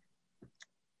true.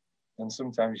 And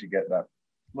sometimes you get that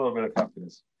little bit of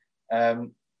happiness.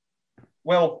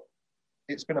 Well,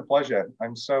 It's been a pleasure.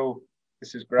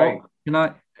 This is great.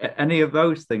 Any of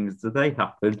those things, do they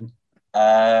happen?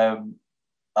 I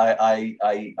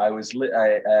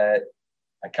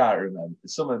can't remember.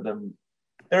 Some of them,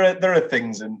 there are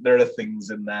things in there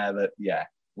that, yeah,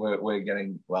 we're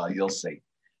getting, well, you'll see.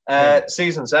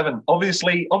 Season 7,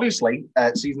 obviously,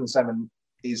 season 7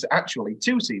 is actually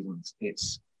 2 seasons. It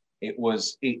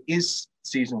is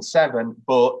season 7,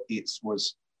 but it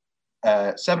was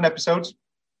 7 episodes,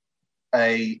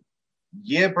 a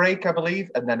year break, I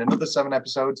believe, and then another 7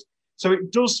 episodes. So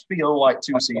it does feel like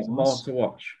 2 seasons. More to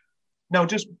watch. No,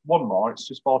 just one more. It's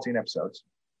just 14 episodes.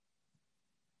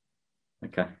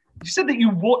 Okay. You said that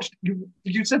you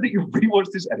said that you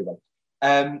rewatched this anyway.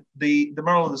 The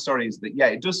moral of the story is that, yeah,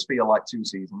 it does feel like 2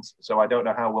 seasons. So I don't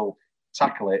know how we'll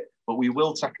tackle it, but we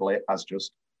will tackle it as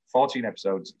just 14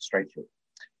 episodes straight through.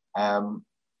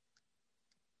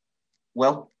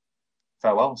 Well,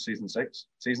 farewell, season 6.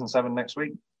 Season 7 next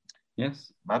week.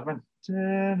 Yes. Mad Men.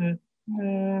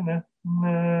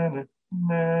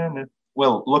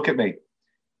 Will, look at me.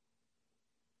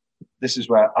 This is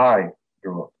where I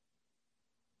grew up.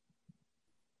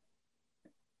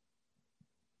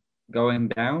 Going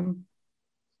down.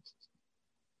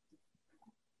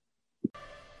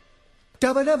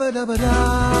 Dabba dabba dabba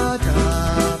da da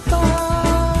ba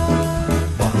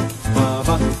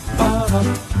ba ba ba ba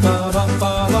ba ba ba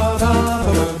ba ba ba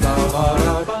ba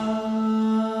ba